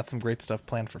we got some great stuff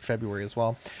planned for February as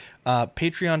well.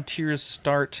 Patreon tiers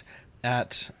start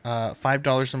at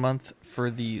 $5 a month. For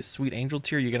the Sweet Angel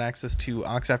tier, you get access to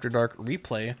Ox After Dark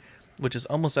Replay, which is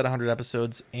almost at 100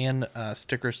 episodes, and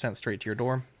stickers sent straight to your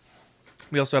door.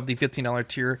 We also have the $15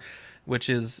 tier, which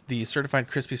is the Certified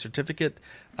Crispy Certificate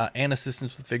and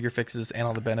assistance with figure fixes and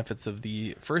all the benefits of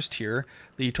the first tier.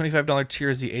 The $25 tier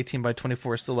is the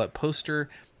 18x24 silhouette poster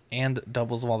and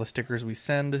doubles of all the stickers we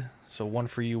send. So one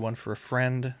for you, one for a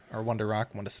friend, or one to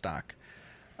rock, one to stock.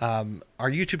 Our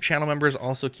YouTube channel members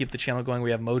also keep the channel going.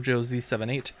 We have Mojo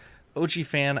Z78, OG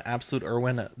Fan, Absolute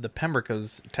Irwin, The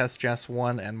Pembricas, Tess Jess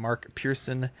 1, and Mark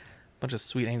Pearson. Bunch of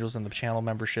sweet angels in the channel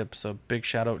membership, so big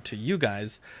shout out to you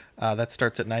guys. That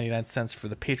starts at 99 cents for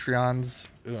the Patreons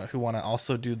who want to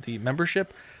also do the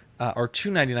membership, or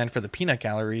 $2.99 for the Peanut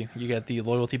Gallery. You get the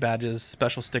loyalty badges,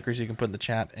 special stickers you can put in the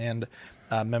chat, and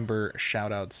member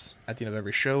shout outs at the end of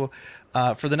every show.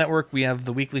 For the network, we have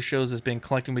the weekly shows as being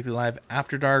Collecting Weekly Live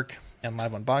After Dark and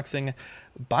Live Unboxing.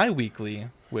 Bi-weekly,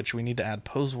 which we need to add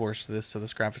Pose Wars to this, so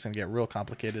this graphic's going to get real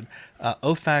complicated.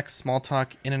 OFAC, Small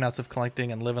Talk, In and Outs of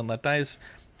Collecting, and Live and Let Dice.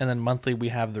 And then monthly, we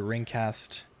have the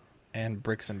Ringcast and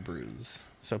Bricks and Brews.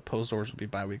 So Pose Wars will be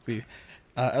bi-weekly.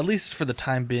 At least for the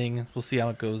time being. We'll see how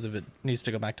it goes. If it needs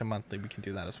to go back to monthly, we can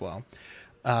do that as well.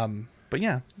 But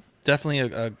yeah,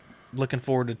 definitely looking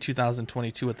forward to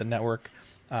 2022 at the network.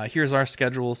 Here's our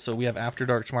schedule. So we have After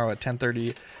Dark tomorrow at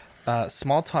 10:30.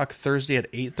 Small Talk Thursday at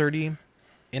 8:30.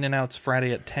 In and Outs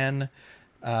Friday at 10,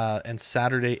 and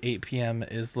Saturday 8 p.m.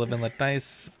 is Live and Let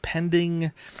Dice.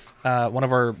 Pending, one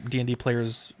of our D&D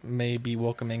players may be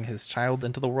welcoming his child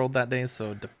into the world that day,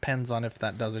 so it depends on if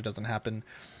that does or doesn't happen.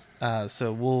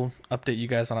 So we'll update you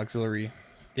guys on Auxiliary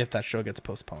if that show gets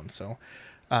postponed. So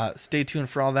stay tuned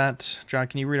for all that. John,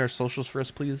 can you read our socials for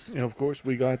us, please? Yeah, of course.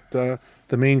 We got the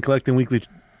main Collecting Weekly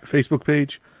Facebook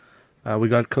page. We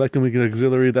got Collecting Weekly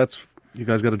Auxiliary. You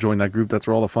guys got to join that group. That's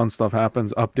where all the fun stuff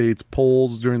happens. Updates,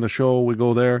 polls during the show. We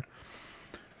go there.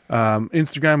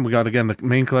 Instagram, we got, again, the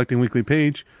main Collecting Weekly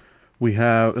page.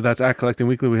 That's at Collecting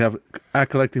Weekly. We have at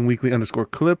Collecting Weekly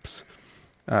 _clips.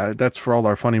 That's for all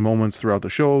our funny moments throughout the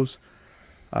shows.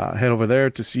 Head over there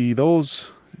to see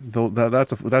those.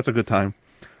 That's a good time.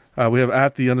 We have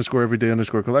at the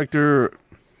 _everyday _collector,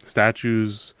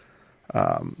 statues,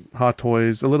 hot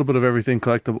toys, a little bit of everything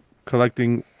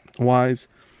collecting wise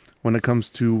when it comes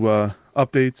to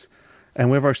updates. And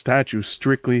we have our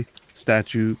strictly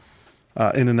statue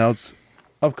in and outs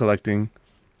of collecting.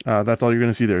 That's all you're going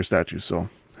to see there, statues. So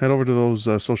head over to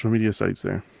those social media sites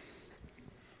there.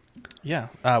 Yeah.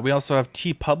 We also have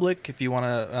TeePublic if you want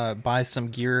to buy some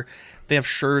gear. They have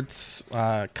shirts,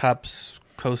 cups,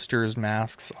 coasters,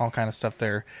 masks, all kind of stuff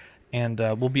there. And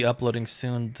we'll be uploading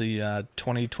soon the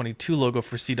 2022 logo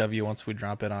for CW once we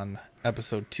drop it on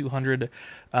episode 200.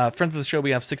 Friends of the show,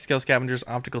 we have 6 Scale Scavengers,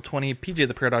 Optical 20, PJ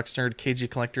the Paradox Nerd, KG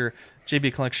Collector,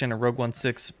 JB Collection, Rogue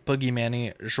 16, Boogie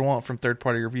Manny, Joan from Third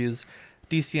Party Reviews,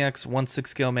 DCX, 16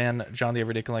 Scale Man, John the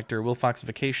Everyday Collector, Will Fox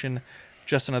Vacation,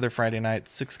 Just Another Friday Night,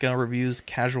 6 Scale Reviews,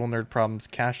 Casual Nerd Problems,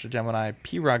 Cash to Gemini,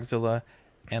 P Rockzilla,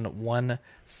 and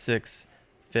 16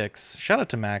 Fix. Shout out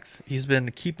to Max. He's been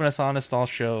keeping us honest all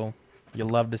show. You'll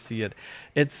love to see it.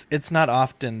 It's not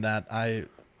often that I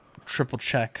triple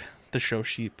check the show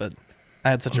sheet, but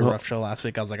I had such a rough show last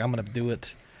week. I was like, I'm gonna do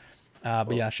it.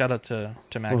 But yeah, shout out to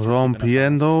Max.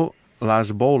 Rompiendo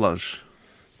las bolas.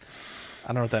 I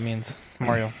don't know what that means.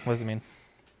 Mario, what does it mean?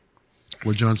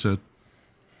 What John said.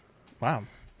 Wow.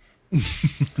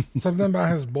 Something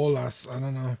about his bolas. I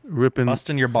don't know.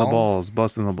 Busting your balls.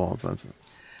 Busting the balls. That's it.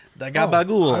 The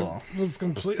gabagool. I was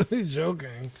completely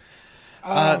joking.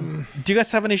 Do you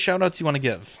guys have any shout outs you want to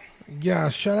give? Yeah,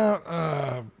 shout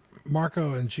out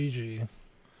Marco and Gigi.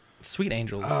 Sweet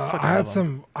angels. I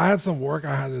had some work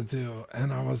I had to do,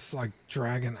 and I was like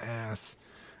dragging ass,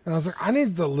 and I was like, I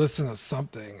need to listen to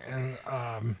something, and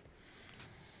I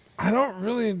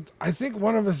think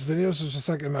one of his videos was just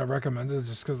like in my recommended,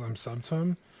 just because I'm sub to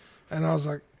him, and I was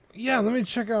like, yeah, let me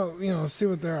check out, see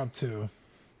what they're up to,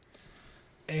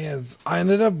 and I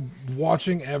ended up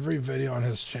watching every video on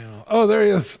his channel. Oh, there he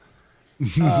is.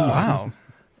 Wow.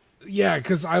 Yeah,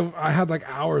 because I had like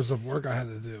hours of work I had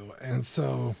to do, and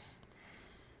so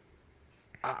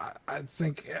I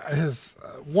think his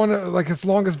his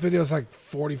longest video is like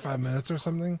 45 minutes or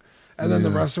something, and then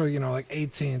the rest are like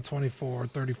 18, 24,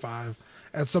 35,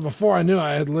 and so before I knew,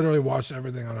 I had literally watched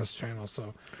everything on his channel.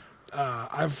 So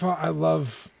I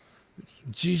love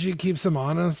Gigi, keeps him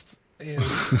honest, and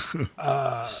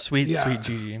sweet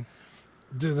Gigi.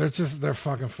 Dude, they're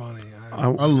fucking funny.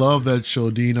 I love that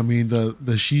show, Dean. I mean,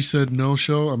 the She Said No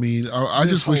show. I mean, I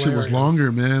just wish it was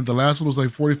longer, man. The last one was like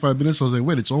 45 minutes. I was like,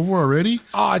 wait, it's over already?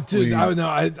 Oh, dude,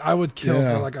 I would kill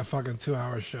for like a fucking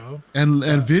 2-hour show. And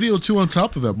video too on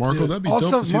top of that, Marco. Dude, that'd be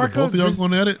also, dope to see both of y'all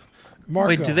going at it. Marco,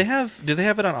 wait, do they have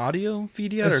it on audio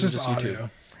feed yet, it's or just just audio.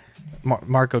 YouTube?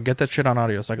 Marco, get that shit on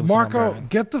audio so I can listen Marco, while I'm driving.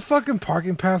 get the fucking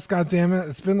parking pass, goddammit.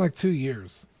 It's been like 2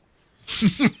 years.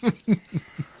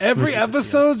 Every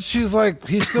episode, she's like,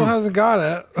 he still hasn't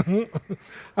got it.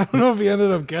 I don't know if he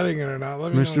ended up getting it or not.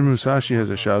 Let me Mr. know. Musashi has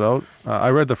a shout out. I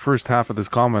read the first half of this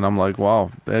comment. I'm like, wow,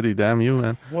 Eddie, damn you,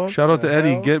 man. Shout out to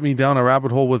Eddie. Get me down a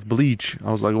rabbit hole with Bleach.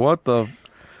 I was like, what the?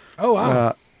 Oh,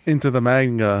 wow. Into the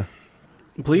manga.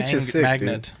 Bleach is sick,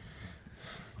 Magnet.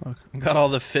 Dude. Got all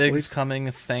the figs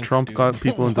coming. Thanks, Trump dude. got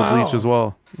people into Bleach as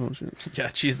well. Oh, shit.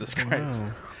 Yeah, Jesus Christ.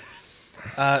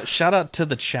 Shout out to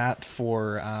the chat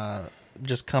for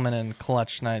just coming in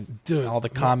clutch tonight. Dude, all the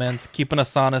comments, keeping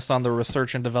us honest on the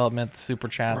research and development, super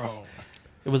chats. Bro.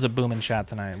 It was a booming chat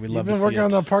tonight. We love You've to been see working it.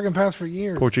 on the parking pass for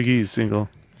years. Portuguese single.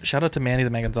 Shout out to Manny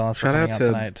the Gonzalez for Shout coming out out to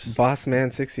tonight.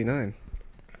 Bossman69.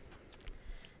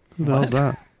 Who the hell's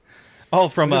that? Oh,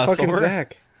 from Look at fucking Thor?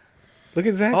 Zach. Look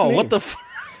at Zach's Oh, name. what the?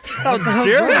 How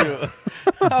dare you?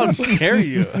 How dare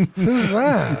you? Who's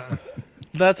that?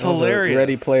 That's That was a hilarious.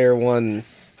 Ready Player One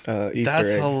Easter That's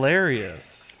egg.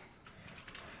 hilarious.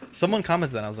 Someone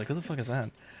commented that. I was like, who the fuck is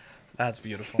that? That's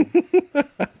beautiful.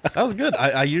 That was good.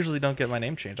 I usually don't get my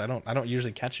name changed. I don't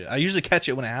usually catch it. I usually catch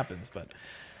it when it happens, but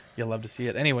you'll love to see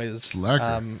it. Anyways, we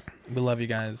love you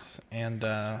guys, and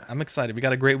I'm excited. We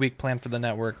got a great week planned for the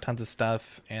network. Tons of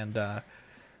stuff, and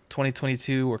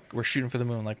 2022 we're shooting for the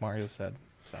moon, like Mario said.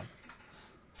 So,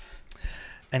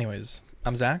 anyways,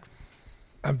 I'm Zach.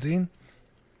 I'm Dean.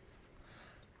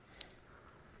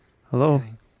 Hello.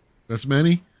 That's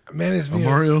Manny. Manny's I'm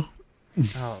Mario.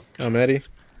 Oh, I'm Eddie.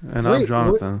 And I'm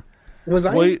Jonathan. Was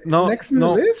I Wait, no, next in the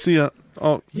list? See ya.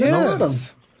 Oh,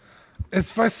 Yes.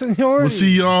 It's by seniority. We'll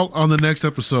see y'all on the next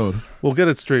episode. We'll get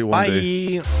it straight one Bye.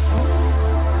 day.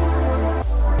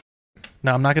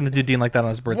 No, I'm not going to do Dean like that on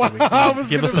his birthday Wow, I week. was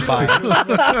Give us gonna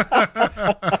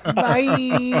a bye.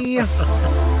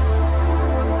 Bye.